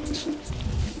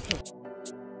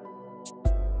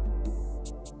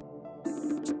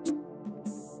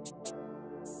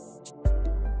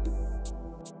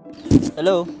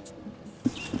 Hello.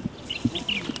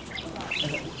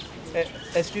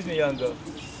 Excuse me, young girl.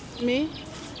 Me?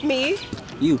 Me?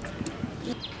 You.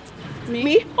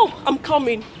 Me? Oh, I'm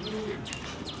coming.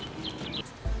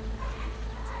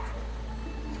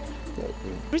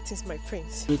 Greetings, my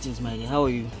prince. Greetings, my dear. How are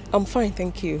you? I'm fine,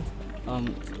 thank you.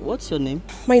 What's your name?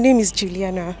 My name is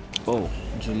Juliana. Oh,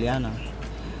 Juliana.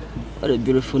 What a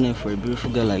beautiful name for a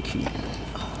beautiful girl like you.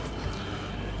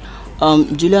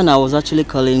 Juliana, I was actually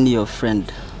calling your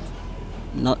friend.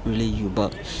 Not really you,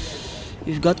 but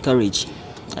you've got courage.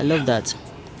 I love that.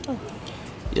 Oh.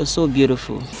 You're so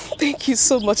beautiful. Thank you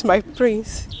so much, my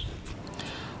prince.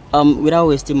 Without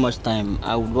wasting much time,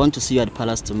 I would want to see you at the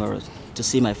palace tomorrow to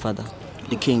see my father,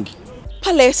 the king.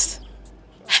 Palace?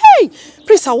 Hey!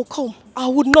 Prince, I will come. I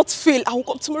would not fail. I will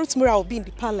come tomorrow. Tomorrow I will be in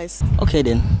the palace. Okay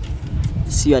then.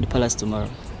 See you at the palace tomorrow.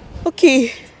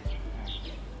 Okay.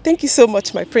 Thank you so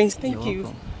much, my prince. Thank you.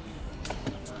 Welcome.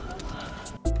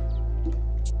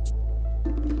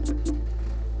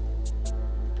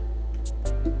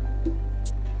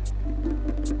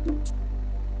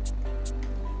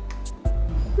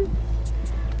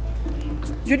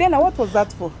 Juliana, what was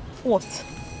that for? What?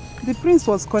 The prince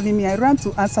was calling me. I ran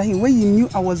to answer him when he knew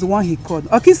I was the one he called.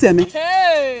 Okay, Semi.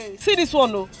 Hey! See this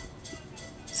one, no?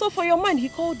 So for your mind, he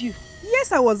called you?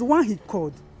 Yes, I was the one he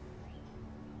called.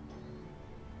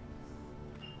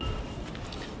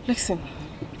 Listen.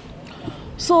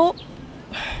 So,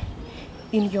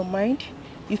 in your mind,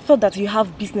 you thought that you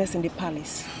have business in the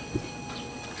palace.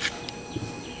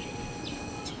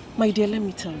 My dear, let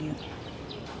me tell you.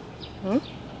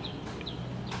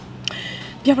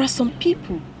 There are some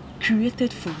people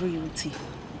created for royalty.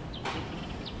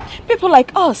 People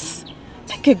like us.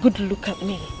 Take a good look at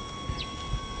me.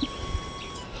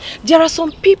 There are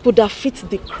some people that fit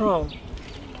the crown.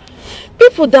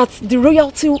 People that the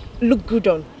royalty look good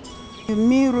on.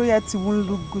 Me, royalty won't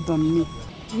look good on me.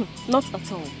 Not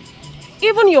at all.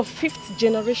 Even your 5th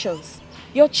generations,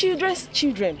 your children's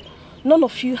children, none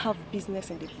of you have business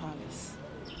in the palace.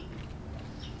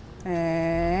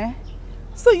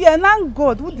 So you are now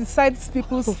God who decides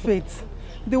people's fate.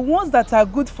 The ones that are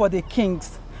good for the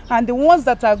kings and the ones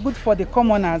that are good for the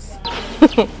commoners.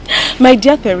 My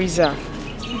dear Teresa,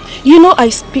 you know I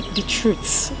speak the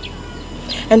truth.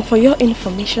 And for your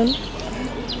information,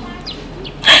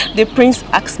 the prince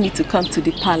asked me to come to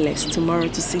the palace tomorrow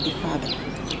to see the father.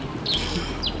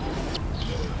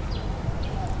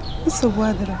 It's a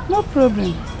water. No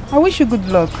problem. I wish you good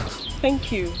luck.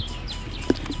 Thank you.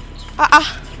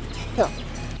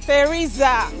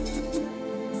 Teresa!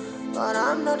 But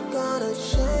I'm not gonna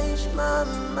change my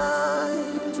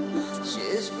mind.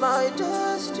 She's my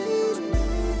destiny.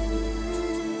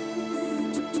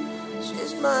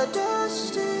 She's my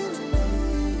destiny.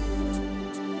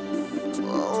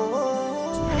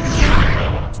 Oh,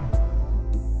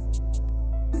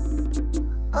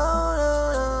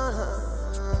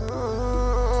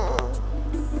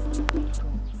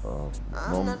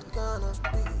 Mom,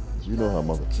 do you know her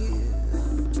mother?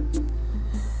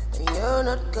 You're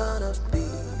not gonna be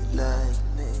like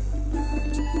me.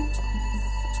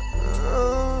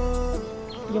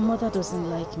 Your mother doesn't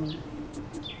like me.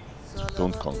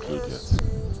 Don't conclude yet.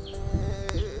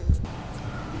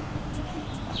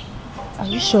 Are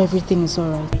you sure everything is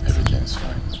alright? Everything is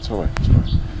fine. It's alright. It's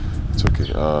alright. It's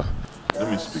okay.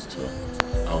 Let me speak to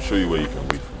her. I'll show you where you can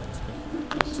wait for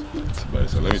me. Okay?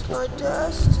 So let me talk to her.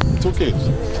 It's okay.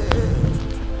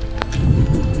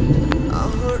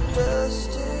 I'm her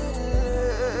destiny.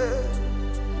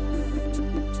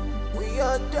 We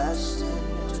are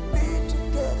destined to be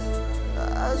together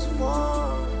as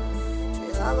one. We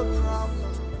have a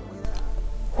problem.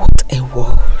 What a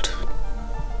world.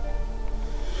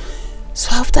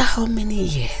 So after how many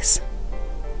years?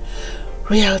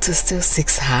 Reality still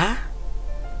seeks her?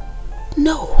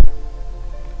 No.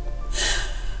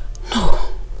 No.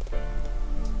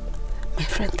 My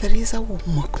friend Teresa will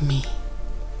mock me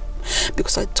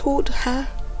because I told her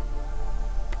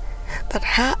that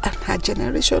her and her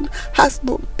generation has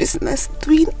no business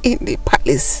doing in the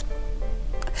palace.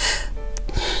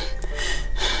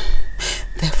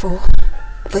 Therefore,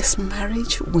 this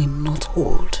marriage will not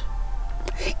hold.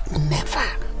 Never.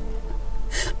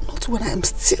 Not when I am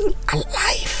still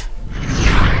alive.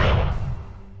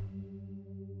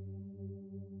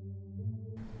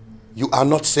 You are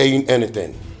not saying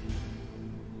anything.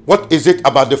 What is it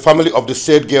about the family of the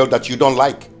said girl that you don't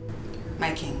like?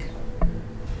 My king,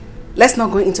 let's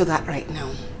not go into that right now.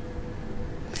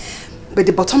 But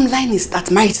the bottom line is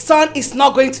that my son is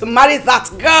not going to marry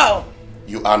that girl.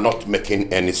 You are not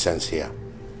making any sense here.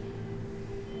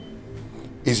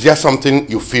 Is there something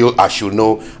you feel I should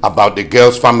know about the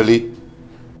girl's family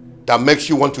that makes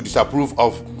you want to disapprove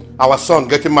of our son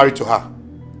getting married to her?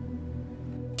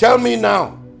 Tell me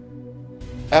now.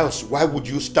 Else, why would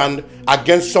you stand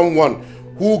against someone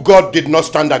who God did not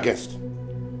stand against?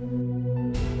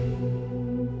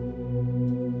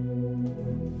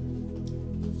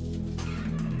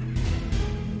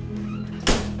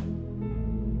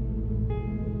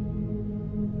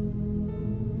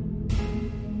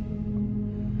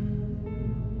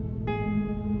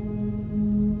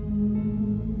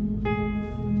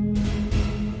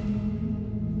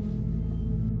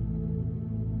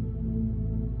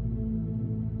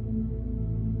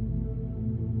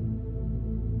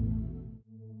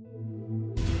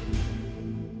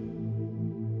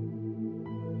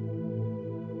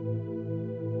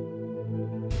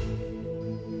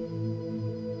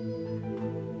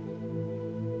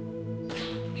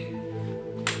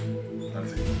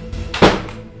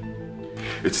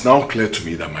 It's now clear to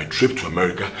me that my trip to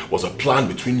America was a plan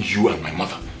between you and my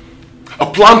mother. A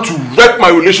plan to wreck my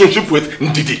relationship with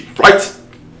Ndidi, right?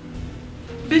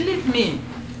 Believe me,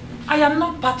 I am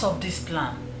not part of this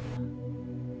plan.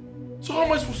 So how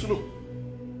am I supposed to know?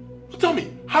 Tell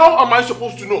me, how am I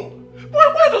supposed to know?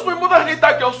 Why does my mother hate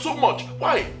that girl so much?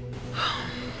 Why?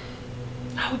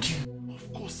 How do you?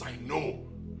 Of course I know.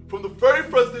 From the very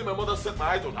first day my mother set my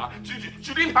eyes on her,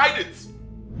 she didn't hide it.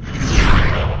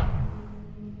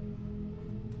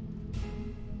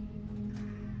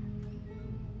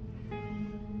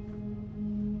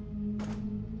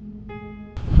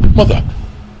 Mother,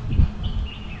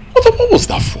 what was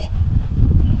that for?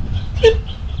 I mean,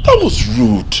 that was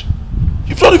rude.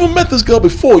 You've not even met this girl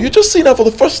before. You're just seeing her for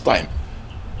the first time.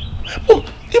 Mom,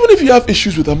 even if you have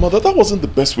issues with her mother, that wasn't the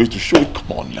best way to show it.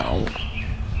 Come on now.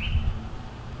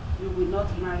 You will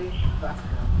not marry that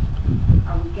girl.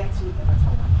 I will get you a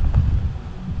better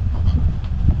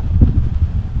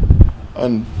one.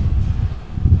 And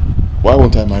why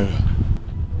won't I marry her?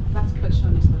 That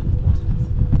question is not important.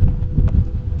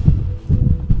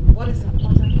 What is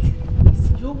important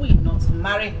is you will not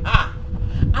marry her.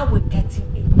 I will get you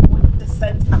a more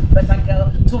decent and better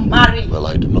girl to marry. Well,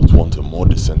 I do not want a more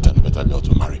decent and better girl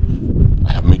to marry.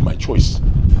 I have made my choice.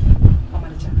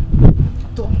 Omalicha,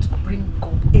 don't bring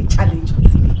up a challenge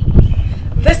with me.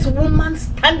 This woman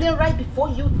standing right before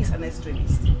you is an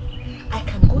extremist. I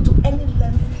can go to any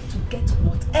length to get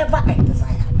whatever I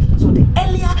desire. So the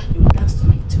earlier you dance to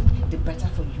my tune, the better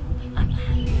for you and I.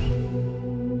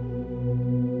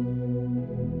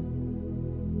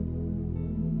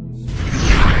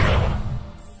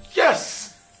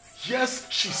 Yes! Yes,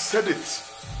 she said it.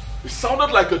 It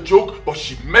sounded like a joke, but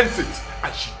she meant it,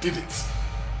 and she did it.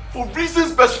 For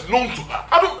reasons best known to her.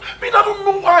 I don't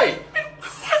know why.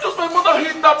 Why does my mother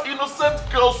hate that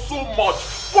innocent girl so much?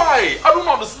 Why? I don't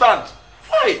understand.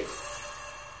 Why?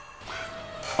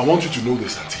 I want you to know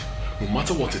this, Auntie. No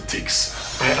matter what it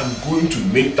takes, I am going to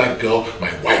make that girl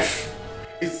my wife.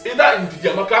 It's either in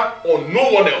Yamaka or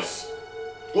no one else.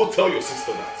 Go tell your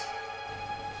sister that.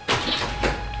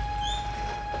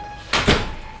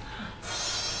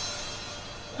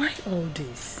 Why all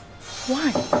this?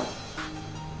 Why?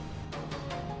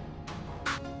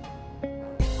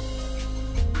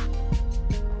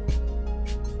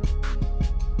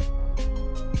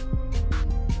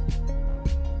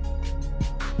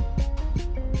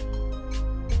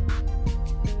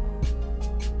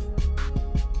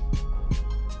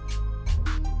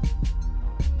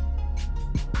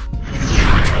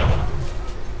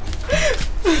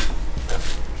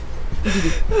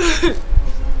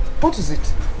 What is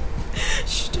it?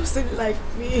 She doesn't like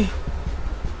me.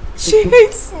 She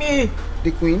hates me.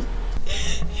 The queen?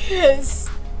 Yes.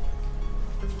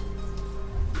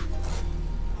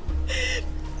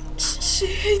 She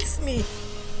hates me.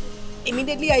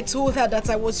 Immediately I told her that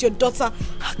I was your daughter.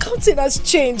 Her countenance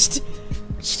changed.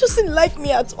 She doesn't like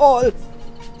me at all.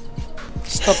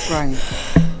 Stop crying.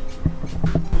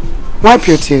 Wipe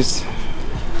your tears.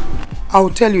 I will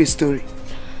tell you a story.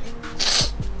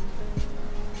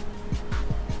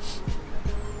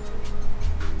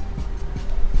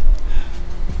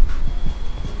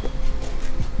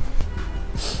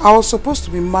 I was supposed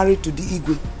to be married to the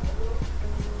Igwe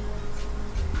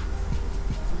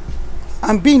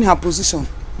and be in her position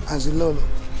as a Lolo.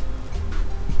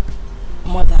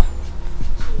 Mother,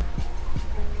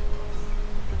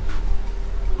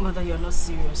 you're not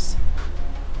serious.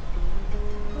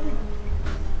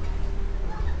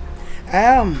 I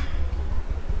am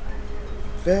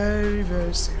very,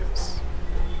 very serious.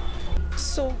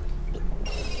 So,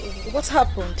 what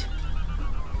happened?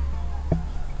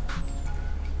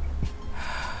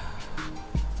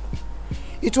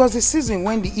 It was the season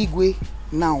when the Igwe,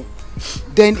 now,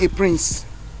 then a prince,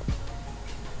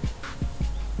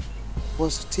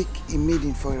 was to take a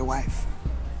maiden for a wife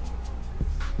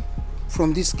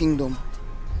from this kingdom,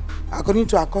 according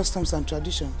to our customs and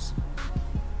traditions.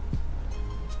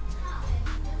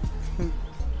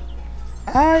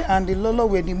 I and the Lolo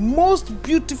were the most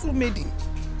beautiful maiden.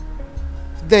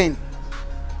 Then,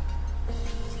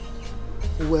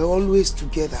 we were always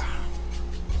together.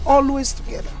 Always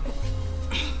together.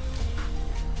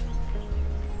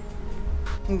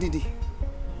 Ndidi,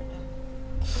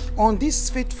 on this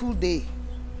fateful day,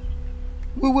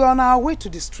 we were on our way to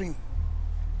the stream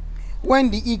when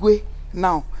the Igwe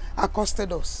now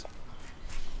accosted us.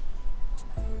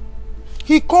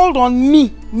 He called on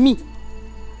me.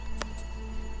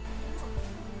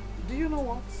 Do you know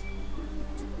what?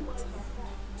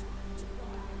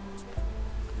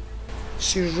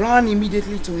 She ran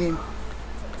immediately to him.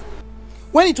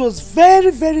 When it was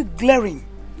very, very glaring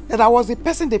that I was the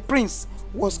person the prince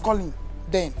was calling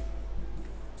then.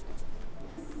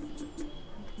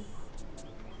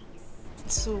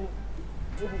 So,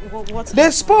 what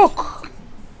They spoke.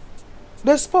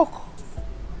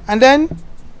 And then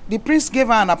the prince gave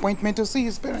her an appointment to see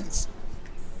his parents.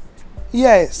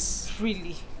 Yes.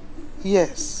 Really?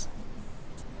 Yes.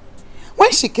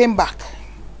 When she came back,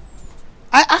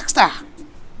 I asked her,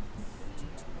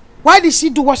 why did she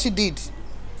do what she did?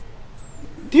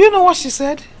 Do you know what she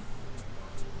said?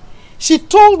 She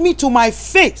told me to my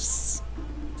face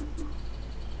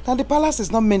that the palace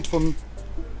is not meant for me.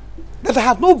 That I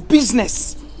have no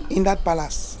business in that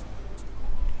palace.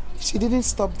 She didn't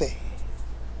stop there.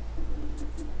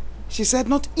 She said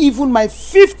not even my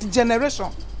 5th generation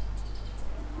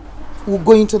will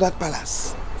go into that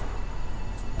palace.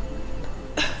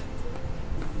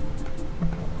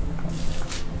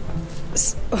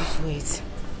 Oh, wait.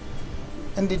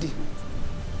 Ndidi,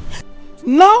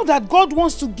 now that God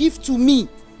wants to give to me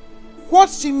what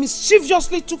she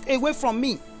mischievously took away from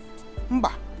me,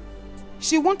 Mba,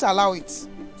 she won't allow it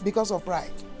because of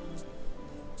pride.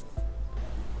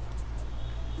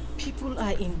 People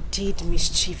are indeed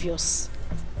mischievous.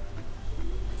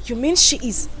 You mean she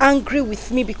is angry with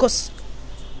me because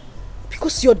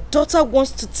your daughter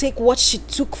wants to take what she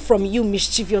took from you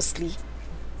mischievously?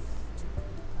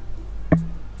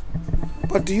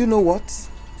 But do you know what?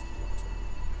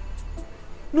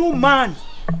 No man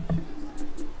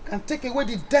can take away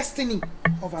the destiny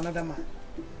of another man.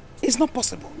 It's not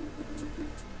possible.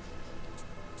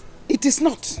 It is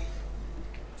not.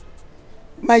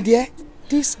 My dear,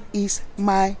 this is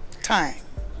my time.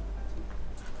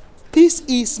 This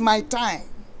is my time.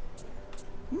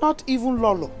 Not even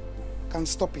Lolo can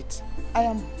stop it. I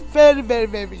am very, very,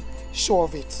 very sure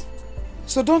of it.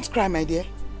 So don't cry, my dear.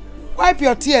 Wipe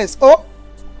your tears. Oh,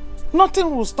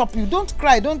 nothing will stop you. Don't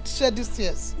cry. Don't shed these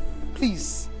tears.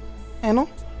 Please. You know?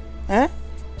 Eh?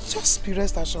 Just be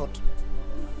rest assured.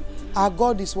 Our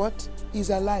God is what? Is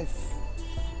alive.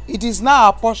 It is now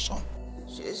our portion.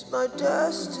 She's my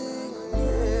destiny.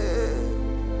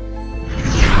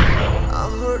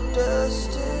 I'm her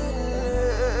destiny.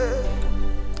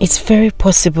 It's very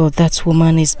possible that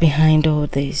woman is behind all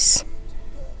this.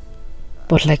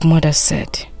 But like mother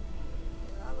said,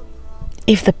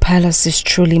 if the palace is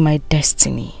truly my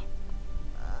destiny,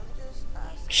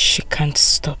 she can't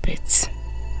stop it.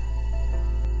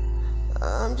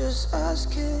 I'm just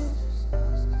asking.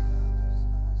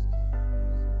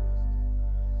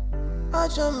 I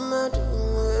just mad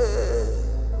away.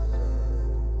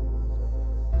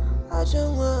 I just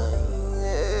want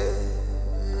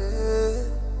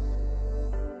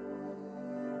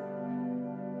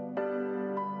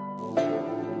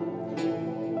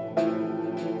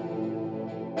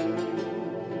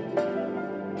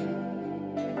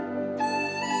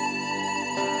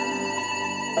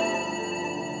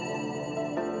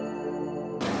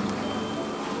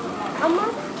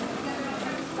Mama,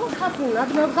 what's happening?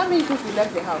 Does that mean since we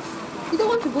left the house? You don't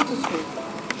want to go to school?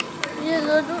 Yes,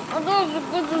 I don't want to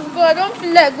go to school. I don't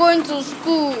feel like going to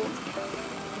school.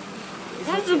 I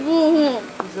want to go home.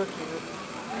 It's okay.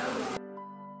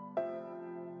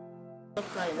 Stop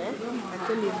crying, eh? I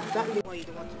tell you exactly why you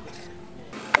don't want to go to school.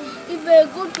 If I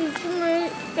go to school,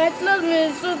 my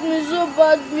classmates insult me so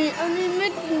badly and it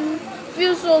makes me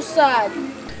feel so sad.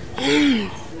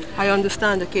 I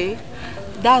understand, okay?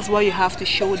 That's why you have to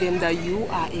show them that you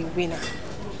are a winner.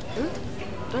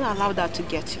 Don't allow that to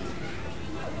get you.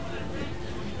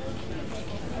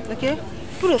 Okay?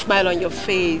 Put a smile on your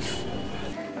face.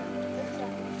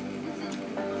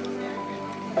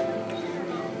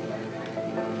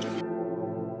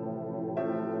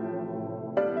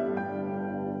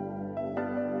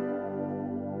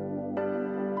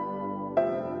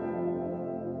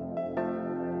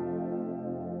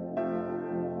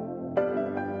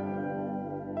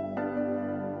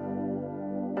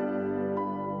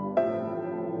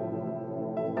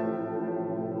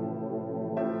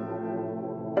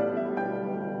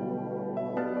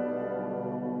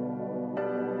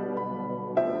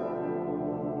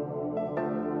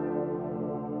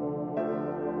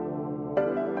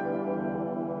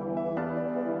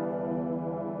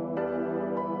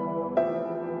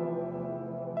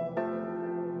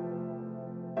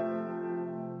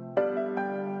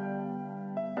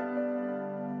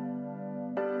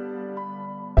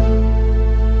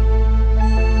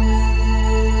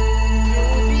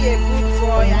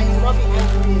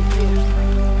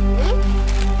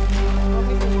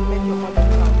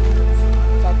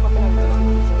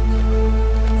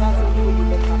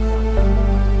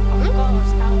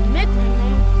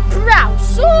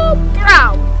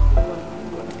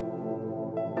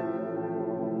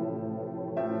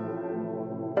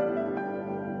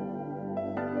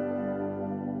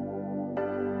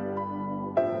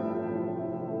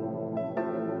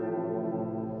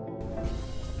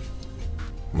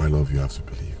 My love, you have to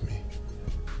believe me.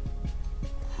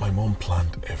 My mom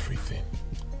planned everything.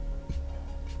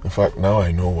 In fact, now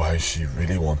I know why she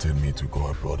really wanted me to go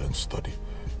abroad and study.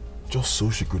 Just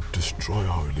so she could destroy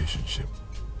our relationship.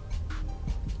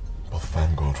 But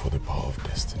thank God for the power of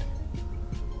destiny.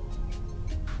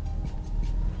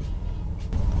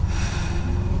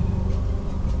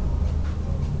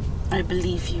 I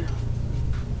believe you.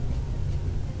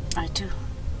 I do.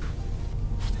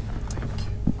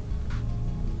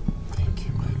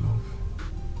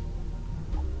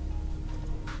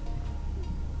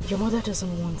 Your mother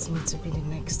doesn't want me to be the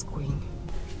next queen.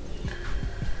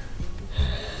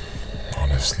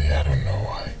 Honestly, I don't know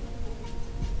why.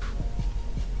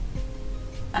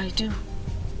 I do.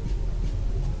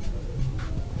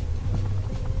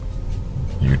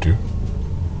 You do?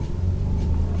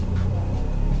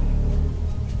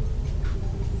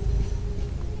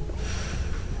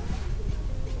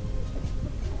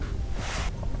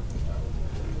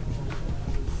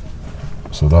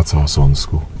 So that's our son's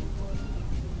school.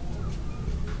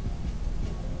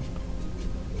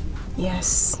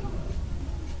 Yes.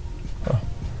 Huh.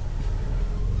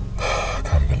 I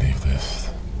can't believe this.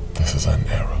 This is an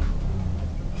error.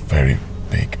 A very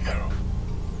big error.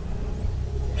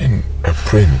 In a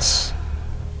prince,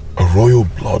 a royal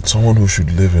blood, someone who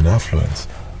should live in affluence,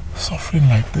 suffering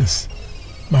like this.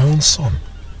 My own son.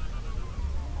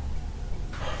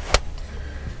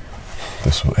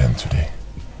 This will end today.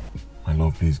 My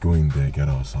love, please go in there, get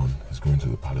our son. He's going to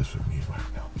the palace with me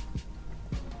right now.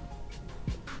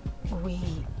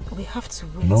 We have to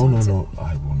wait. No.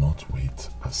 I will not wait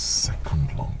a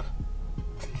second longer.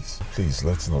 Please,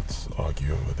 let's not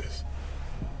argue over this.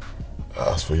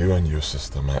 As for you and your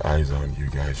sister, my eyes are on you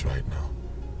guys right now.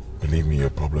 Believe me, your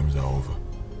problems are over.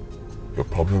 Your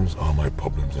problems are my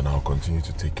problems, and I'll continue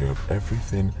to take care of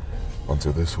everything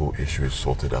until this whole issue is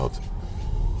sorted out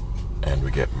and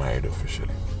we get married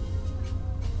officially.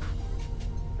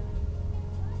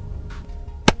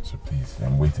 So please,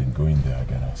 I'm waiting. Go in there and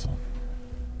get our son.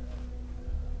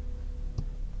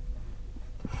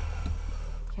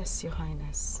 Yes, Your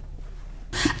Highness.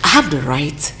 I have the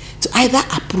right to either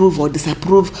approve or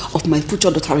disapprove of my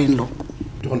future daughter-in-law.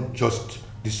 Don't just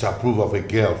disapprove of a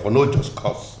girl for no just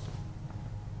cause.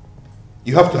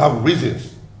 You have to have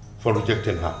reasons for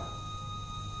rejecting her.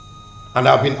 And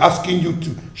I've been asking you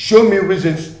to show me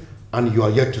reasons, and you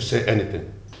are yet to say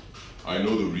anything. I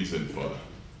know the reason, Father.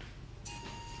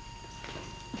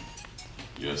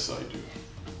 Yes, I do.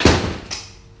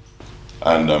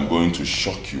 And I'm going to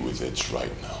shock you with it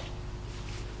right now.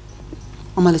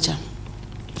 Omalicha,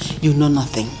 you know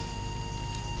nothing.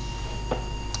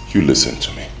 You listen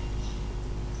to me.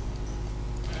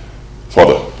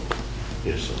 Father.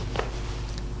 Yes, sir.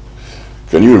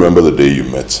 Can you remember the day you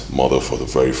met Mother for the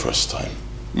very first time,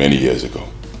 many years ago?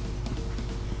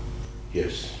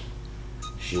 Yes.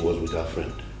 She was with her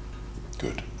friend.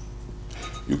 Good.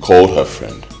 You called her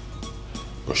friend,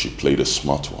 but she played a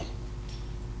smart one.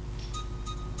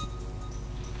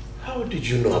 How did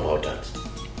you know about that?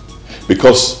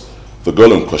 Because the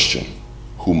girl in question,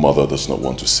 who Mother does not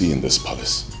want to see in this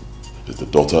palace, is the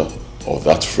daughter of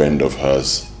that friend of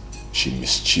hers she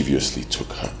mischievously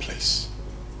took her place.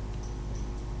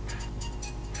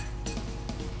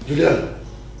 Julian,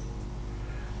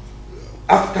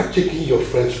 after taking your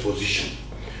friend's position,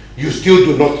 you still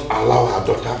do not allow her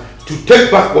daughter to take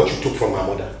back what you took from her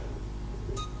mother.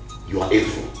 You are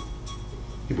hateful.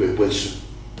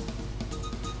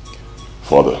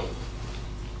 Father,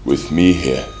 with me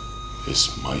here is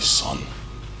my son,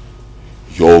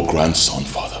 your grandson,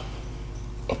 Father,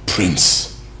 a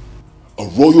prince, a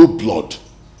royal blood,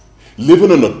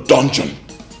 living in a dungeon,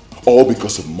 all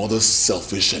because of Mother's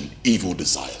selfish and evil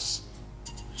desires.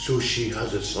 So she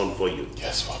has a son for you?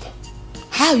 Yes, Father.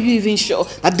 How are you even sure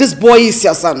that this boy is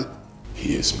your son?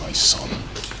 He is my son,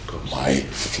 my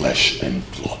flesh and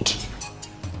blood.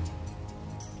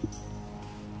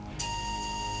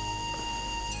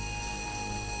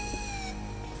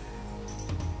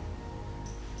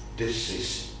 This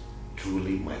is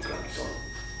truly my grandson.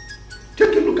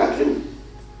 Take a look at him.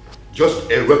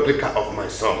 Just a replica of my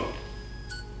son.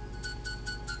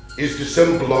 It's the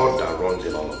same blood that runs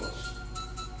in all of us.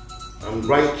 And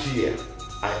right here,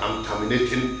 I am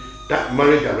terminating that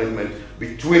marriage arrangement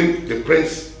between the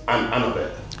prince and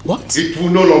Annabelle. What? It will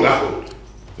no longer hold.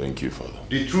 Thank you, Father.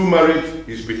 The true marriage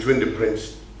is between the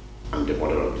prince and the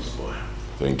mother of this boy.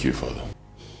 Thank you, Father.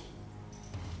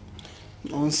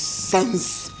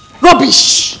 Nonsense.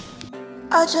 Rubbish!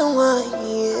 I don't want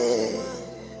you.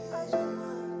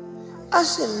 I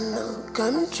said no,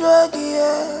 come drag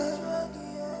you.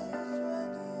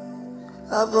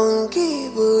 Abongi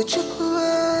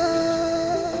buchukwe.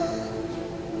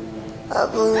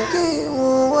 Abongi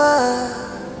muwa.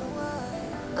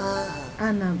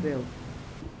 Annabelle,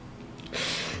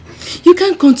 you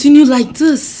can't continue like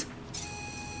this.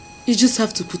 You just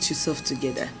have to put yourself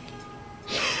together.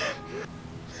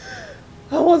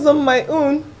 I was on my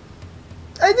own.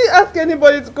 I didn't ask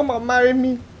anybody to come and marry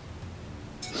me.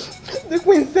 The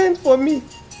queen sent for me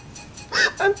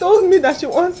and told me that she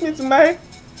wants me to marry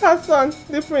her son,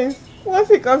 the prince, once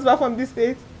he comes back from the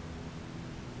state.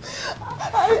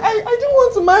 I didn't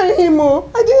want to marry him. Oh.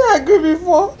 I didn't agree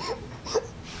before.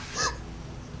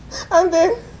 And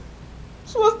then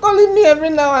she was calling me every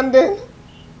now and then.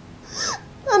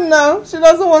 And now she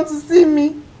doesn't want to see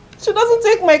me. She doesn't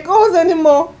take my calls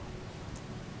anymore.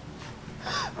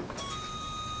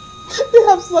 They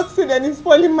have succeeded in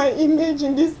spoiling my image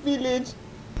in this village.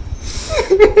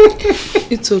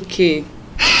 It's okay.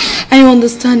 I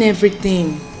understand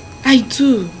everything. I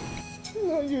do.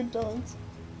 No, you don't.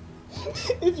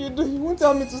 If you do, you won't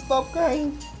tell me to stop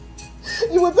crying.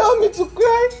 You will tell me to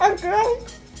cry and cry.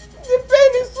 The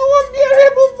pain is so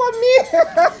unbearable for me.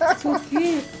 It's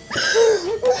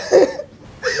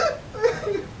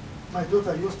okay. My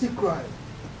daughter, you're still crying.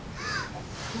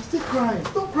 You're still crying.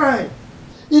 Stop crying.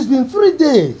 It's been 3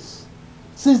 days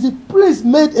since the prince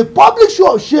made a public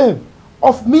show of shame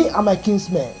of me and my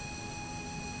kinsmen.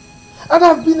 And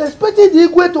I've been expecting the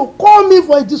Igwe to call me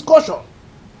for a discussion,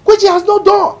 which he has not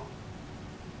done.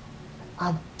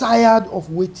 I'm tired of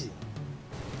waiting.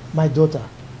 My daughter,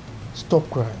 stop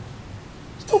crying.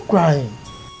 Stop crying.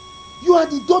 You are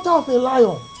the daughter of a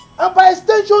lion. And by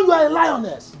extension, you are a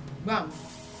lioness. Bam.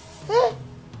 Eh?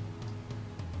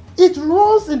 It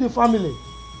runs in the family.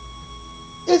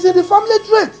 It's in the family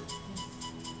trait.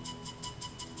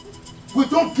 We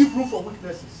don't give room for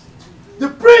weaknesses. The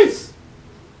prince,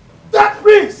 that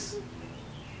prince,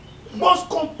 must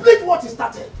complete what he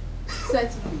started.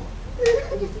 Certainly.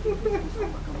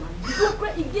 You go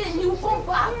pray again, he will come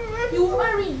back. He will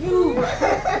marry you.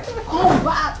 Come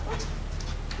back.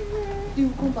 He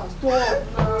will come back. Stop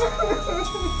now.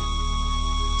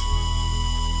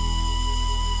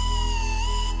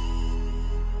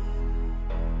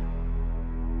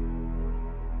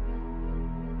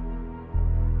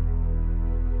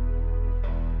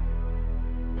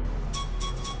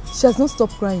 She has not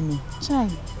stopped crying.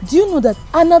 Child, do you know that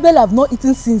Annabelle have not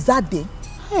eaten since that day?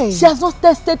 Hey. She has not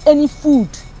tasted any food.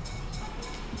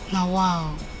 Now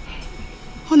wow.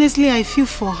 Honestly, I feel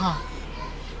for her.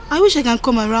 I wish I can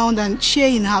come around and share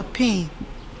in her pain.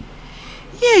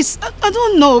 Yes, I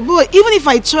don't know, but even if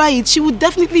I try it, she would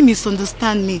definitely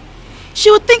misunderstand me. She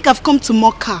would think I've come to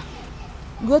mock her.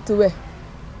 Go to where?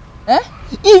 Eh?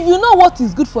 If you know what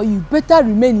is good for you, better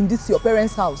remain in this your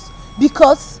parents' house.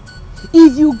 Because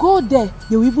if you go there,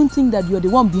 they will even think that you're the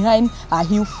one behind her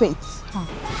ill fate.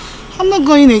 I'm not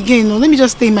going again. No. Let me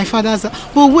just stay in my father's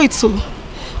house. But wait, so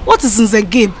what is Nze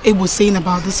Gabe Ebo saying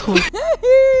about this whole?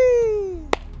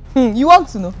 You want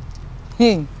to know?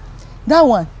 That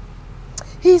one.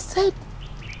 He said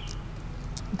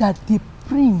that the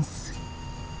prince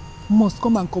must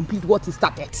come and complete what he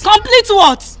started. Complete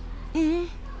what?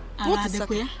 What is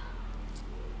that?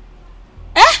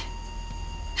 Eh?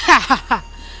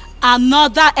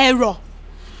 Another error.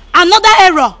 Another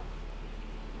error.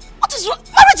 What is wrong?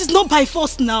 Marriage is not by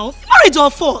force now. Marriage or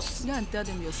force. Go and tell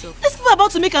them yourself. These people are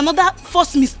about to make another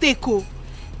forced mistake. Oh.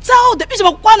 Tell them.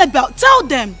 Tell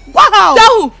them. Wow.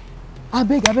 Tell who? I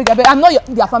beg. I'm not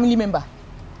their family member.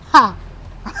 Ha.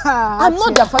 I'm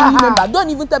not their family member. Don't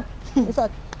even tell. In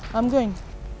fact, I'm going.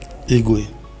 Igwe.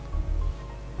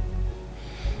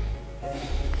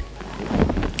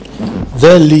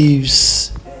 There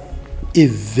lives a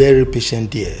very patient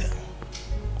deer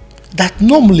that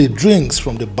normally drinks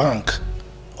from the bank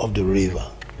of the river.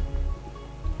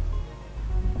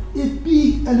 A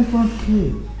big elephant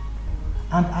came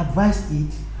and advised it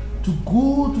to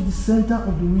go to the center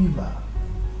of the river.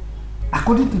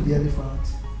 According to the elephant,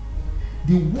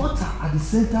 the water at the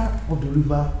center of the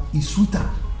river is sweeter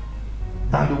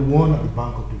than the one at the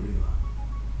bank of the river.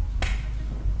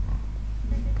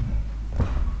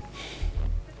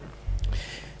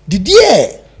 The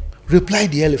deer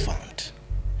replied the elephant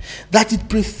that it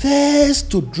prefers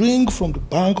to drink from the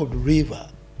bank of the river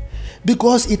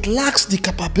because it lacks the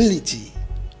capability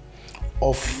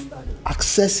of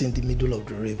accessing the middle of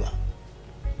the river.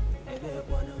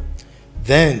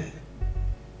 Then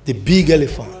the big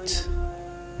elephant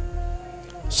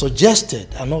suggested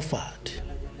and offered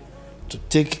to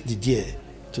take the deer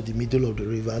to the middle of the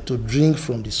river to drink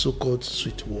from the so-called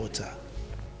sweet water.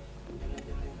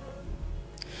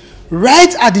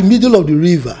 Right at the middle of the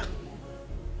river,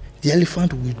 the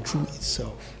elephant withdrew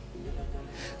itself,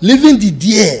 leaving the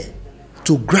deer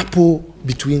to grapple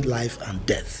between life and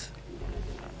death.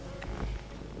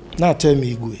 Now tell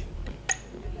me, Igwe,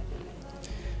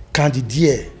 can the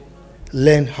deer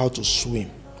learn how to swim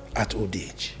at old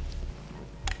age?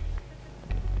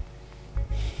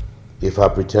 If I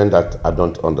pretend that I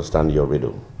don't understand your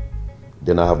riddle,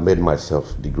 then I have made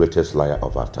myself the greatest liar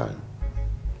of our time.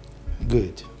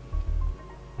 Good.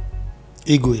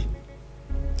 Igwe,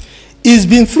 it's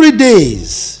been 3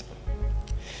 days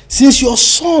since your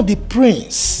son, the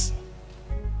prince,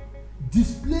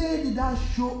 displayed that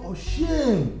show of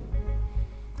shame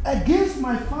against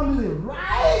my family,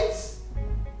 right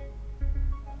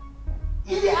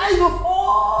in the eyes of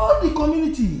all the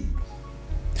community.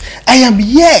 I am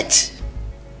yet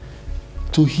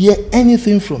to hear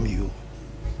anything from you,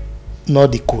 nor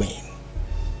the queen,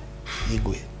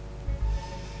 Igwe.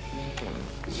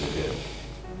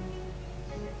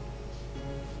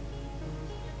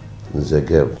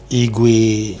 Nzegeb.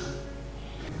 Igwe.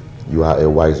 You are a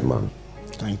wise man.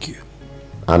 Thank you.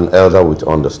 An elder with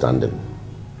understanding.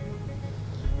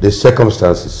 The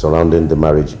circumstances surrounding the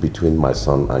marriage between my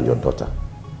son and your daughter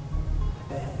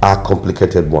are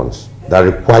complicated ones that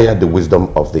require the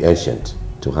wisdom of the ancient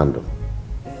to handle.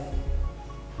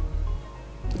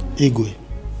 Igwe,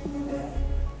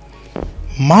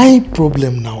 my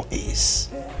problem now is,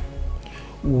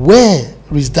 where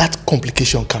is that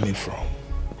complication coming from?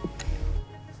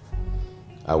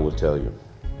 I will tell you.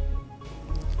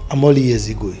 I'm all ears,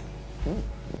 Igwe.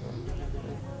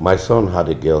 My son had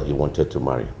a girl he wanted to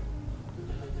marry,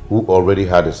 who already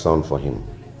had a son for him.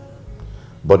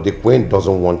 But the queen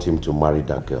doesn't want him to marry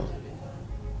that girl.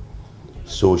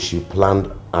 So she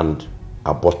planned and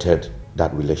aborted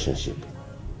that relationship.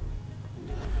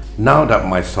 Now that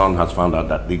my son has found out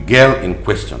that the girl in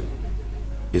question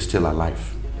is still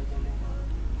alive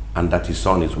and that his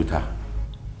son is with her,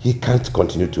 he can't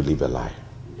continue to live a lie.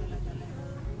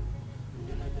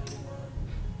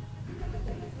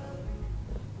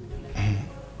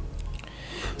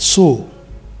 So,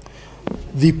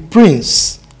 the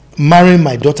prince marrying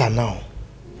my daughter now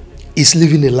is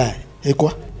living a lie,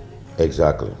 Ekwa?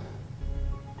 Exactly.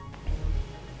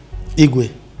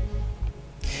 Igwe,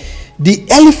 the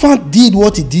elephant did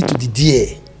what it did to the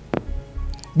deer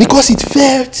because it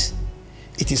felt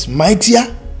it is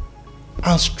mightier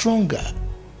and stronger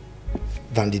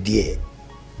than the deer.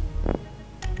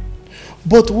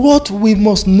 But what we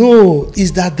must know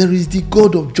is that there is the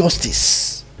God of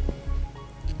justice.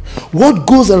 What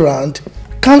goes around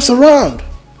comes around.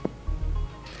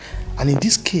 And in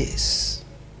this case,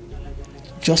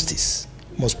 justice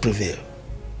must prevail.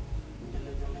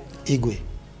 Igwe,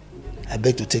 I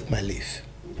beg to take my leave.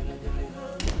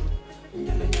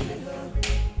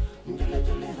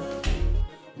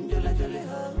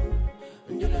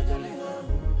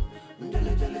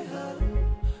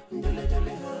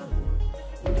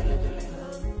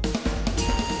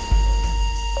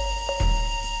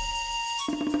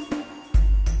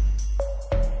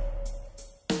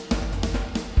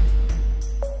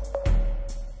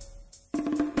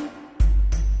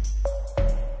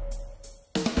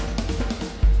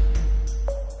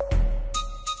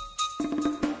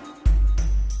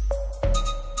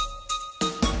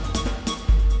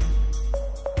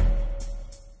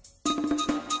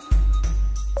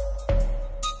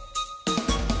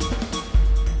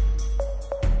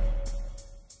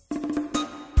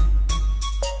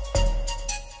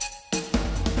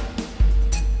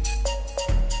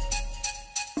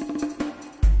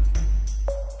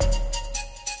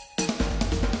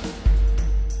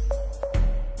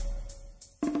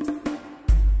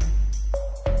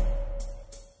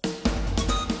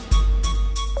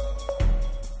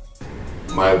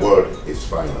 My word is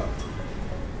final.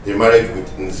 The marriage with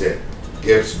Nze,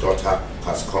 Gabe's daughter,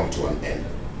 has come to an end.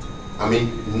 I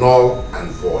mean, null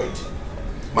and void.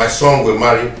 My son will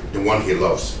marry the one he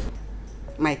loves.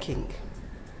 My king,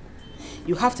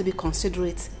 you have to be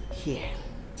considerate here.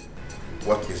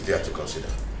 What is there to consider?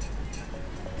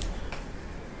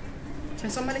 When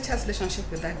somebody has a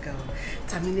relationship with that girl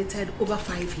terminated over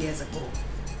 5 years ago,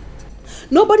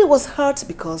 nobody was hurt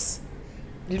because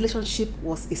the relationship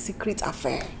was a secret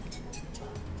affair.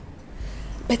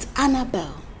 But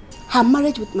Annabelle, her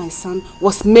marriage with my son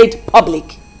was made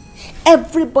public.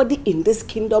 Everybody in this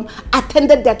kingdom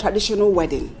attended their traditional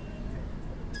wedding.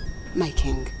 My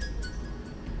king,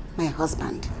 my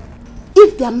husband,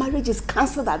 if their marriage is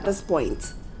cancelled at this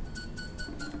point,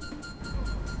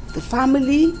 the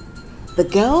family, the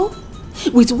girl,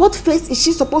 with what face is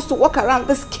she supposed to walk around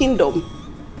this kingdom?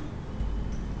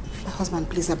 My husband,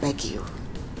 please, I beg you,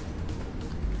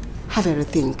 have a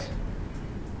rethink.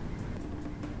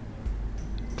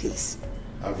 Please.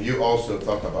 Have you also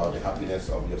thought about the happiness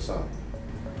of your son?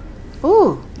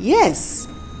 Oh, yes.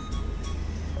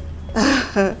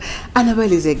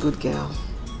 Annabelle is a good girl.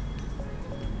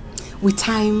 With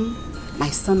time, my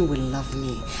son will love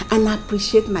me and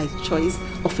appreciate my choice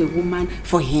of a woman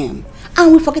for him.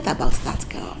 And we'll forget about that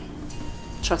girl.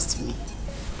 Trust me.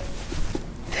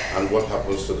 And what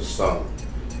happens to the son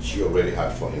she already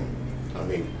had for him? I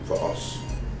mean, for us.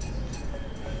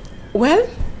 Well,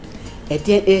 a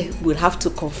DNA will have to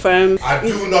confirm. I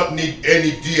do not need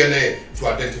any DNA to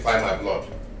identify my blood.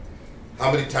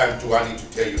 How many times do I need to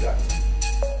tell you that?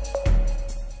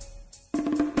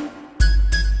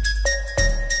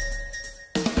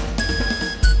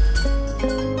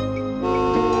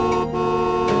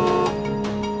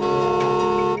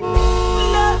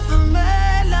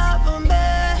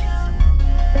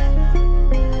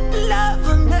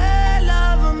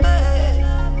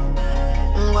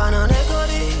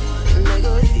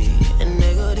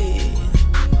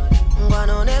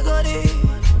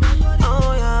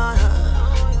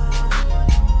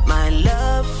 My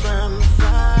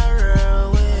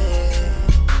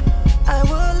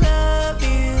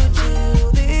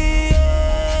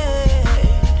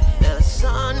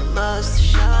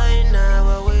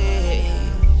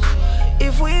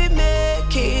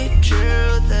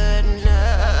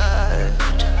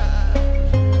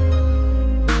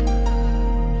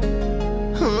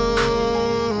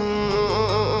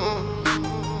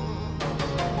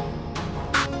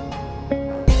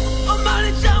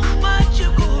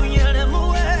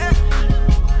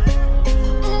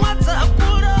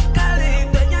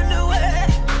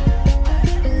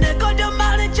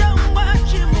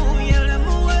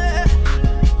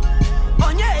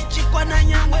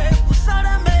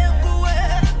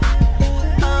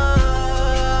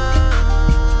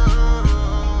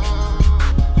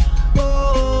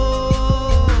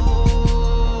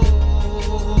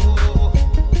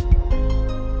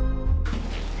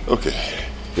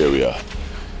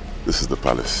This is the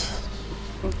palace.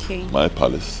 Okay. My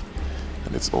palace.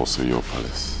 And it's also your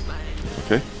palace.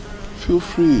 Okay? Feel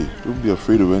free. Don't be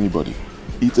afraid of anybody.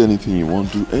 Eat anything you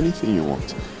want. Do anything you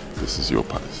want. This is your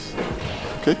palace.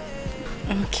 Okay?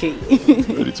 Okay.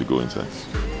 Ready to go inside?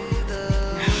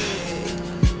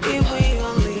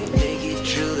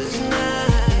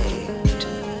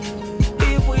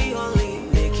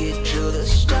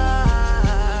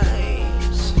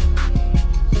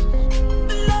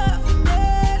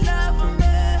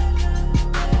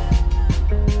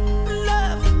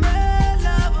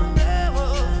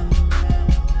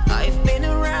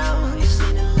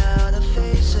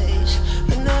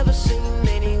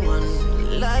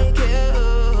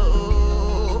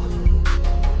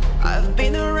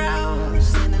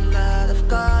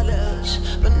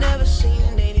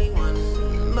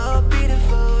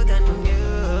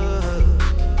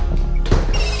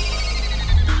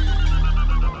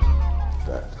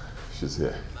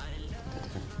 Here.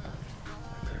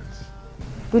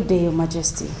 Good day, Your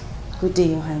Majesty. Good day,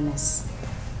 Your Highness.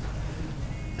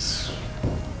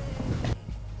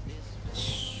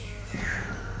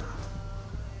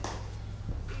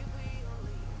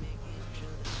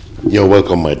 You're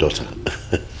welcome, my daughter.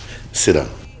 Sit down.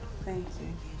 Thank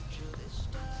you.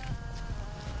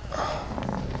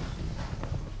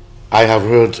 I have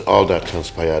heard all that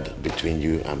transpired between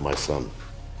you and my son.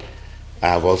 I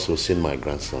have also seen my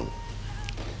grandson.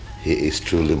 He is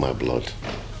truly my blood.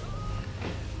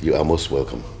 You are most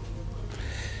welcome.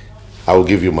 I will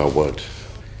give you my word.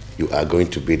 You are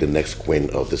going to be the next queen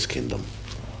of this kingdom.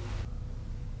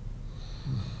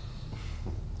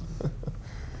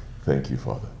 Thank you,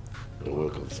 Father. You're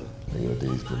welcome, sir. May your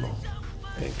days be long.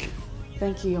 Thank you.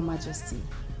 Thank you, Your Majesty.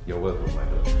 You're welcome, my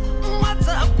daughter.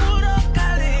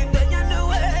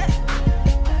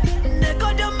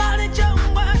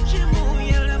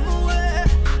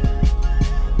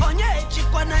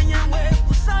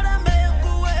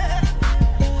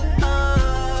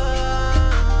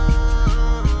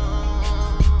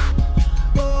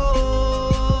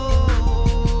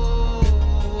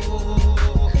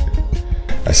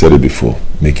 I said it before,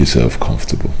 make yourself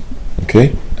comfortable,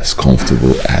 okay? As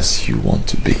comfortable as you want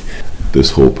to be.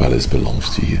 This whole palace belongs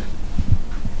to you.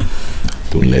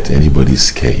 Don't let anybody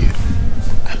scare you.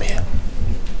 I'm here.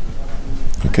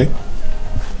 Okay?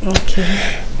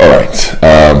 Okay. Alright,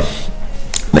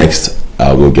 next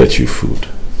I'll go get you food.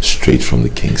 Straight from the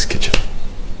king's kitchen.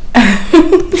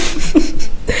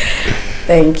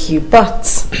 Thank you,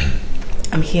 but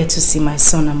I'm here to see my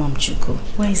son, Amamchuku.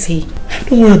 Where is he?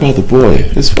 Don't worry about the boy,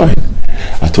 it's fine.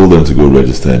 I told them to go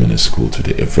register him in a school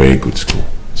today, a very good school.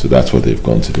 So that's what they've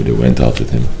gone to do. They went out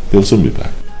with him. They'll soon be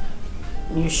back.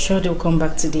 You sure they'll come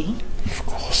back today? Of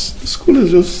course. The school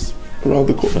is just around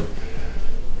the corner.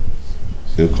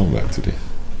 They'll come back today.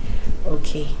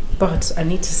 Okay, but I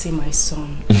need to see my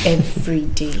son every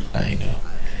day. I know.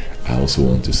 I also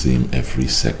want to see him every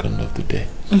second of the day.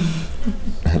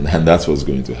 and that's what's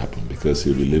going to happen because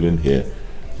he'll be living here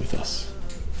with us.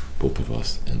 Both of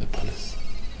us in the palace.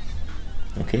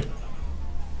 Okay?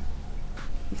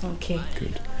 Okay.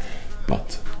 Good.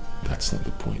 But that's not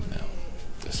the point now.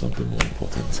 There's something more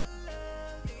important.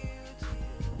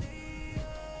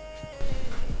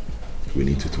 We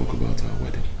need to talk about our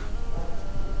wedding.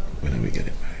 When are we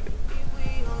getting married?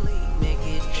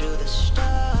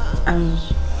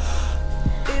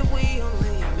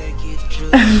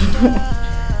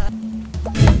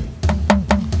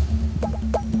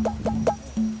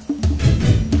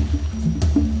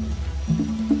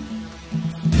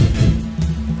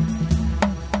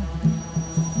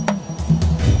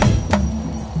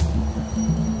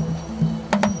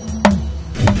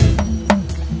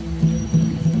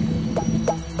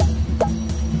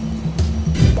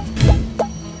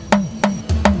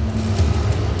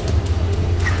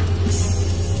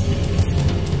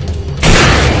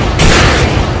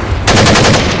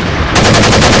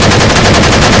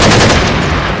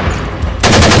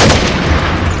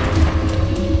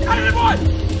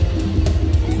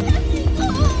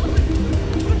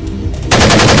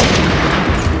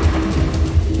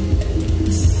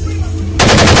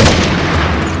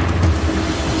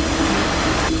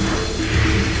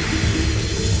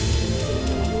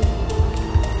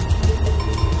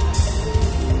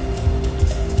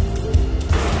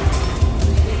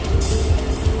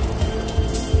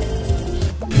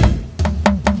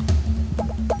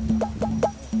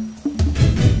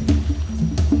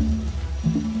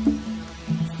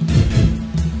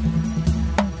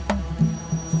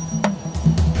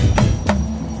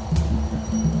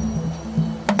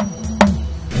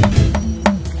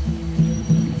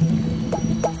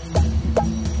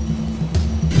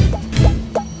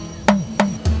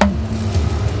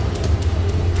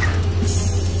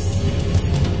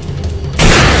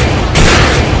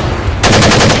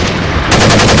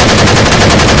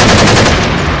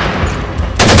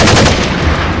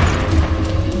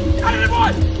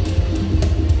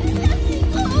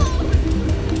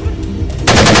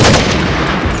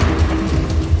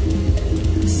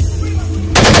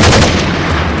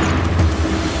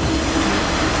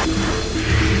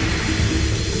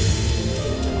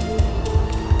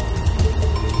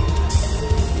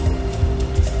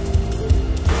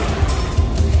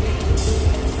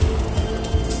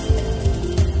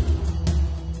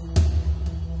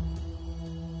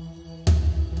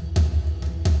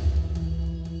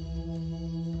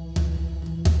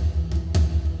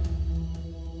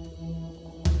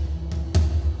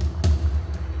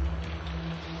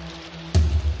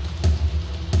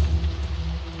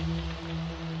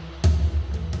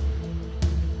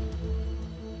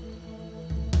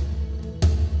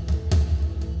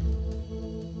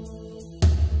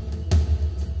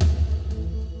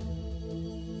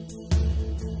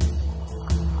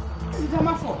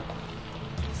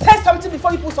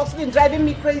 before you put succeed in driving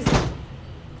me crazy.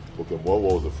 Okay, what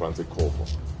was the frantic call for?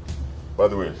 By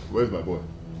the way, where's my boy?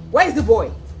 Where is the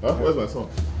boy? Huh? Where's my son?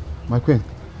 My queen,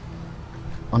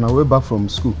 on our way back from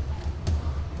school,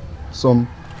 some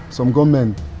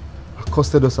gunmen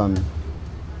accosted us and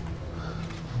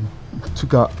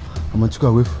took her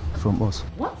away from us.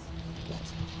 What?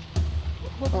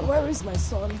 Where is my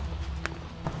son?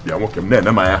 Yeah, I'm okay.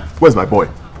 Where's my boy?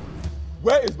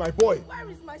 Where is my boy? Where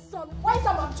is my son? Where is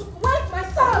my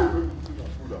son?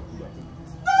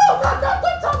 No,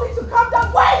 don't tell me to calm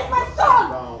down. Where is my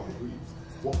son?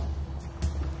 What?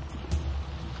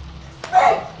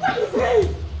 Hey, where is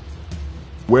he?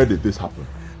 Where did this happen?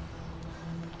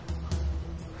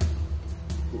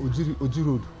 Oji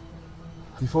Road.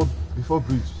 Before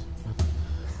bridge.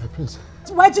 My prince.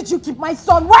 Where did you keep my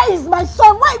son? Where is my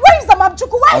son? Where is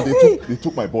Amamchuku? Where is he? They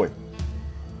took my boy.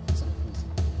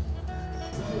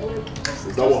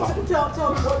 Is that what happened?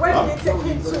 Tell me, where did they take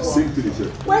him to? Same to the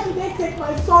church. Where did they take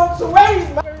my son to? Where is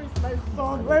my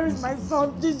son? Where is my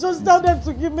son? Just tell them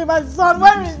to give me my son.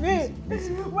 Where is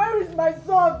he? Where is my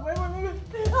son? I'm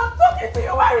talking to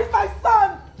you. Where is my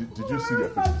son? Did you see Where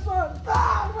is my son?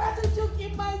 Where did you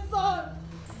keep my son?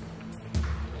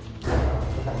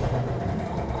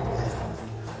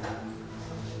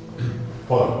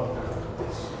 Father,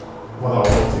 I will not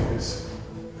take this.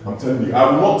 I'm telling you,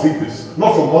 I will not take this.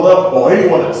 Not from mother or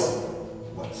anyone else.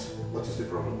 What is the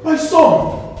problem? My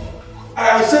son!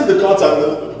 I sent the cards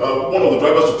and one of the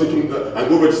drivers to take him and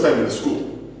go register him in the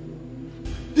school.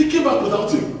 They came back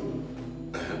without him.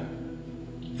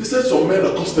 They said some men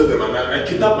accosted them and I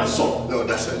kidnapped my son. No,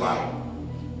 that's a lie.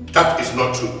 That is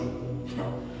not true.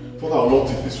 Father, I will not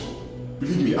take this one.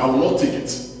 Believe me, I will not take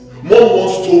it. Mom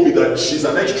once told me that she's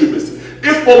an extremist.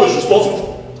 If mom is responsible,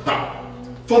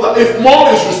 Father, if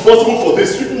mom is responsible for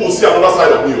this, people will see another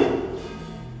side of me.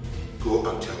 Go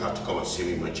and tell her to come and see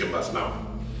me in my chambers now.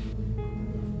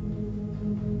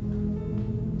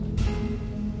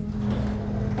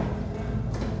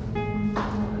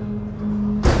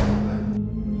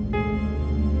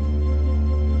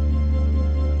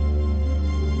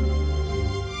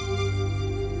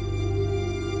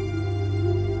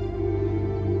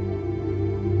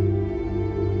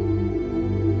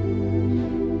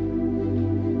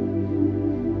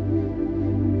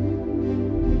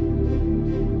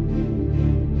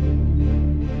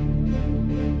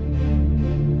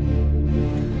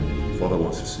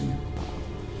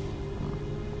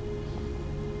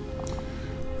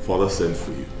 Father sent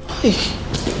for you. Hey,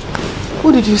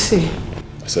 what did you say?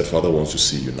 I said Father wants to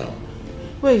see you now.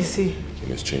 Where is he? In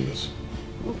his chambers.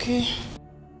 Okay.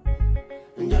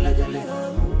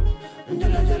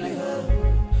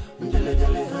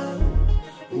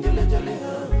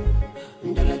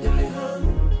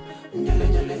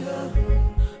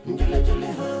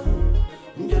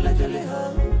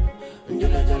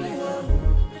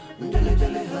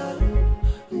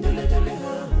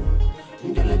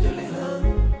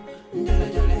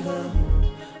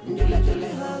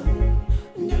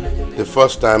 The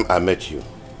first time I met you,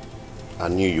 I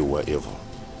knew you were evil.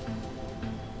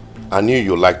 I knew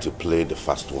you liked to play the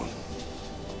fast one.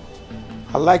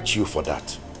 I liked you for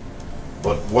that.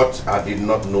 But what I did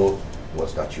not know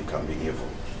was that you can be evil.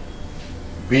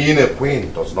 Being a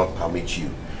queen does not permit you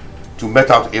to met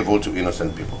out evil to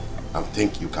innocent people and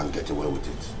think you can get away with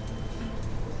it.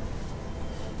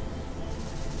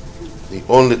 The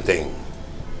only thing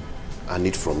I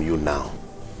need from you now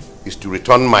is to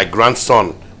return my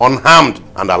grandson unharmed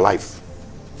and alive.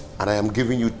 And I am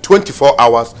giving you 24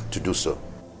 hours to do so.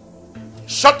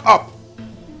 Shut up!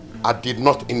 I did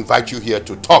not invite you here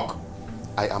to talk.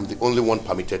 I am the only one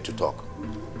permitted to talk.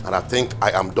 And I think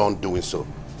I am done doing so.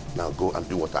 Now go and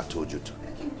do what I told you to.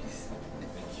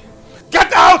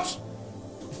 Get out!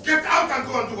 Get out and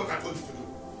go and do what I told you to do.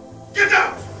 Get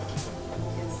out!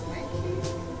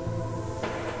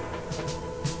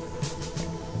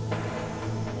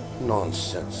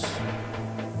 Nonsense.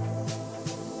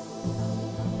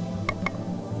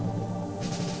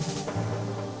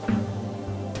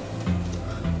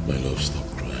 My love, stop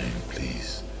crying,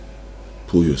 please.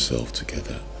 Pull yourself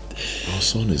together. Our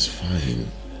son is fine.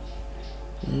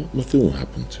 Nothing will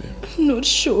happen to him. I'm not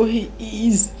sure he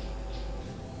is.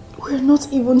 We're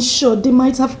not even sure. They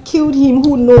might have killed him.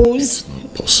 Who knows? It's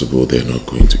not possible. They're not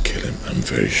going to kill him. I'm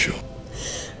very sure.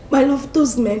 My love,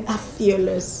 those men are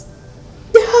fearless.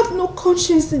 They have no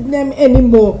conscience in them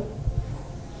anymore.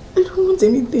 I don't want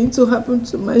anything to happen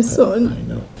to my son. I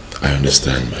know. I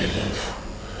understand, my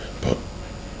love. But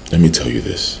let me tell you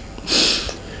this.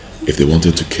 If they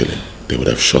wanted to kill him, they would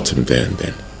have shot him there and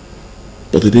then.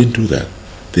 But they didn't do that.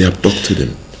 They abducted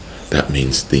him. That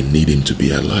means they need him to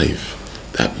be alive.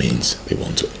 that means they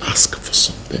want to ask for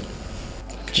something.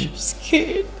 Okay? I'm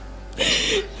scared.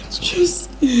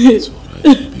 It's alright.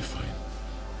 You'll be fine.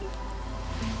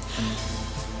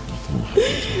 Nothing will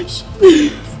happen to us. You'll be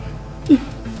fine.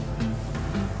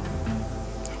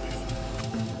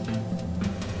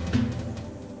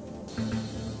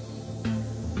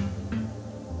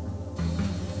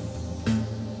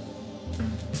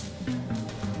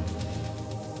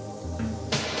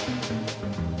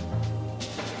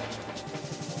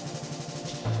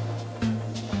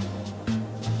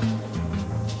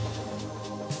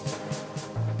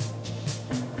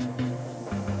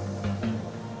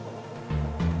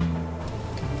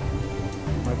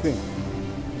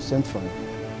 Sent for me.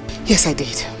 Yes, I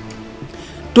did.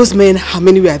 Those men, how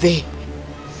many were they?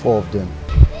 4 of them.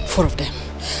 4 of them.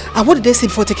 And what did they say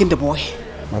before taking the boy?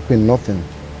 My queen, nothing.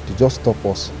 They just stop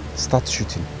us, start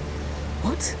shooting.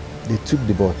 What? They took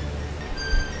the boy.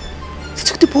 They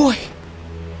took the boy?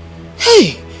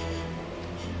 Hey!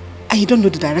 And you don't know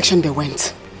the direction they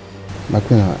went? My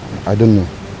queen, I don't know.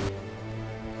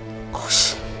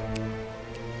 Gosh.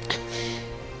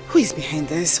 Who is behind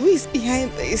this? Who is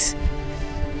behind this?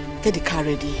 Get the car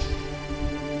ready.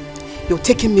 You're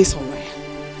taking me somewhere.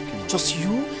 Just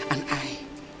you and I.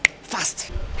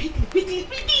 Fast. Quickly, quickly,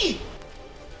 quickly!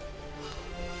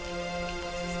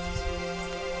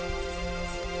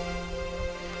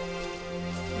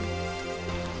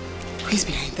 Who is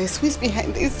behind this? Who is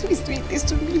behind this? Who is doing this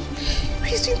to me? Who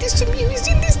is doing this to me? Who is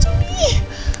doing this to me?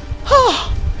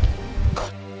 Oh!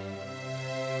 God.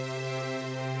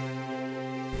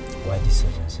 Why this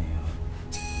urgency?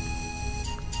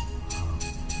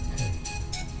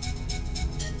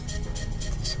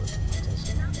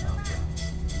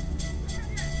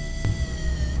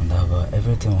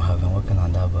 Everything we have been working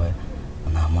on that boy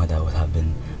and our mother would have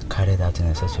been carried out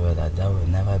in such a way that there would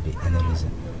never be any reason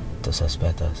to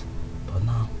suspect us. But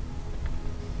now,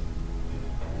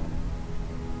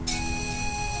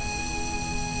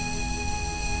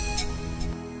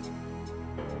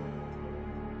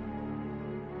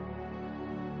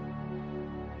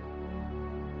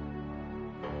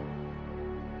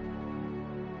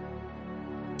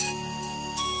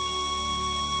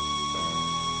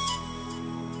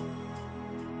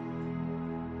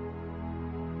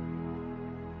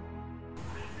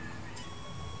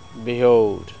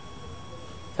 behold,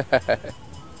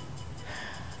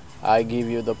 I give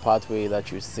you the pathway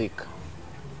that you seek.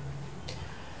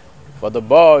 For the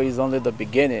boy is only the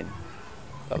beginning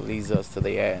that leads us to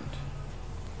the end.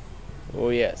 Oh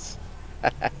yes.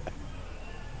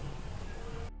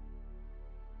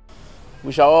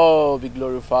 We shall all be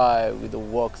glorified with the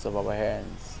works of our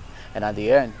hands, and at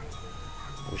the end,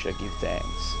 we shall give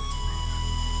thanks.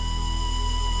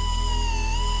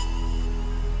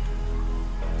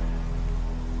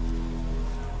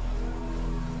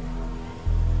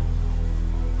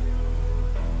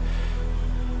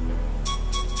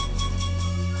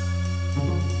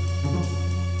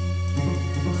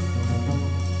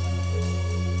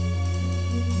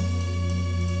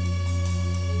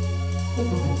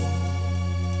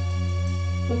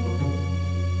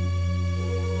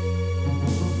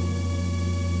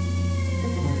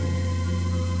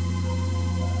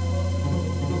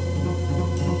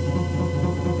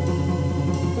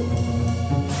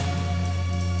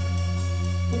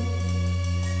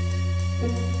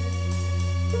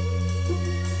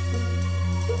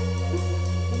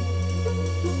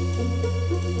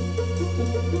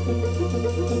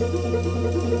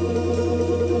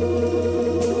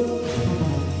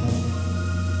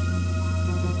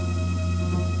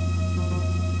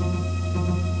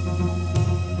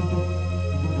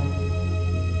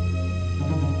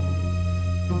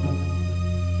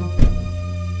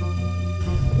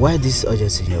 why this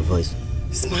urgency in your voice?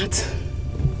 Smart,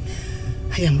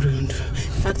 I am ruined.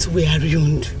 In fact, we are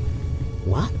ruined.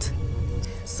 What?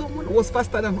 Someone was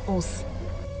faster than us.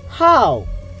 How?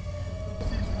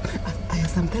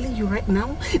 As I'm telling you right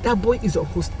now, that boy is a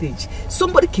hostage.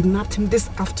 Somebody kidnapped him this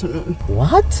afternoon.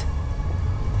 What?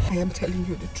 I am telling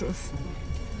you the truth.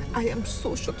 I am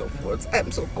so short of words. I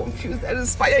am so confused. There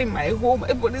is fire in my home.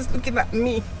 Everybody's looking at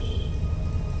me.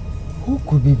 Who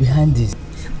could be behind this?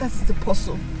 That's the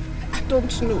puzzle. I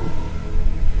don't know.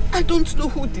 I don't know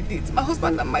who did it. My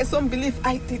husband and my son believe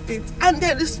I did it. And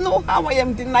there is no how I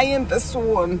am denying this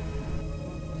one.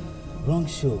 Wrong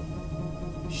show.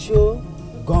 Show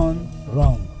gone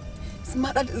wrong.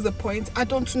 Smart, that is the point. I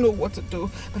don't know what to do.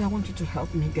 But I want you to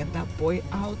help me get that boy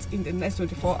out in the next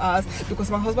 24 hours.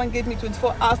 Because my husband gave me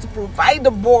 24 hours to provide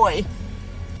the boy.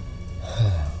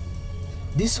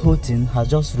 This whole thing has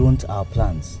just ruined our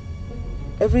plans.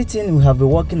 Everything we have been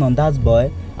working on that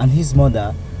boy and his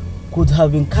mother could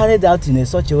have been carried out in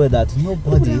such a way that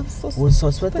nobody would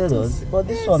suspect us. But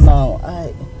this one now,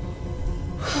 I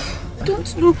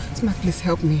don't know. Smart, please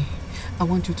help me. I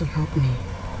want you to help me.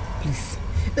 Please.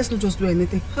 Let's not just do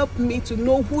anything. Help me to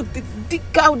know who did, dig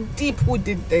out deep who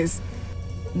did this.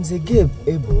 Nzegeb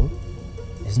Ebo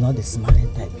is not the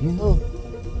smiling type, you know.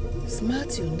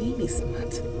 Smart, your name is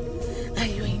Smart.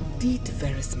 And you're indeed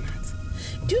very smart.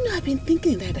 Do you know I've been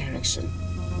thinking in that direction?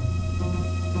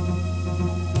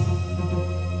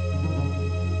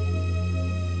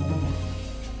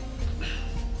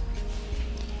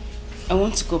 I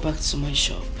want to go back to my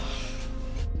shop.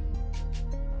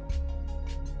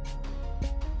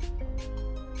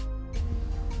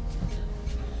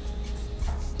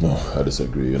 No, I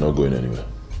disagree. You're not going anywhere.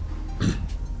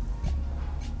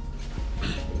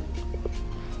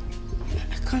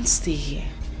 I can't stay here.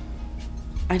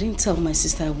 I didn't tell my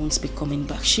sister I won't be coming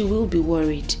back. She will be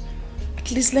worried.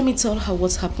 At least let me tell her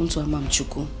what's happened to Amam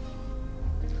Chuku.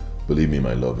 Believe me,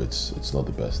 my love, it's not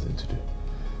the best thing to do.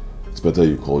 It's better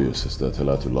you call your sister, tell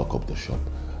her to lock up the shop,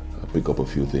 pick up a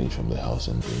few things from the house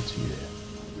and bring to you here.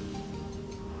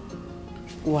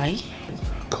 Why?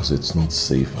 Because it's not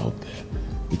safe out there.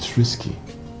 It's risky.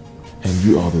 And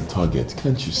you are the target,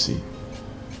 can't you see?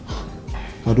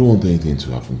 I don't want anything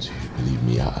to happen to you, believe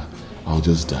me. I'll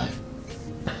just die.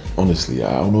 Honestly,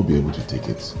 I'll not be able to take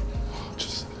it.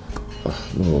 Just,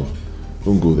 no,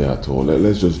 don't go there at all.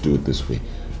 Let's just do it this way.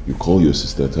 You call your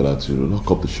sister, tell her to lock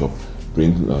up the shop,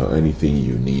 bring anything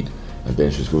you need, and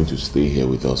then she's going to stay here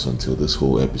with us until this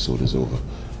whole episode is over.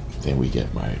 Then we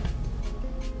get married.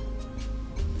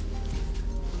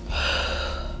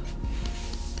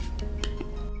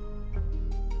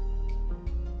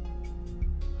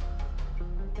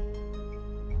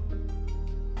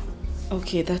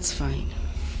 Okay, that's fine.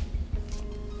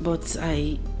 But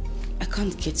I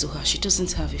can't get to her. She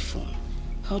doesn't have a phone.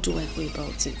 How do I go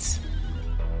about it?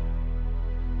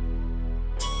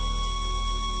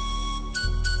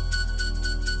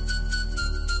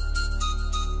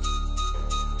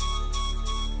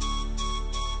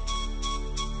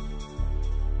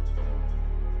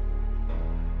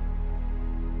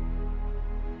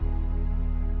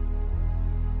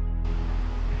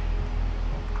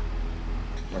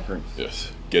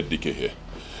 Yes, get DK here.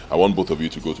 I want both of you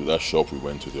to go to that shop we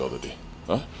went to the other day.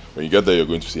 Huh? When you get there, you're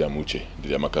going to see Amuche,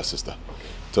 Didiamaka's sister.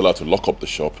 Tell her to lock up the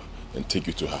shop and take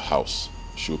you to her house.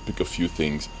 She'll pick a few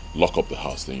things, lock up the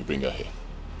house, then you bring her here.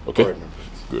 Okay? All right, my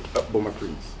prince. Good. But my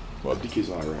prince, what? DK's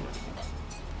not around.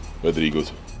 Where did he go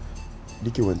to?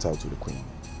 DK went out to the queen.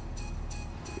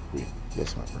 The queen?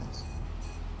 Yes, my prince.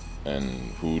 And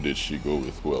who did she go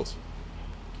with? Who else?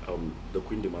 The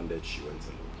queen demanded she went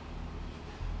alone.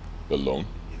 Alone?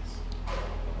 Yes.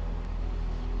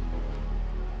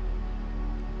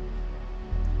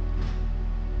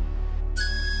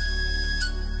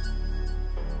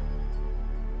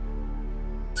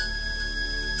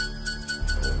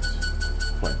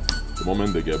 Fine. The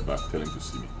moment they get back, tell him to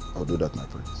see me. I'll do that, my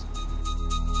prince.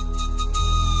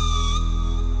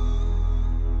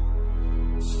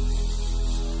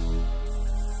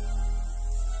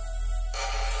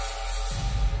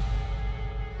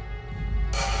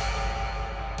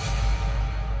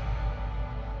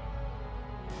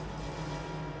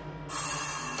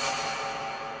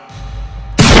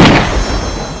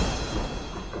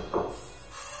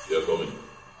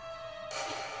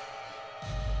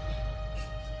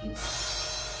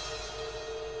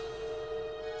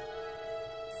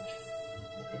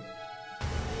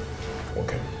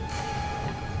 Okay.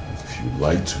 If you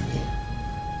lie to me,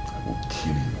 I will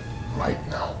kill you right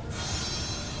now.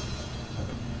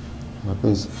 My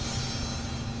prince,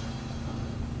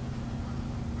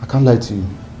 I can't lie to you.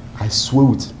 I swear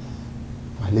with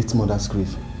my late mother's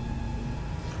grave.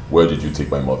 Where did you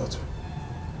take my mother to?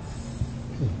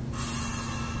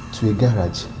 To a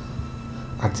garage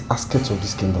at the outskirts of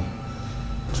this kingdom.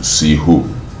 To see who?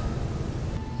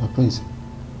 My prince,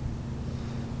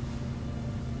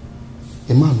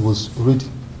 a man was already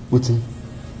waiting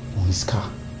on his car.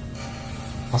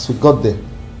 As we got there,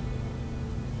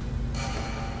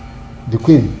 the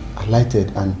queen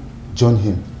alighted and joined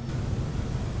him.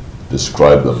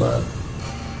 Describe the man.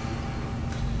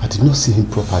 I did not see him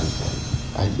properly.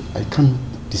 I can't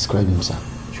describe him, sir.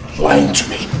 You're lying to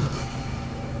me.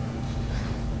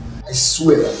 I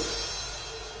swear.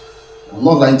 I'm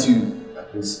not lying to you,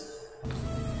 please.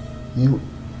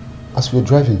 As we were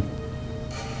driving,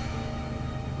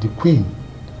 the queen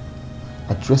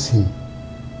addressed him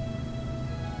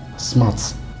as smart.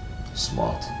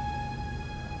 Smart?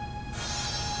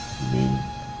 You mean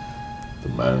the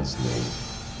man's name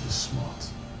is Smart?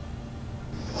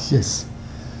 Yes.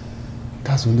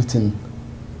 That's the only thing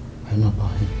I know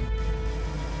about him.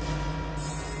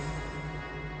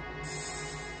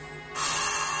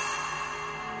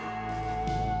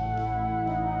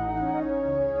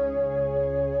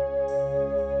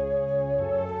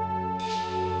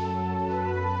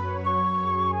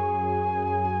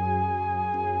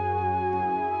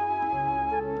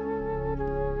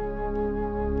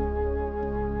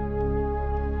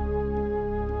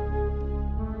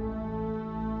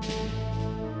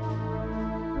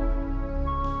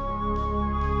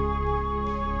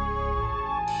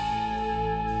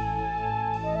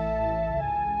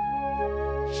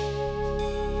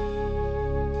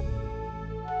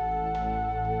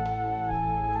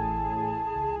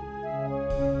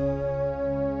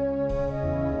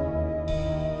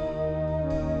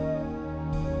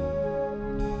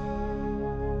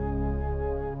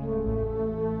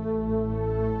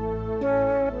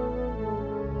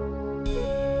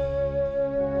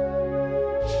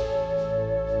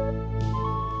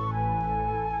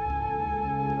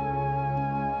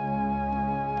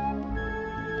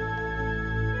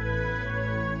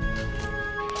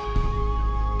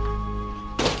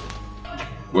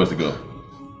 Where's the girl?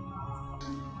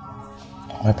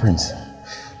 My prince,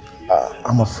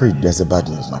 I'm afraid there's a bad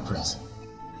news, my prince.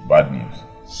 Bad news?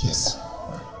 Yes.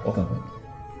 What happened?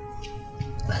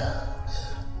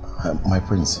 My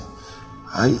prince,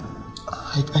 I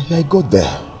got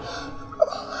there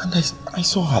and I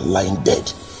saw her lying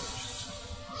dead.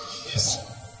 Yes.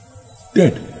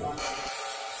 Dead?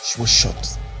 She was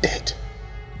shot dead.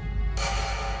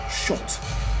 Shot?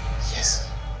 Yes.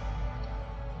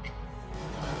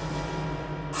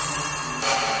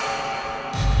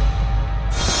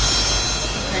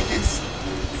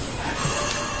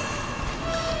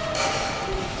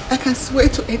 I can swear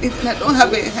to anything. I don't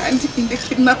have a hand in the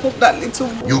kidnap of that little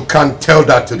boy. You can't tell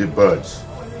that to the birds.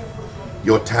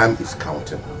 Your time is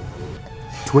counting.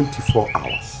 24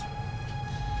 hours.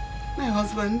 My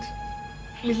husband,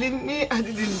 believe me, I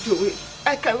didn't do it.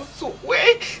 I can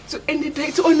swear to any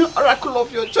date or any oracle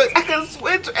of your choice. I can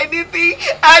swear to anything.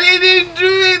 I didn't do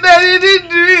it. I didn't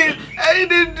do it. I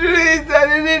didn't do it. I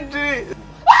didn't do it.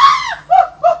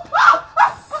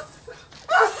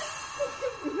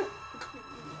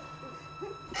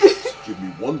 Give me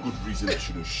one good reason I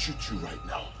shouldn't shoot you right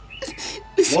now.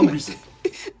 One reason.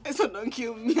 So don't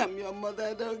kill me, I'm your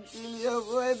mother. Don't kill your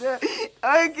mother.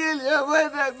 I'll kill your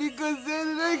mother because they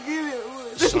didn't kill your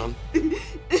mother. Son,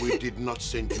 we did not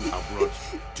send you abroad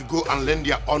to go and learn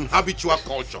their unhabitual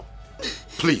culture.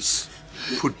 Please,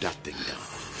 put that thing down.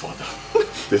 Father,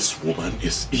 this woman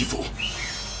is evil.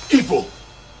 Evil!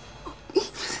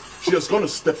 She has gone a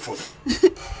step further.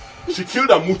 She killed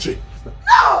Amuche.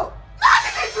 No! I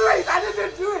didn't do it! I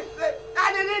didn't do it!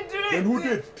 I didn't do it! Then who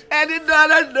did? I didn't know, I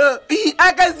don't know.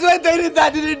 I can swear to anything, I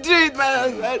didn't do it, my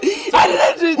husband.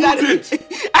 I didn't do it. Who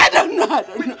did? I don't know, I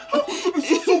don't know. How could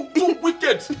you be so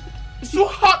wicked? So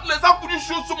heartless. How could you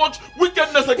show so much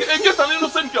wickedness against an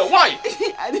innocent girl? Why?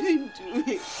 I didn't do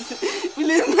it.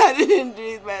 Believe me, I didn't do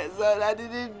it, my son. I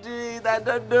didn't do it. I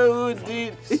don't know who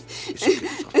did.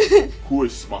 Who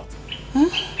is smart? Huh?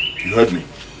 You heard me.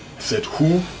 I said,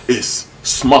 who is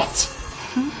smart?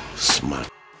 Smart.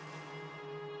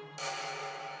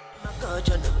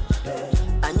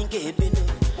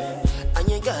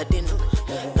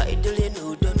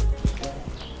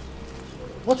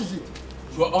 What is it?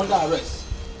 You are under arrest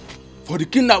for the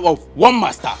kidnap of one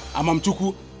master,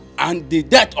 Amamchuku, and the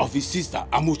death of his sister,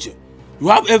 Amuche. You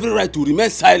have every right to remain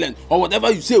silent, or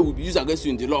whatever you say will be used against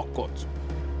you in the law court.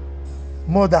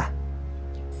 Murder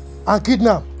and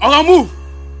kidnap. I'll move.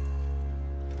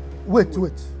 Wait.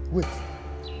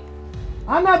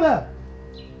 Annabelle!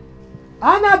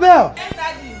 Annabelle! Yes,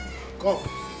 Daddy. Come.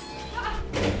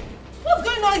 What's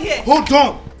going on here? Hold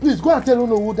on! Please go and tell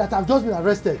Onowu that I've just been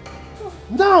arrested.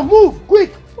 Now move!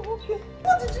 Quick! Okay.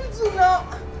 What did you do now?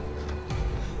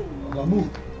 Now move.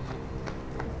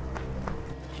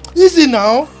 Easy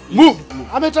now! Move!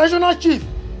 I'm a traditional chief.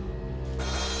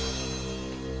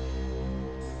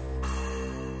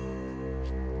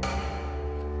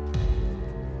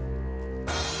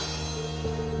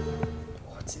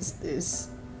 What is this?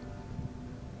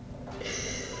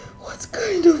 What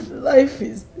kind of life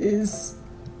is this?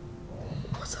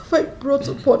 What have I brought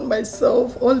upon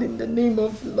myself, all in the name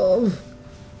of love?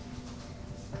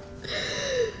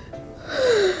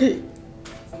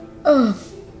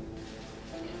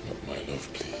 My love,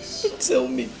 please. Tell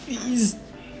me, please.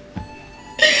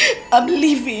 I'm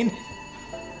leaving.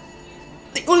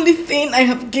 The only thing I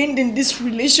have gained in this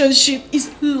relationship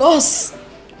is loss.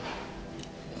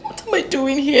 What am I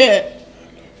doing here?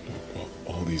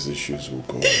 All these issues will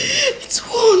go away. It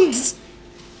won't.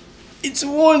 It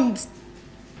won't.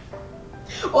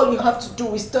 All you have to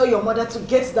do is tell your mother to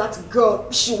get that girl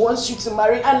she wants you to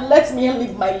marry and let me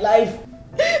live my life.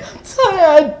 I'm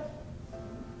tired.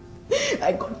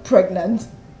 I got pregnant.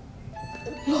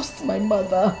 I lost my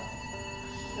mother.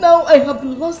 Now I have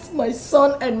lost my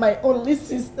son and my only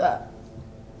sister.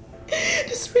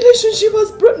 This relationship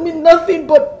has brought me nothing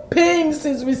but pain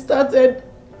since we started.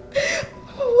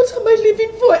 What am I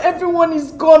living for? Everyone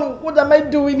is gone. What am I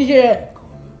doing here?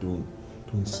 Don't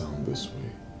sound this way.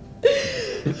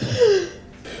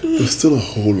 There's still a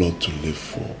whole lot to live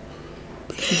for.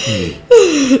 Believe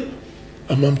me.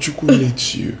 Amamchuku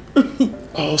needs you.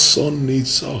 Our son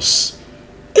needs us.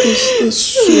 There's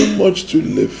so much to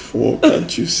live for,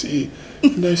 can't you see?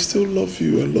 And I still love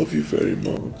you. I love you very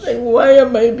much. Like, why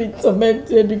am I being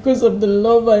tormented because of the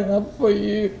love I have for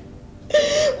you?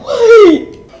 Why?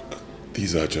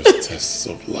 These are just tests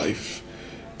of life.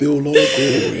 They will all go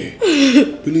away.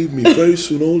 Believe me, very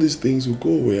soon all these things will go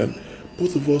away and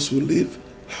both of us will live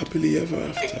happily ever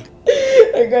after.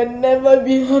 I can never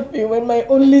be happy when my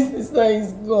only sister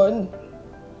is gone.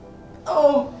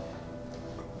 Oh.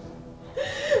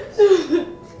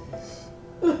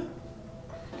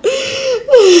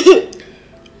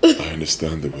 I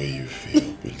understand the way you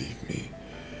feel, believe me.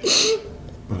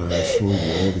 But I assure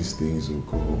you all these things will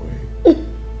go away.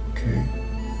 Okay?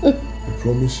 I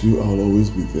promise you I'll always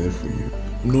be there for you.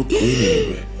 I'm not going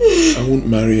anywhere. I won't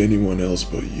marry anyone else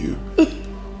but you.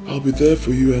 I'll be there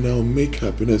for you and I'll make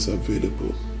happiness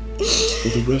available for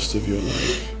the rest of your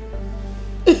life.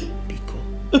 Biko.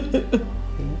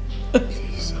 Oh,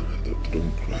 please,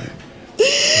 don't cry.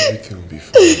 Everything will be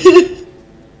fine.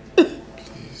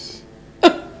 Please.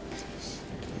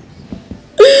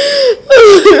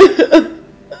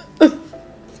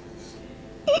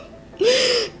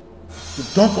 You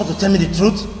don't want to tell me the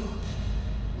truth?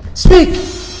 Speak!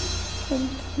 I'm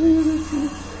telling you the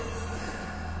truth.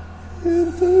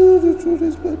 I'm telling you the truth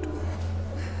is better.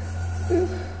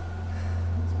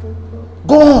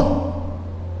 Go on!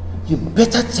 You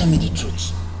better tell me the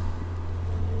truth.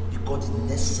 Because the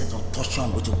next set of torture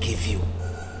I'm going to give you,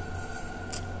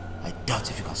 I doubt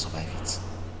if you can survive it.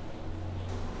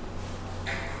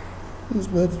 It's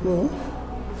better.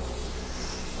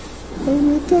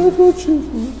 I'm a terrible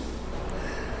chief.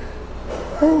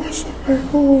 I was on my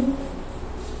own.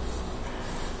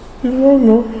 The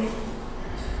Lord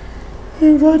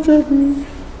invited me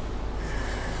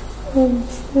and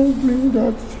told me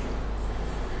that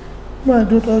my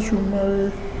daughter should marry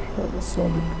her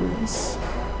son, the prince.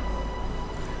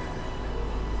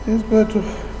 It's better.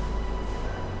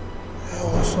 I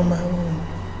was on my own.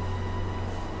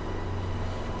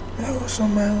 I was on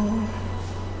my own.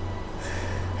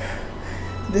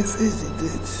 They fixed the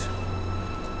date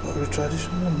of the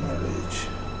traditional marriage.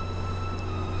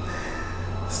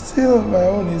 Still on my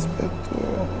own is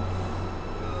better.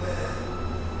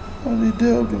 On the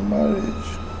day of the marriage,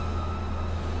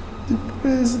 the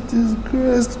prince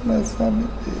disgraced my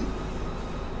family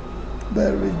by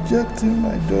rejecting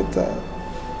my daughter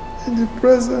in the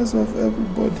presence of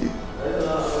everybody.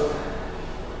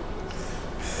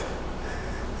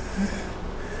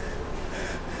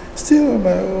 Still on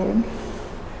my own.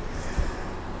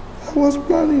 I was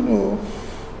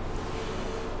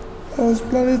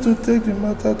planning to take the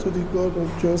matter to the God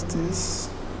of justice,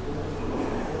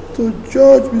 to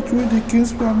judge between the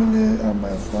king's family and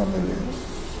my family.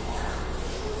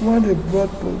 When they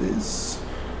brought police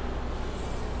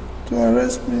to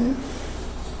arrest me,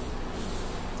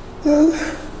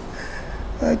 that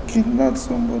I kidnapped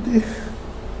somebody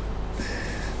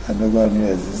I never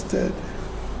knew existed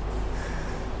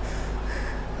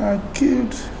and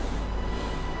killed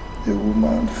a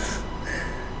woman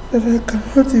that I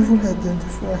cannot even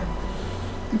identify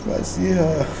if I see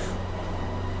her.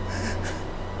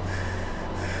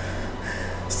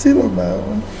 Still on my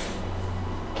own.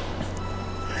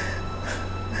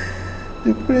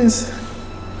 The prince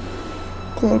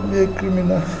called me a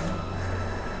criminal.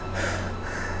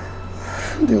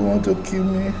 They want to kill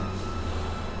me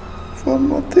for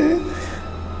nothing.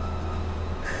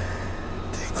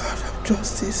 The God of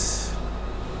justice,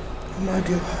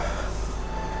 Amadioha,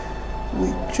 we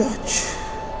judge.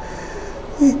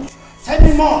 Tell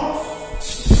me more!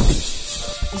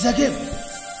 It's a game.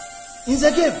 It's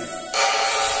a game.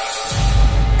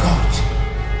 God.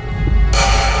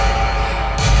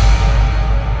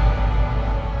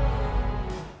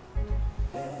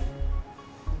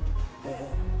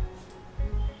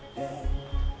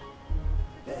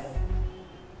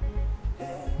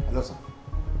 Hello, sir.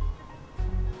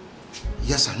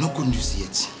 Yes, sir. No good news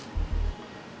yet.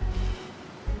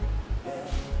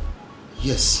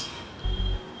 Yes.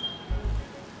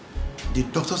 the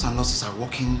doctors and nurses are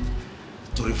working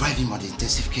to revive him at the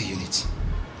intensive care unit.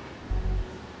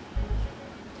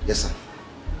 Yes, sir.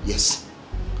 Yes.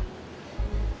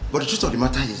 But the truth of the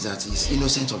matter is that he's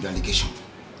innocent of the allegation.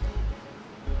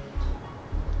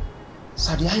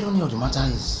 Sir, the irony of the matter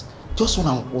is, just when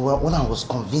I was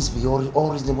convinced beyond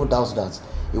all reasonable doubts that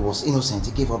he was innocent,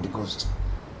 he gave up the ghost.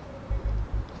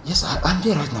 Yes, I'm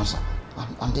there right now, sir.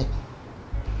 I'm there.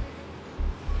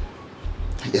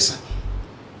 Yes, sir.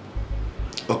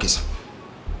 Okay, sir.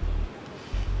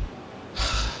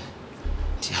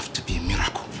 There have to be a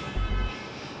miracle.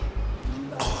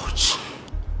 God,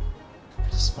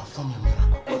 please perform your miracle.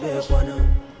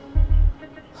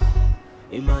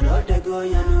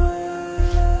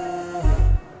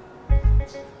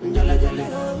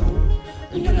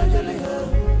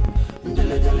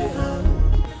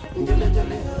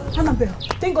 Annabelle,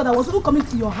 thank God I was even coming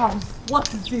to your house.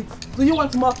 What is it? Do you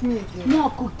want to mock me again?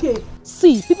 No, okay.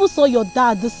 See, people saw your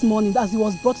dad this morning as he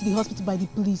was brought to the hospital by the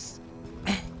police.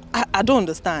 I don't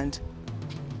understand.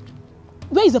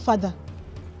 Where is the father?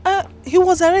 He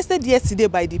was arrested yesterday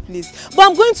by the police. But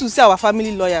I'm going to see our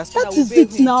family lawyers. That is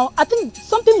it now. I think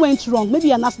something went wrong.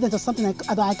 Maybe an accident or something.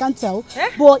 I can't tell.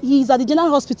 But he's at the general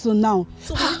hospital now.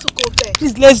 So we need to go there.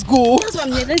 Please, let's go. That's what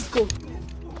I'm here. Let's go.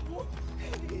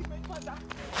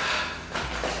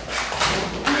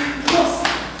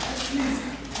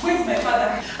 Where's my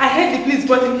father? I heard the police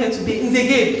brought him here today. He's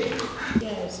again.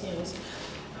 Yes.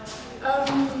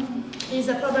 He's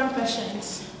a problem patient.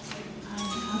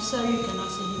 I'm sorry you cannot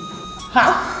see him.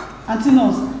 Ha! Auntie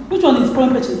Nurse, which one is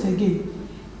problem patient again?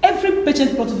 Every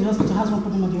patient brought to the hospital has one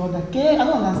problem or the other, okay? I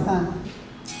don't understand.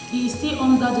 He is still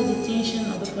under the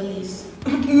detention of the police.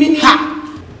 Meaning?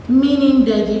 Meaning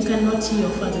that you cannot see your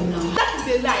father now. That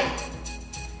is a lie.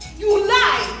 You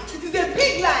lie. It is a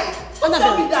big lie. Don't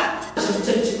tell me that.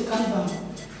 Calm down.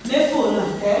 Therefore,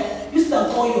 okay? You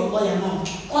still call your lawyer now.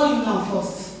 Call him now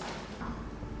first.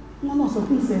 No, so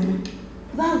please say me.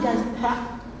 That guy's...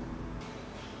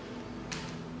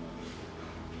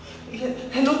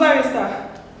 Hello, barrister.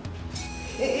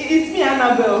 It's me,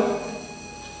 Annabelle.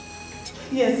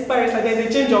 Yes, barrister, there's a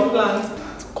change of plans.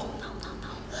 Come now.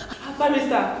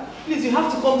 Barrister, please, you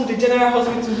have to come to the general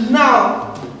hospital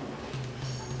now.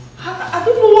 I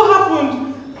don't know what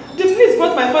happened. The police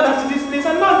brought my father to this place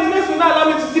and now the nurse will not allow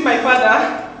me to see my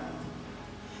father.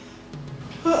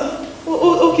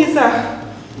 Okay, sir.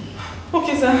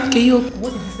 Okay, sir.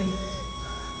 What did he say?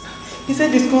 He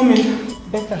said he's coming.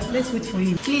 Better. Let's wait for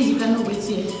him. Please, you cannot wait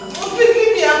here. Oh, please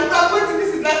leave me. I'm waiting.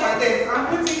 This is life and death. I'm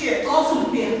waiting here. Also,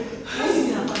 prepare. I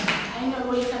know,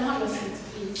 but you can have a seat,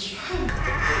 please.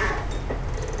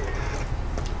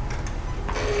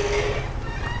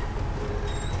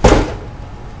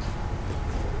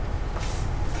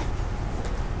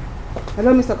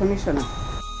 Hello, Mr. Commissioner.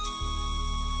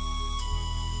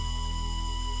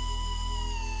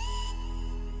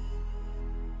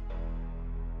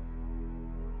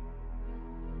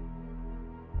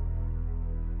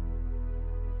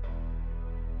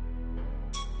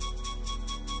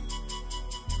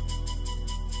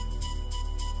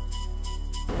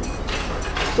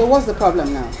 So what's the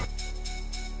problem now?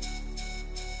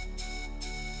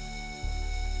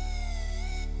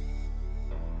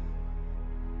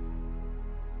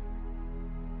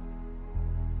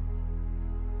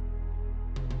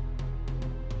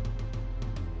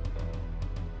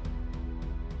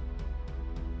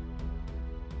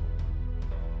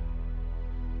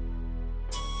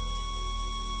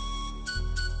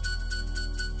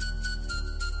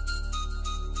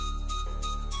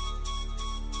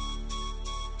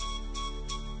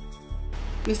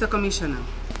 Mr. Commissioner,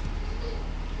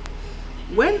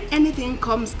 when anything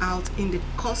comes out in the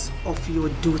course of your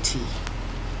duty,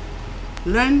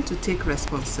 learn to take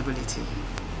responsibility.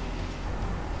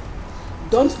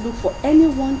 Don't look for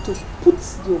anyone to put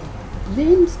your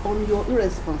blames on your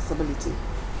irresponsibility.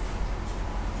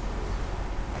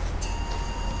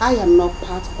 I am not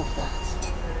part of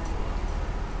that.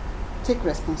 Take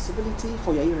responsibility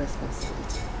for your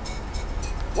irresponsibility.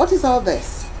 What is all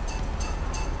this?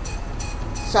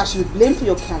 So I should be blamed for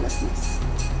your carelessness.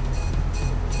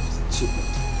 Stupid.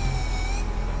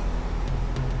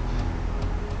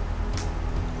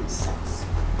 Nonsense.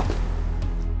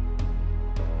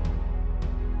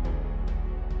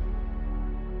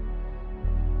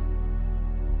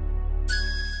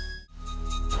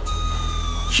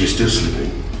 She's still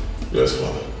sleeping? Yes,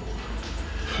 Father.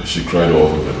 She cried all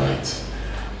through the night.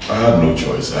 I had no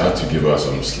choice. I had to give her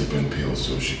some sleeping pills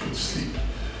so she could sleep.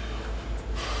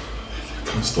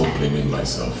 I can't stop blaming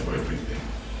myself for everything.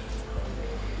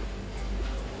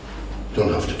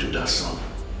 Don't have to do that, son.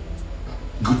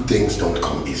 Good things don't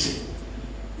come easy.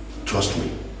 Trust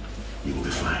me, you will be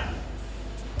fine.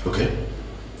 Okay?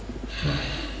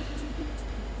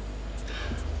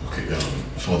 Okay,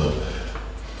 Father,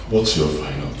 what's your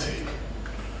final take?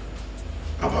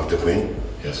 About the Queen?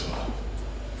 Yes, Father.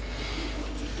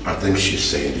 I think she's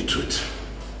saying the truth.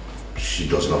 She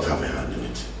does not have a hand in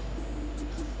it.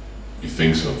 You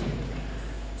think so?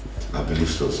 I believe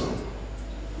so, son.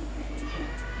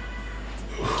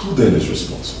 Who then is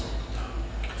responsible?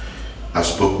 I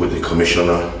spoke with the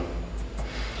commissioner.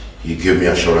 He gave me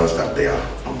assurance that they are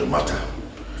on the matter.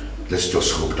 Let's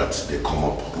just hope that they come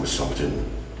up with something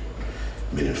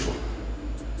meaningful.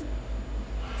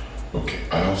 Okay,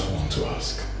 I also want to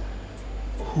ask,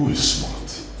 who is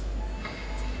smart?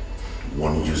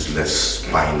 One useless,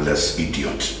 spineless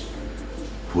idiot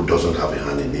who doesn't have a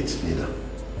hand in it, neither.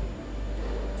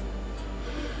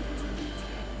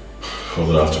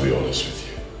 Father, I have to be honest with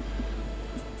you.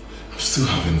 I'm still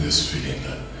having this feeling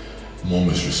that Mom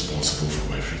is responsible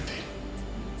for everything.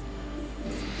 I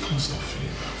can't stop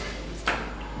feeling that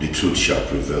way. The truth shall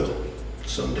prevail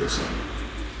someday, son.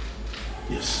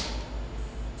 Yes.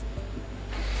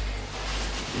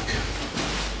 Okay.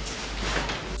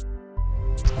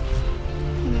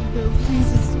 Annabelle,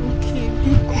 please, it's okay.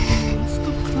 Be calm.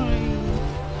 Stop crying.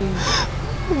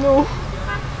 No.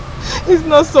 He's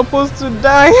not supposed to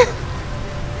die.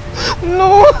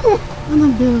 No.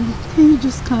 Annabelle, can you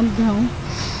just calm down?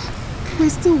 We're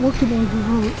still working on the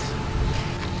road.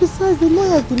 Besides, the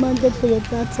lawyer demanded for your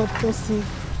dad's autopsy.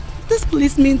 This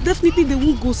policemen, definitely they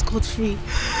won't go scot-free.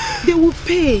 They will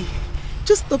pay.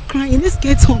 Just stop crying. Let's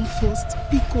get home first.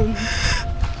 Be calm.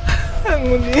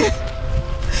 Harmony,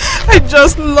 I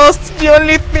just lost the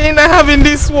only thing I have in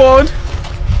this world.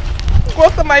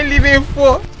 What am I living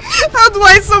for? How do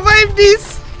I survive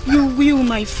this? You will,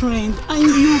 my friend, and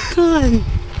you can.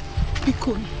 Be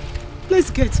calm. Let's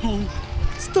get home.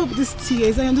 Stop these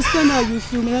tears. I understand how you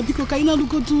feel, man. Biko, can you not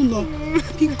look do now?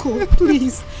 Biko,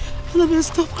 please. Annabelle,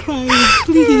 stop crying,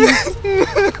 please.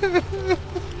 Annabelle,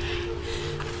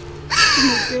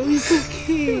 it's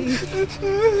okay.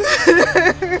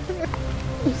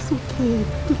 It's okay.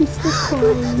 Please stop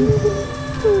crying.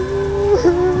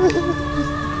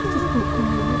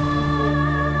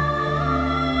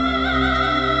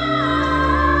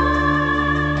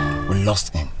 We lost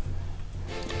him.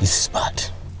 This is bad.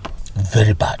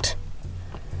 Very bad.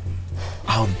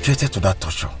 I objected to that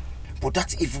torture. But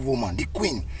that evil woman, the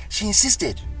queen, she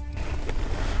insisted.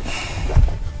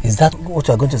 Is that what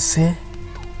you are going to say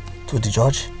to the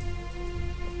judge?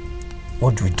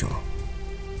 What do we do?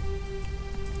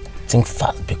 Think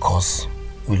fast, because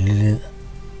we really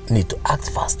need to act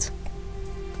fast.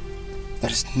 There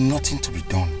is nothing to be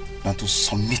done than to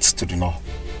submit to the law.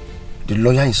 The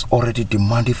lawyer is already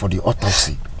demanding for the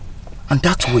autopsy. And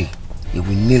that way, he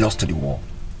will nail us to the wall.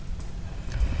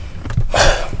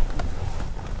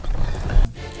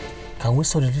 Can we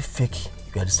suddenly fake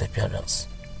your disappearance?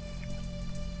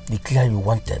 Declare you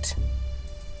wanted,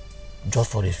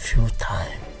 just for a few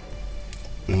time.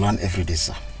 We learn every day,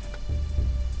 sir.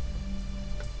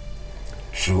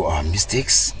 Through our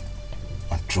mistakes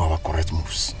and through our correct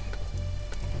moves.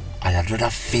 I had rather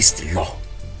face the law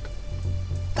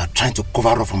than trying to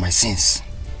cover up for my sins.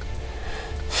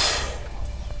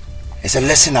 It's a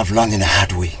lesson I've learned in a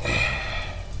hard way.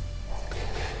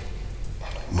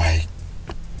 My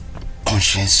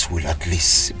conscience will at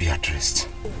least be at rest.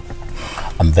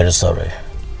 I'm very sorry.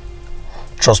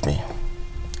 Trust me,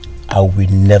 I will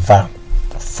never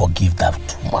forgive that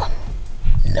woman.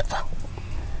 Never.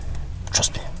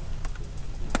 Trust me.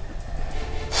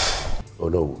 Oh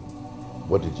no,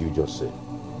 what did you just say?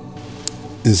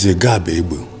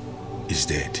 Nzegabe is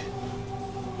dead.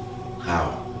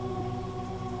 How?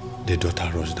 The daughter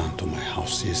rushed down to my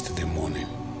house yesterday morning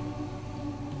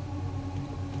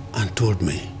and told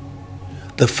me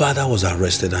the father was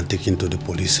arrested and taken to the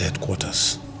police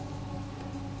headquarters.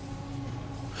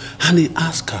 And he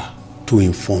asked her to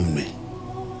inform me.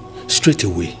 Straight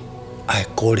away, I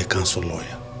called the council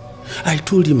lawyer. I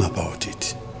told him about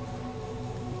it.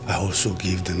 I also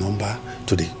gave the number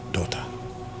to the daughter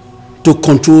to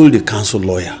control the council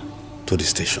lawyer to the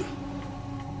station.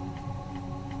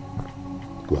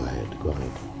 Go ahead, go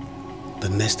ahead. The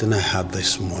next thing I heard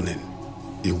this morning,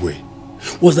 Iwe,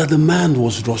 was that the man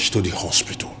was rushed to the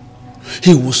hospital.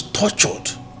 He was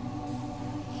tortured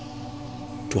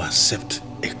to accept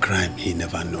a crime he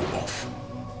never knew of.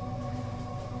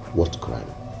 What crime?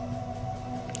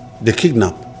 The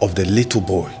kidnap of the little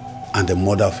boy and the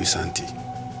mother of his auntie.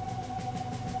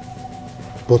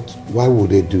 But why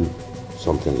would they do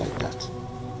something like that?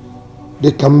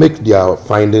 They can make their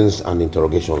findings and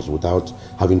interrogations without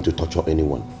having to torture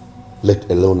anyone,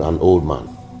 let alone an old man.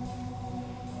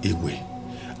 Igwe,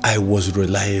 I was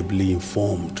reliably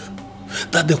informed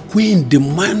that the queen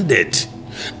demanded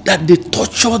that they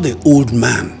torture the old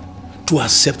man to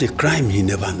accept a crime he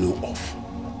never knew of.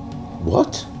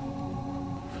 What?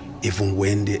 Even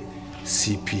when the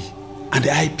CP and the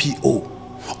IPO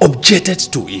objected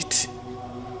to it,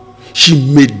 she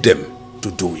made them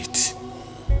to do it.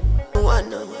 Why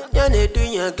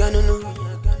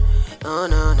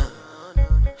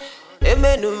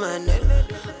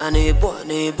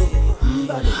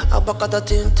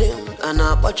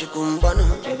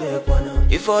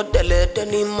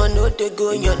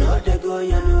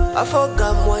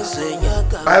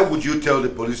would you tell the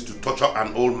police to torture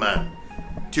an old man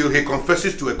till he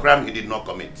confesses to a crime he did not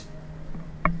commit?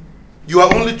 You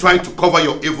are only trying to cover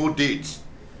your evil deeds.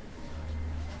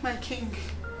 My king,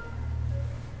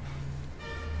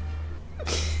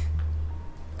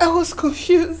 I was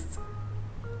confused.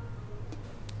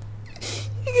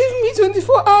 He gave me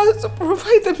 24 hours to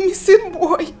provide the missing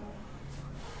boy.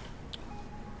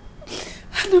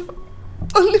 And the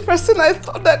only person I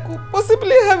thought that could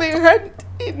possibly have a hand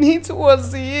in it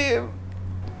was him.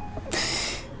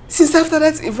 Since after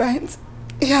that event,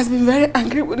 he has been very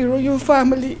angry with the royal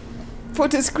family for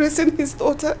disgracing his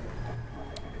daughter.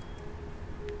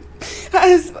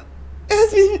 Has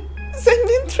been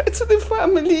sending threats to the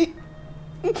family.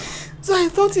 So I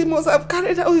thought he must have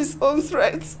carried out his own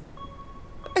threats.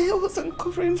 I wasn't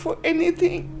covering for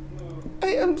anything.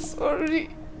 I am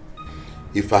sorry.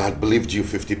 If I had believed you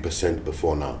 50%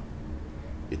 before now,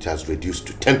 it has reduced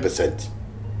to 10%.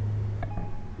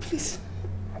 Please,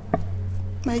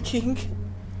 my king,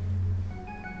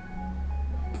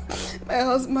 my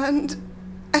husband,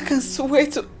 I can swear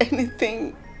to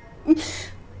anything.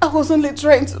 I was only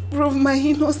trying to prove my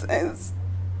innocence.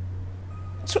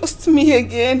 Trust me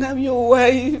again, I'm your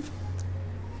wife.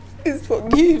 Please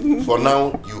forgive me. For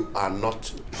now, you are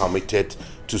not permitted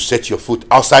to set your foot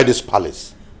outside this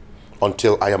palace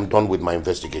until I am done with my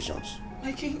investigations.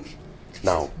 My king.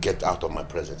 Now, get out of my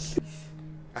presence.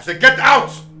 I said, get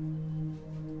out!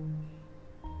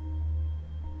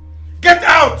 Get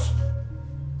out!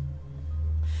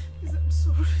 Please, I'm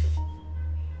sorry.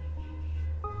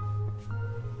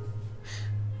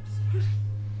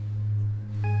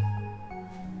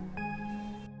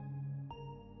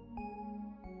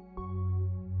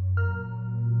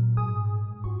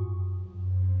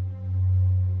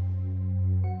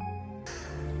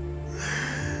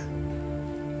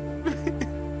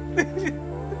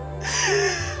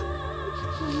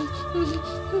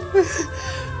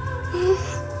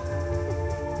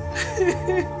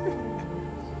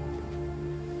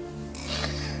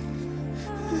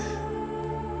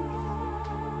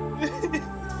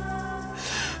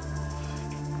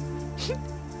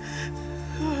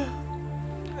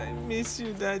 I miss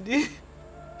you, Daddy.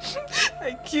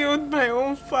 I killed my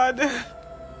own father.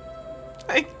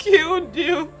 I killed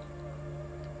you.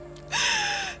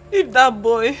 If that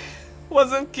boy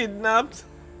wasn't kidnapped,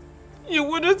 you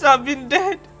wouldn't have been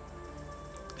dead.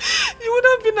 You would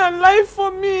have been alive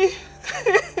for me.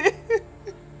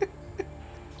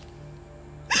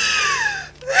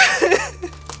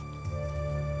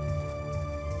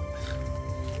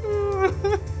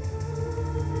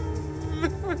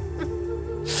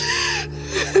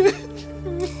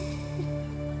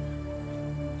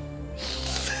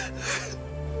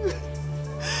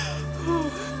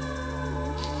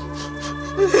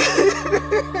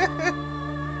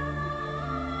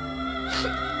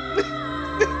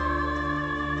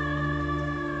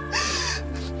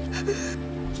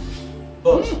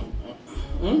 Boss,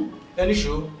 any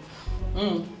show?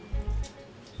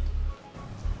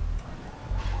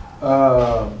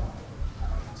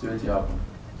 See what happen.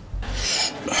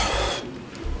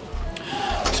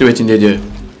 See what they do.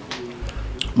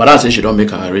 But I say she don't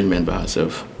make her arrangement by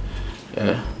herself.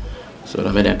 Yeah. So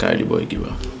I made her carry the boy give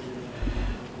her.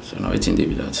 So now it's in there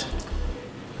with that.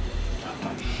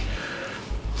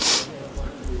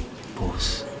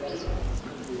 Boss,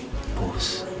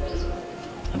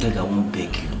 I beg, I won't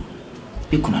beg you.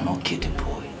 You could not kill the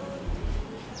boy.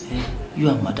 Eh? You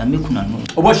are madam, you could not know.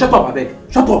 Oh boy, shut up, I beg.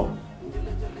 Shut up.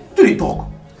 Do they talk?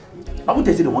 I won't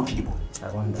tell you they want to kill the boy.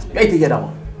 I wonder. You ain't hear that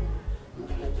one.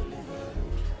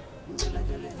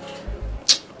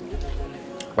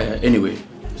 Anyway,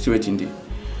 see what in there.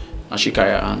 And she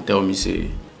carry her and tell me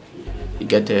say, you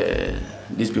get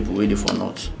these people waiting for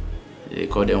not. They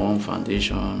call their own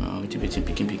foundation or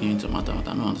picking tomato. I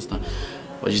don't understand.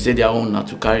 But she said their own not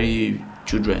to carry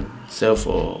children, sell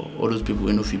for all those people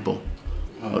who no fit born,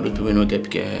 all those people who no get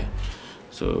pick hair.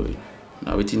 So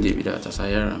now waiting they be that as I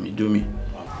hear them, do me.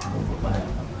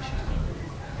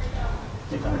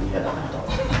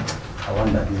 I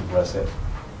want that this breast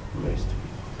raised.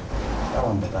 That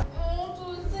one better. I want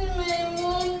to see my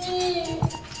mommy.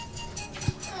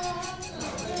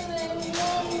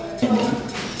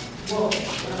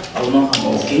 I will not harm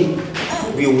you, okay?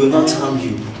 We will not harm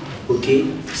you, okay?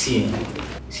 See,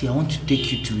 I want to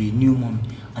take you to a new mommy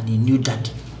and a new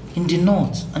daddy in the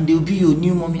north, and they will be your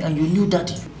new mommy and your new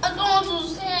daddy. I don't want to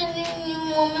see any new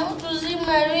mommy. I want to see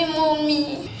my real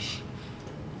mommy.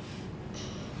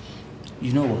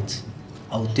 You know what?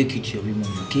 I will take you to your real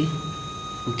mommy, okay?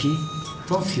 Okay?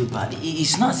 Don't feel bad.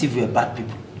 It's not as if we are bad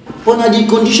people. But now the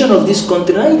condition of this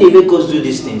country, how they make us do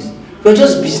these things? We're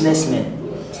just businessmen.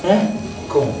 Eh?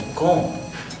 Come on.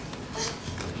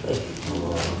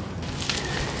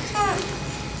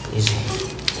 Easy.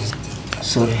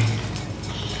 Sorry.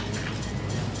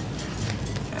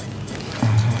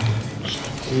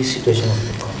 This situation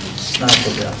will become. It's not to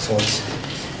be at fault.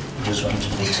 I just want to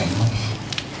make some money.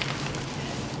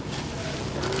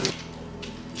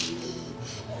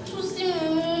 To see my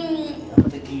mommy. I'm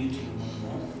taking you to your mom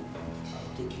now. I'll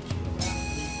take you to your mom.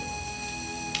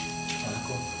 Now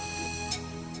go.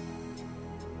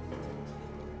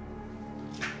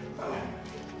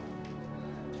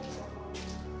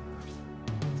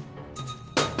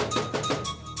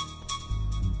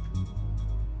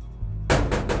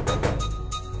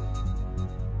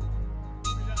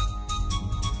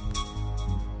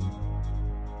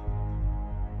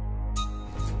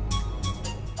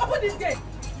 This gate.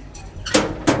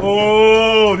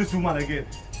 Oh, this woman again.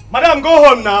 Madam, go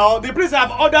home now. The priest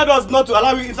have ordered us not to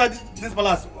allow you inside this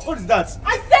palace. What is that?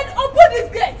 I said open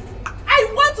this gate. I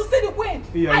want to see the queen.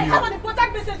 Yeah, I have an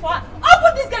important message for her.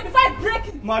 Open this gate before I break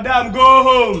it. Madam, go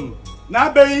home.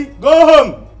 Nabe, go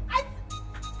home.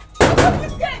 Open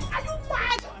this gate. Are you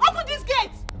mad? Open this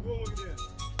gate.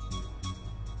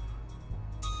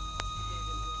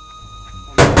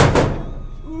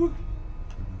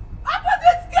 Open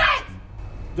this gate.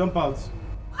 Jump out.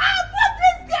 Open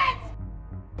this gate.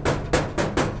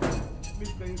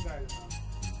 Please stay inside.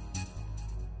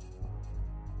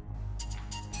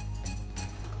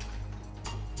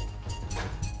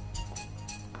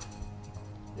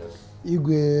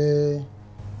 Igwe,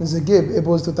 Nzege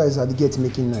Ebo's daughter is at the gate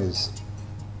making noise.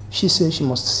 She says she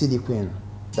must see the queen,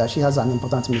 that she has an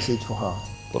important message for her.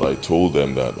 But I told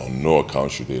them that on no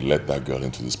account should they let that girl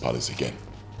into this palace again.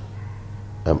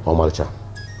 Omaricha,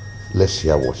 let's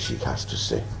hear what she has to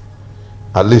say.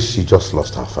 At least she just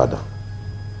lost her father.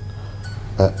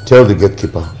 Tell the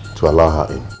gatekeeper to allow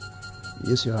her in.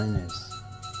 Yes, Your Highness.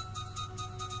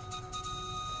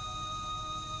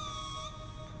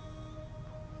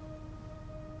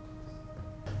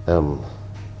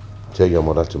 Tell your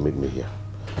mother to meet me here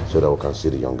so that we can see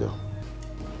the young girl.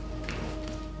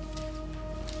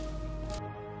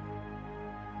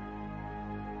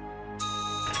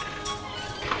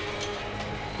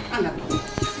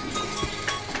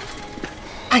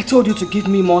 I told you to give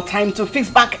me more time to fix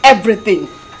back everything.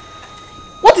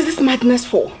 What is this madness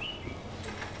for?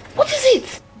 What is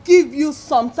it? Give you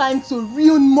some time to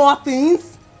ruin more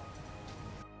things?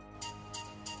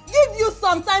 Give you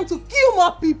some time to kill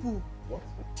more people? What?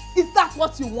 Is that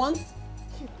what you want?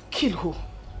 Kill who?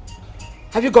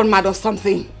 Have you gone mad or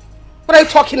something? What are you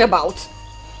talking about?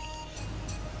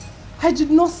 I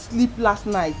did not sleep last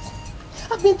night.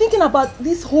 I've been thinking about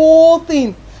this whole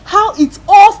thing, how it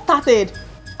all started.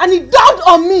 And it dawned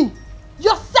on me,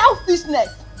 your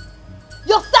selfishness,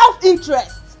 your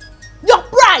self-interest, your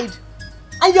pride,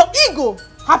 and your ego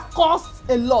have caused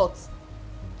a lot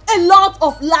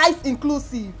of life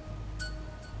inclusive.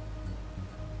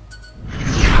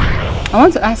 I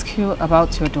want to ask you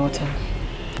about your daughter.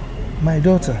 My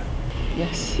daughter?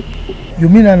 Yes. You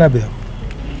mean Annabelle?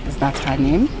 Is that her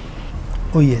name?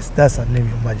 Oh yes, that's her name,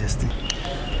 Your Majesty.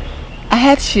 I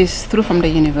heard she's through from the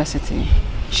university.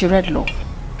 She read law.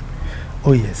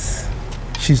 Oh yes,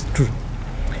 she's true.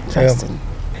 Interesting.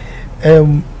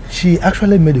 She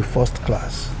actually made the first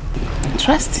class.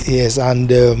 Interesting. Yes,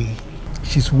 and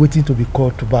she's waiting to be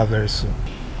called to bar very soon.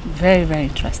 Very, very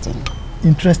interesting.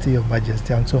 Interesting, Your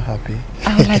Majesty. I'm so happy.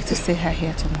 I would like to see her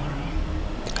here tomorrow.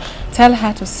 Tell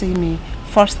her to see me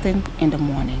first thing in the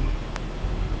morning.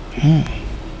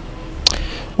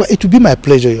 Well, it will be my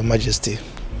pleasure, Your Majesty.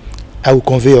 I will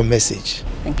convey your message.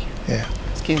 Thank you. Yeah.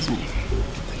 Excuse me.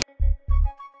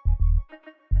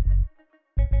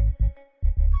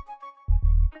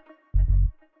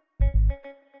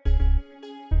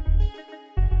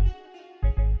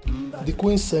 The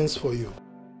Queen sends for you.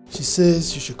 She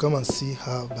says you should come and see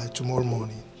her by tomorrow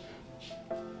morning.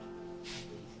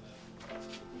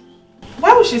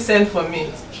 Why would she send for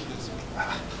me?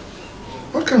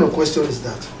 What kind of question is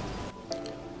that?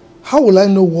 How will I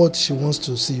know what she wants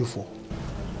to see you for?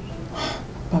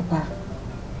 Papa,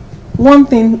 one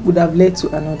thing would have led to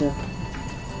another.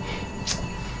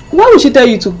 Why would she tell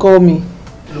you to call me?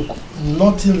 Look,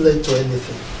 nothing led to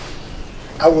anything.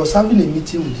 I was having a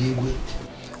meeting with Igwe,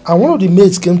 and one of the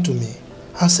maids came to me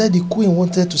and said the queen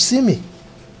wanted to see me.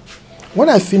 When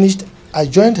I finished, I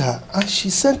joined her and she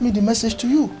sent me the message to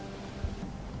you.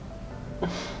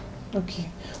 Okay.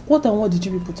 What and what did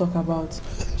you people talk about?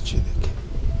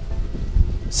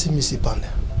 See me, Sipane.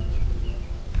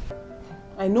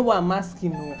 I know what I'm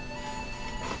asking. No.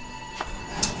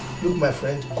 Look, my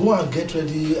friend, go and get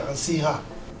ready and see her.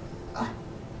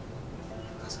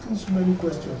 Asking so many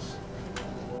questions.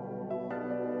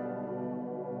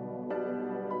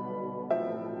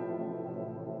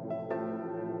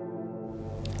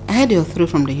 I heard you're through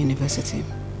from the university.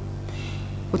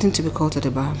 Waiting to be called to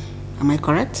the bar. Am I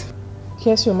correct?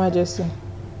 Yes, Your Majesty.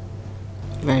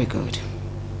 Very good.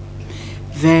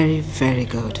 Very, very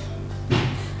good.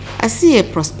 I see a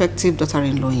prospective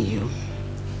daughter-in-law in you.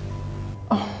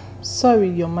 Oh, sorry,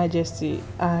 Your Majesty.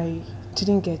 I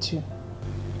didn't get you.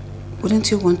 Wouldn't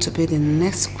you want to be the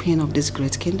next queen of this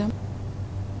great kingdom?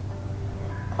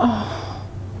 Oh,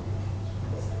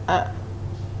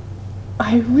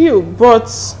 I will,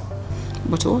 but...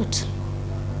 But what?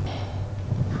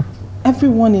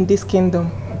 Everyone in this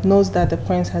kingdom knows that the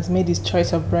prince has made his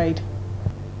choice of bride.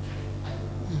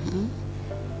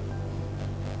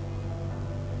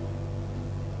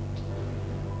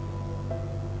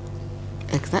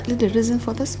 Exactly the reason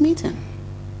for this meeting.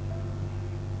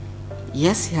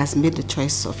 Yes, he has made the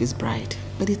choice of his bride,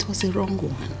 but it was a wrong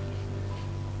one.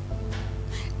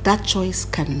 That choice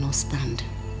cannot stand.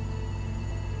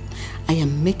 I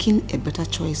am making a better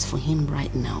choice for him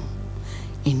right now,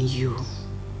 in you.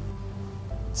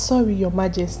 Sorry, Your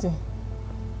Majesty,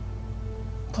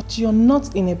 but you're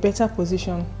not in a better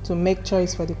position to make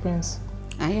choice for the prince.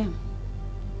 I am.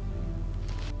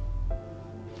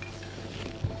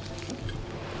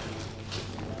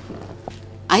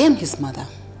 I am his mother,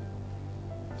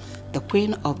 the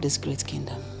queen of this great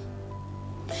kingdom.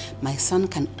 My son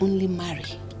can only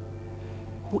marry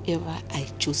whoever I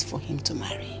choose for him to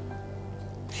marry.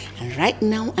 And right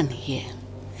now and here,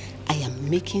 I am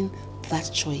making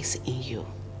that choice in you.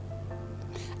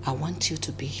 I want you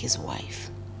to be his wife.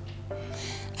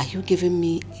 Are you giving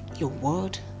me your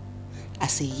word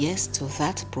as a yes to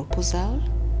that proposal?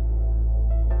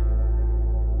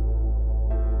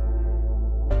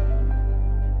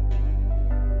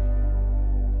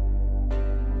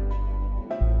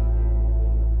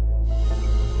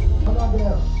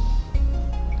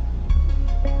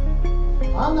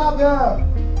 Annabelle!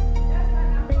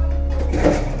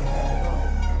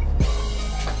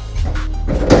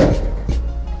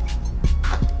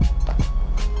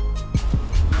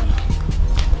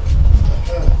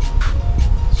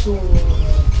 So,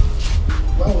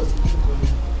 why was the king calling?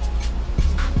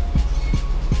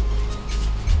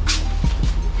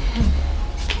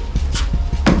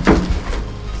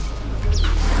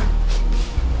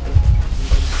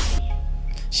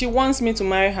 She wants me to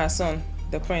marry her son,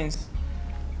 the prince.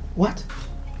 What?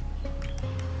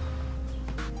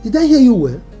 Did I hear you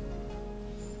well?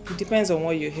 It depends on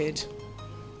what you heard.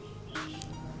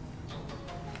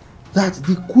 That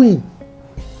the queen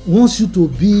wants you to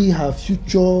be her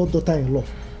future daughter-in-law.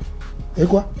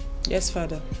 Ekwa? Yes,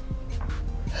 father.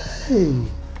 Hey.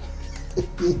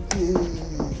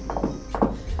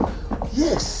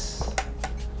 Yes.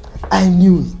 I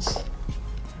knew it.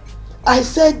 I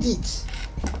said it.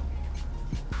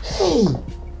 Hey.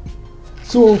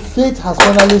 So fate has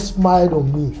finally smiled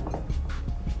on me.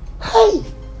 Hey.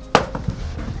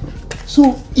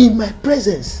 So in my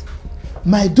presence,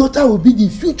 my daughter will be the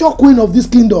future queen of this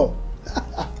kingdom.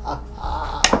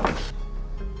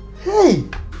 Hey.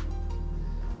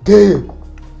 Gabe.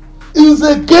 It's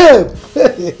a Gabe.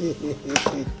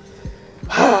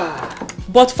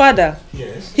 But father,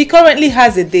 yes, he currently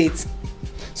has a date.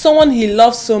 Someone he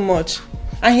loves so much.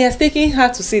 And he has taken her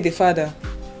to see the father.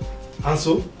 And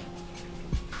so?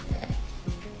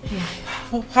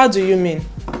 How do you mean?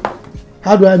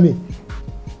 How do I mean?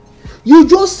 You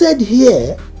just said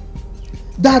here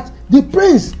that the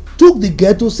prince took the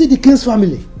girl to see the king's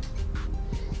family.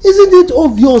 Isn't it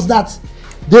obvious that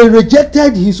they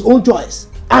rejected his own choice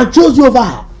and chose you over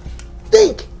her?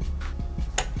 Think.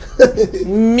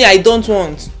 Me, I don't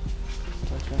want.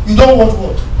 You don't want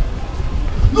what?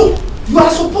 Look, you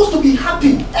are supposed to be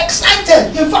happy,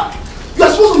 excited. In fact, you are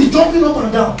supposed to be jumping up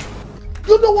and down.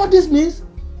 You know what this means?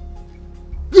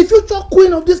 The future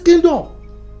queen of this kingdom.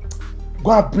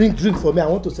 Go and bring drink for me. I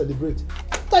want to celebrate.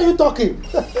 What are you talking?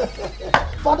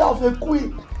 Father of a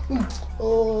queen.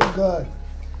 Oh God.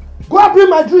 Go and bring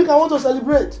my drink, I want to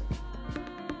celebrate.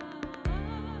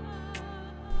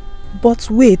 But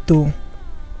wait though.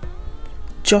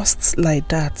 Just like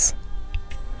that,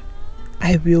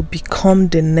 I will become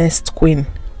the next queen.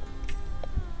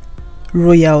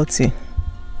 Royalty.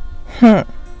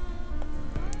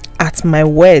 At my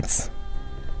words,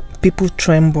 people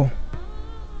tremble.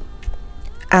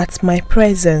 At my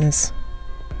presence,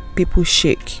 people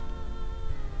shake.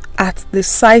 At the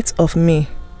sight of me,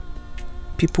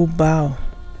 people bow.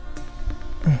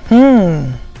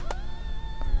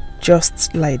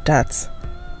 Just like that.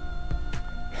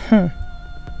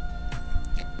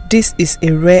 This is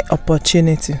a rare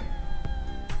opportunity.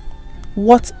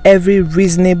 What every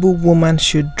reasonable woman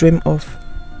should dream of.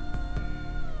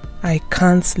 I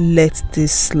can't let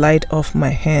this slide off my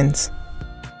hands.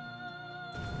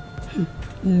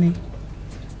 Nne,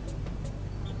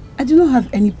 I do not have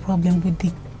any problem with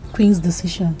the Queen's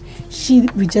decision. She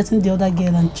rejecting the other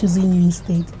girl and choosing you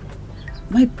instead.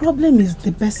 My problem is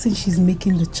the person she's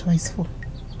making the choice for.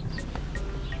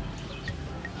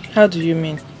 How do you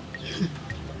mean?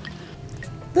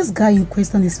 This guy in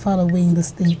question is far away in the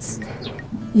States.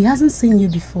 He hasn't seen you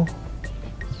before.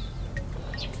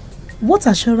 What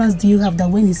assurance do you have that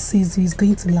when he sees you, he's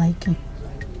going to like you?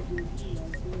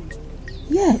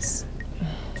 Yes.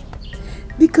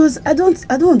 Because I don't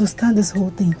understand this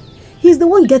whole thing. He's the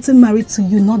one getting married to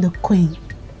you, not the Queen.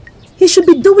 He should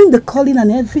be doing the calling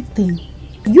and everything.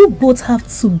 You both have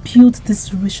to build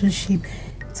this relationship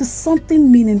to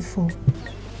something meaningful.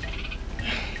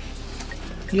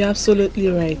 You're absolutely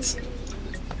right.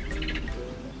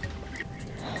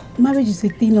 Marriage is a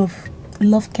thing of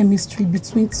love chemistry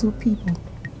between two people.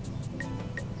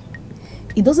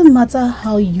 It doesn't matter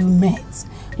how you met.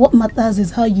 What matters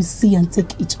is how you see and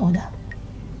take each other.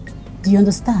 Do you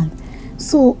understand?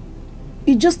 So,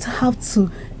 you just have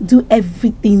to do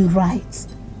everything right.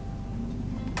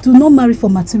 Do not marry for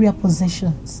material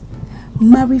possessions.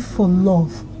 Marry for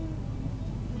love.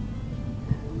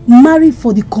 Marry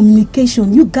for the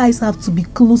communication. You guys have to be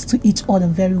close to each other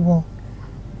very well.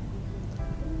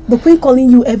 The Queen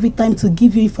calling you every time to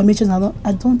give you information,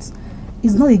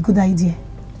 it's not a good idea.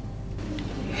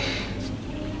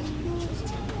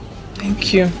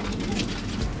 Thank you.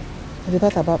 Have you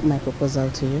thought about my proposal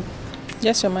to you?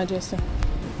 Yes, Your Majesty.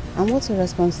 And what's your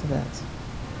response to that?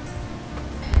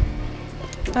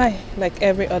 I, like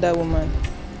every other woman,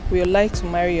 would like to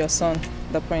marry your son,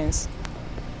 the prince.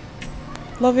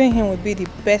 Loving him would be the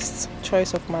best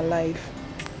choice of my life,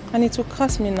 and it will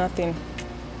cost me nothing.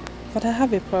 But I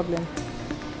have a problem.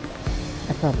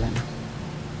 A problem?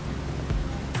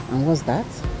 And what's that?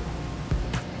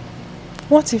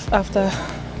 What if after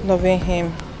loving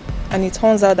him, and it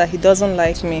turns out that he doesn't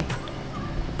like me?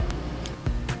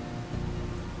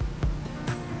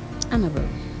 Annabelle.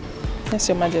 Yes,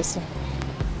 Your Majesty.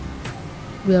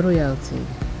 We are royalty.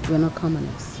 We are not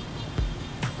commoners.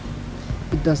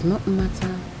 It does not matter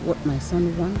what my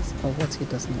son wants or what he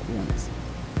does not want.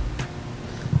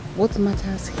 What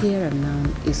matters here and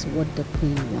now is what the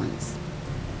Queen wants.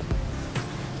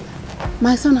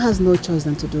 My son has no choice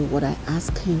than to do what I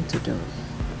ask him to do.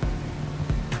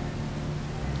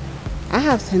 I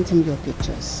have sent him your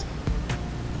pictures.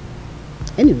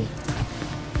 Anyway,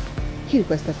 he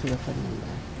requested for your phone number.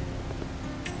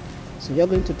 So you're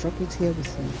going to drop it here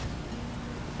with him.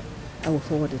 I will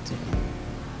forward it to him,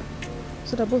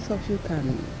 so that both of you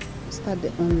can start the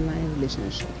online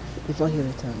relationship before he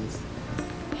returns.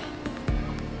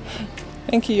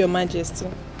 Thank you, Your Majesty.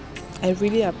 I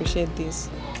really appreciate this.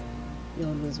 You're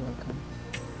always welcome.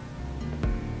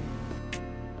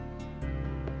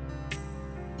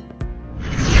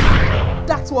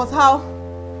 That was how,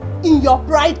 in your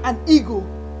pride and ego,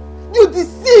 you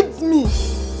deceived me.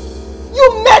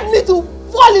 You made me to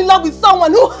fall in love with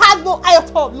someone who has no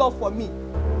iota of love for me.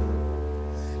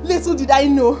 Little did I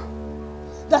know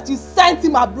that you sent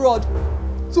him abroad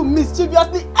to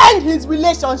mischievously end his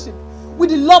relationship with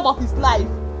the love of his life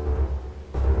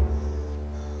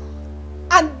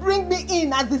and bring me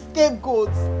in as the scapegoat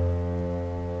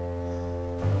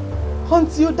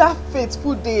until that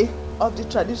fateful day of the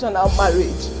traditional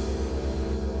marriage.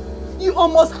 You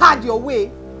almost had your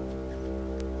way,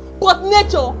 but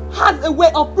nature has a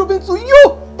way of proving to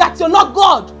you that you're not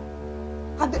God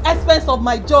at the expense of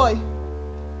my joy.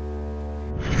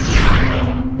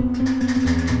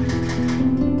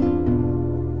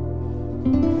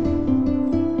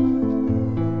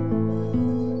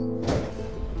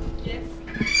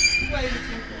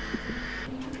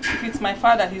 If it's my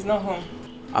father, he's not home.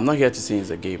 I'm not here to see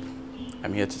Mr. Gabe.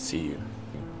 I'm here to see you.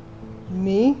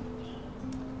 Me?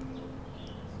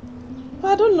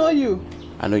 I don't know you.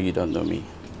 I know you don't know me,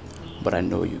 but I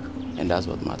know you, and that's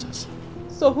what matters.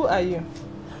 So who are you?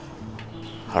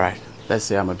 Alright, let's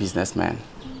say I'm a businessman,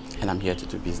 and I'm here to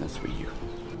do business with you.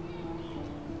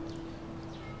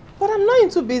 But I'm not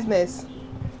into business.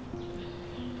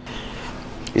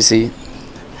 You see,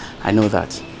 I know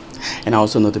that, and I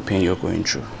also know the pain you're going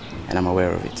through, and I'm aware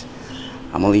of it.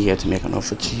 I'm only here to make an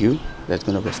offer to you that's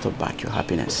going to restore back your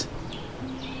happiness.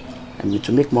 And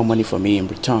to make more money for me in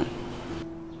return.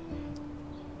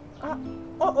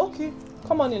 Oh, okay.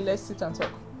 Come on in, let's sit and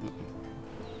talk.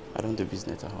 I don't do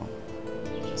business at home.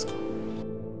 Let's go.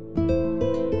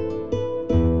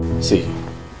 See,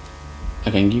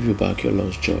 I can give you back your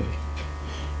lost joy,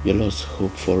 your lost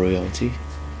hope for royalty,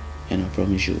 and I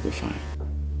promise you'll be fine.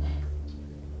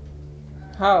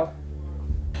 How?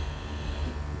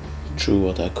 Through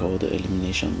what I call the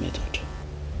elimination method.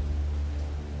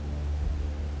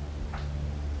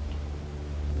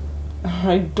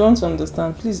 I don't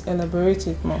understand. Please elaborate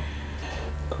it more.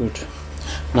 Good.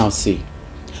 Now see,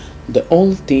 the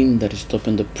only thing that is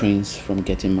stopping the prince from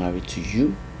getting married to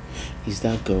you is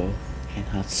that girl and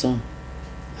her son.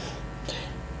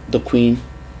 The queen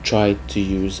tried to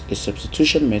use a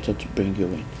substitution method to bring you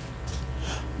in,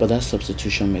 but that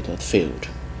substitution method failed.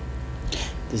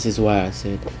 This is why I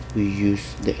said we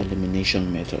use the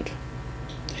elimination method.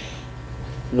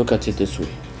 Look at it this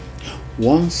way.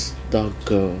 Once that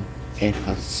girl and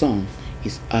her son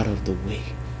is out of the way,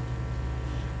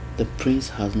 the prince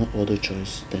has no other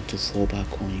choice than to fall back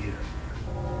on you.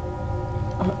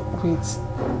 Wait,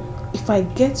 if I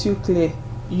get you clear,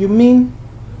 you mean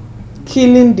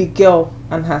killing the girl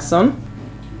and her son?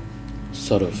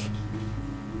 Sort of.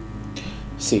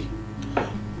 See,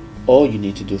 all you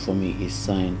need to do for me is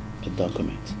sign a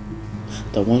document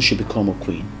that once you become a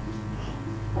queen,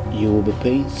 you will be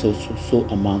paying so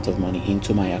amount of money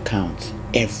into my account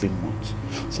every month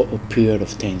for a period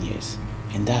of 10 years.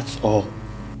 And that's all.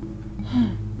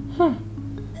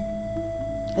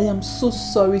 I am so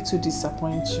sorry to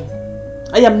disappoint you.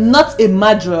 I am not a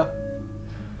murderer.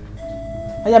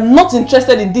 I am not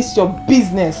interested in this your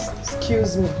business.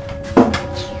 Excuse me.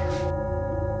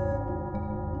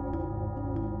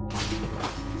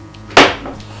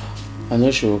 I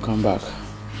know she will come back.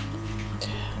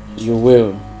 You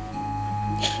will.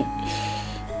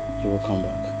 You will come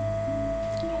back.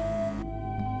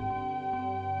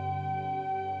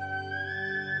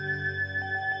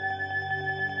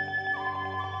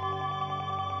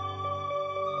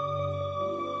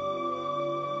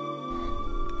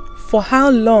 For how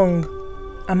long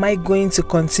am I going to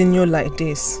continue like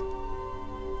this?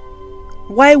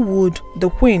 Why would the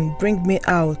queen bring me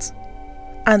out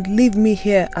and leave me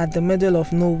here at the middle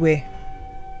of nowhere?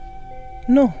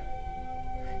 No,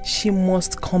 she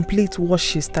must complete what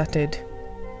she started.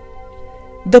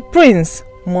 The prince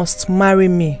must marry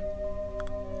me,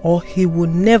 or he will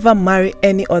never marry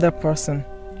any other person.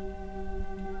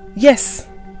 Yes,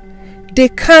 they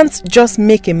can't just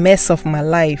make a mess of my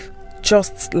life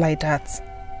just like that.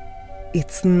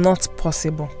 It's not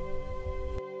possible.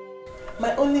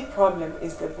 My only problem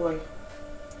is the boy.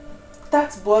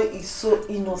 That boy is so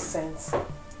innocent.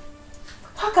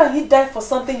 How can he die for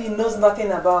something he knows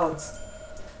nothing about?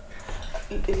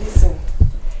 Listen,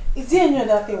 is there any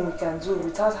other thing we can do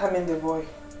without harming the boy?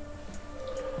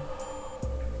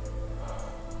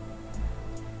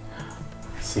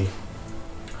 See,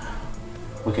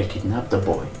 we can kidnap the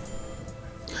boy,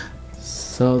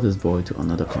 sell this boy to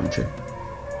another country,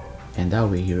 and that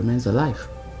way he remains alive.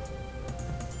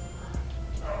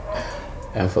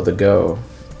 And for the girl,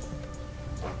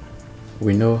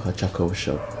 we know her charcoal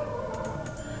shop,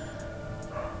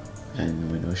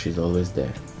 and we know she's always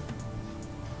there.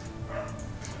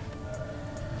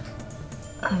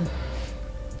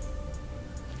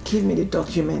 Give me the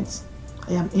documents.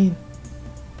 I am in.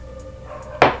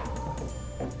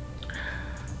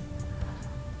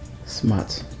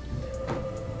 Smart.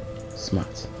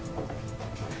 Smart.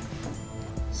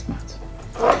 Smart.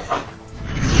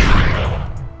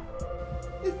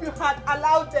 If you had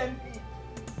allowed them be,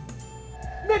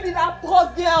 maybe that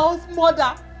poor girl's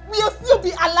mother will still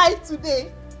be alive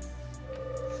today.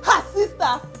 Her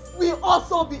sister will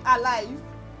also be alive.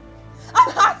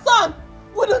 And her son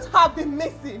wouldn't have been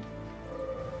missing.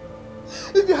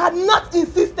 If you had not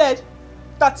insisted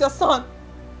that your son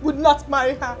would not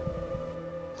marry her,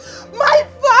 my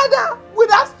father would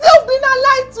have still been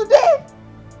alive today.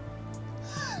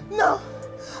 Now,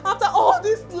 after all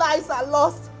these lives are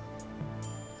lost,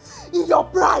 in your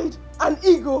pride and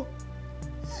ego,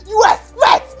 you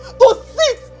expect to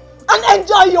sit and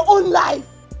enjoy your own life.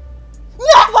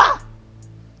 Never!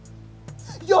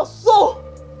 Your soul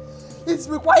is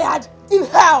required in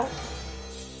hell.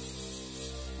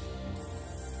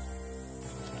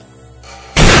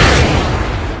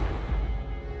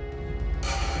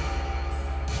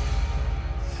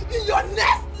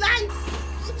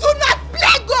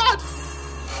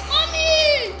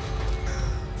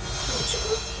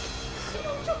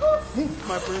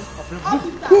 my friend.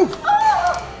 Move.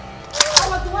 I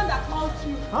was the one that called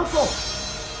you. Hands up.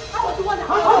 I was the one that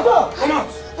Hands called up. you. Come out.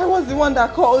 I was the one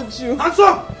that called you. Hands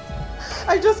up.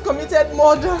 I just committed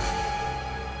murder.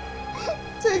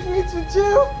 Take me to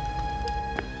jail.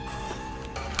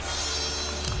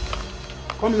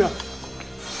 Come here.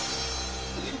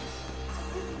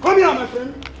 Come here, my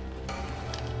friend.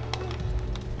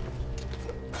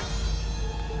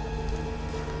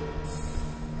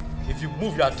 If you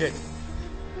move, you are dead.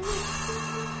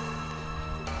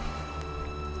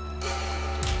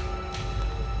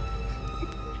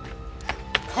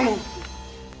 Come on.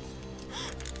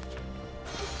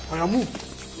 Now move.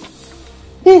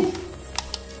 Move.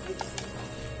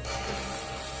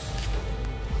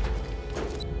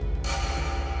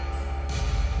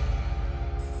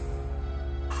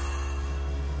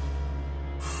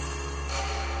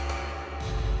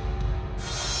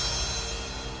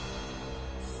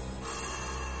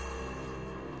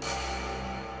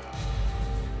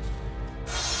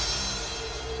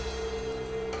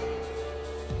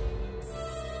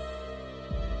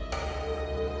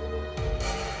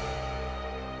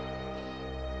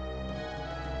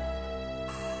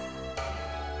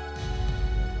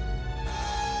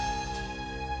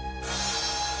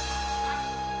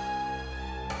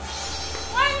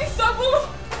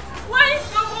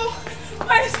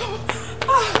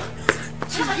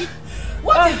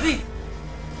 What is it?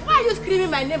 Why are you screaming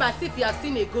my name as if you have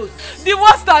seen a ghost? The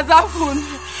worst has happened.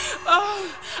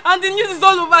 And the news is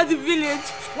all over the village.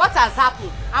 What has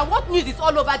happened? And what news is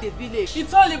all over the village?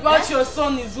 It's all about your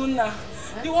son, Izuna.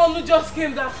 The one who just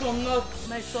came back from north.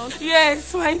 My son?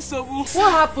 Yes, my Sobu.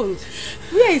 What happened?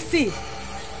 Where is he?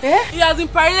 He has been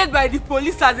paraded by the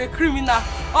police as a criminal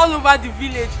all over the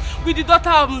village with the daughter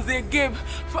of Mze Gabe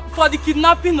for the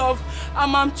kidnapping of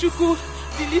Amamchuku,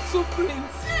 the little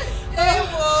prince. This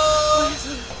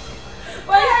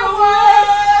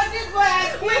boy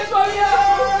has killed you!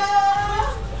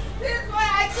 This boy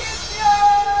has killed you!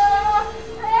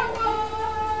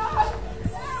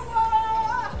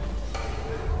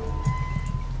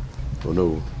 Oh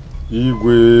no.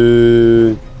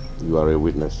 Igwe, you are a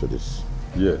witness to this.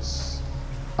 Yes.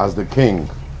 As the king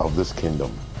of this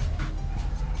kingdom,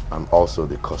 and also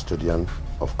the custodian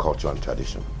of culture and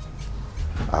tradition,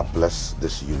 I bless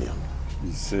this union.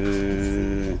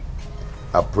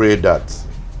 I pray that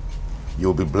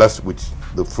you'll be blessed with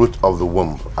the fruit of the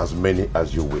womb, as many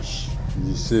as you wish.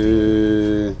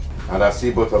 And I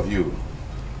see both of you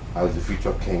as the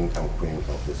future king and queen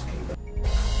of this kingdom.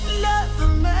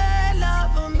 Love me,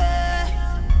 love me.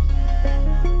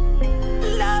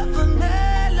 Love me,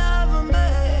 love me.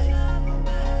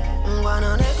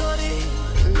 Guano negori,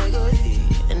 negori,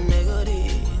 negori.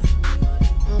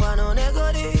 Guano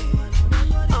negori.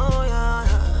 Oh yeah.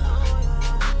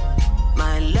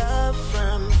 My love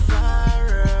from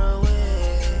far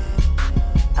away.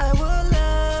 I will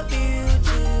love you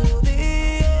till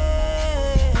the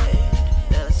end.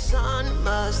 The sun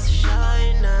must shine.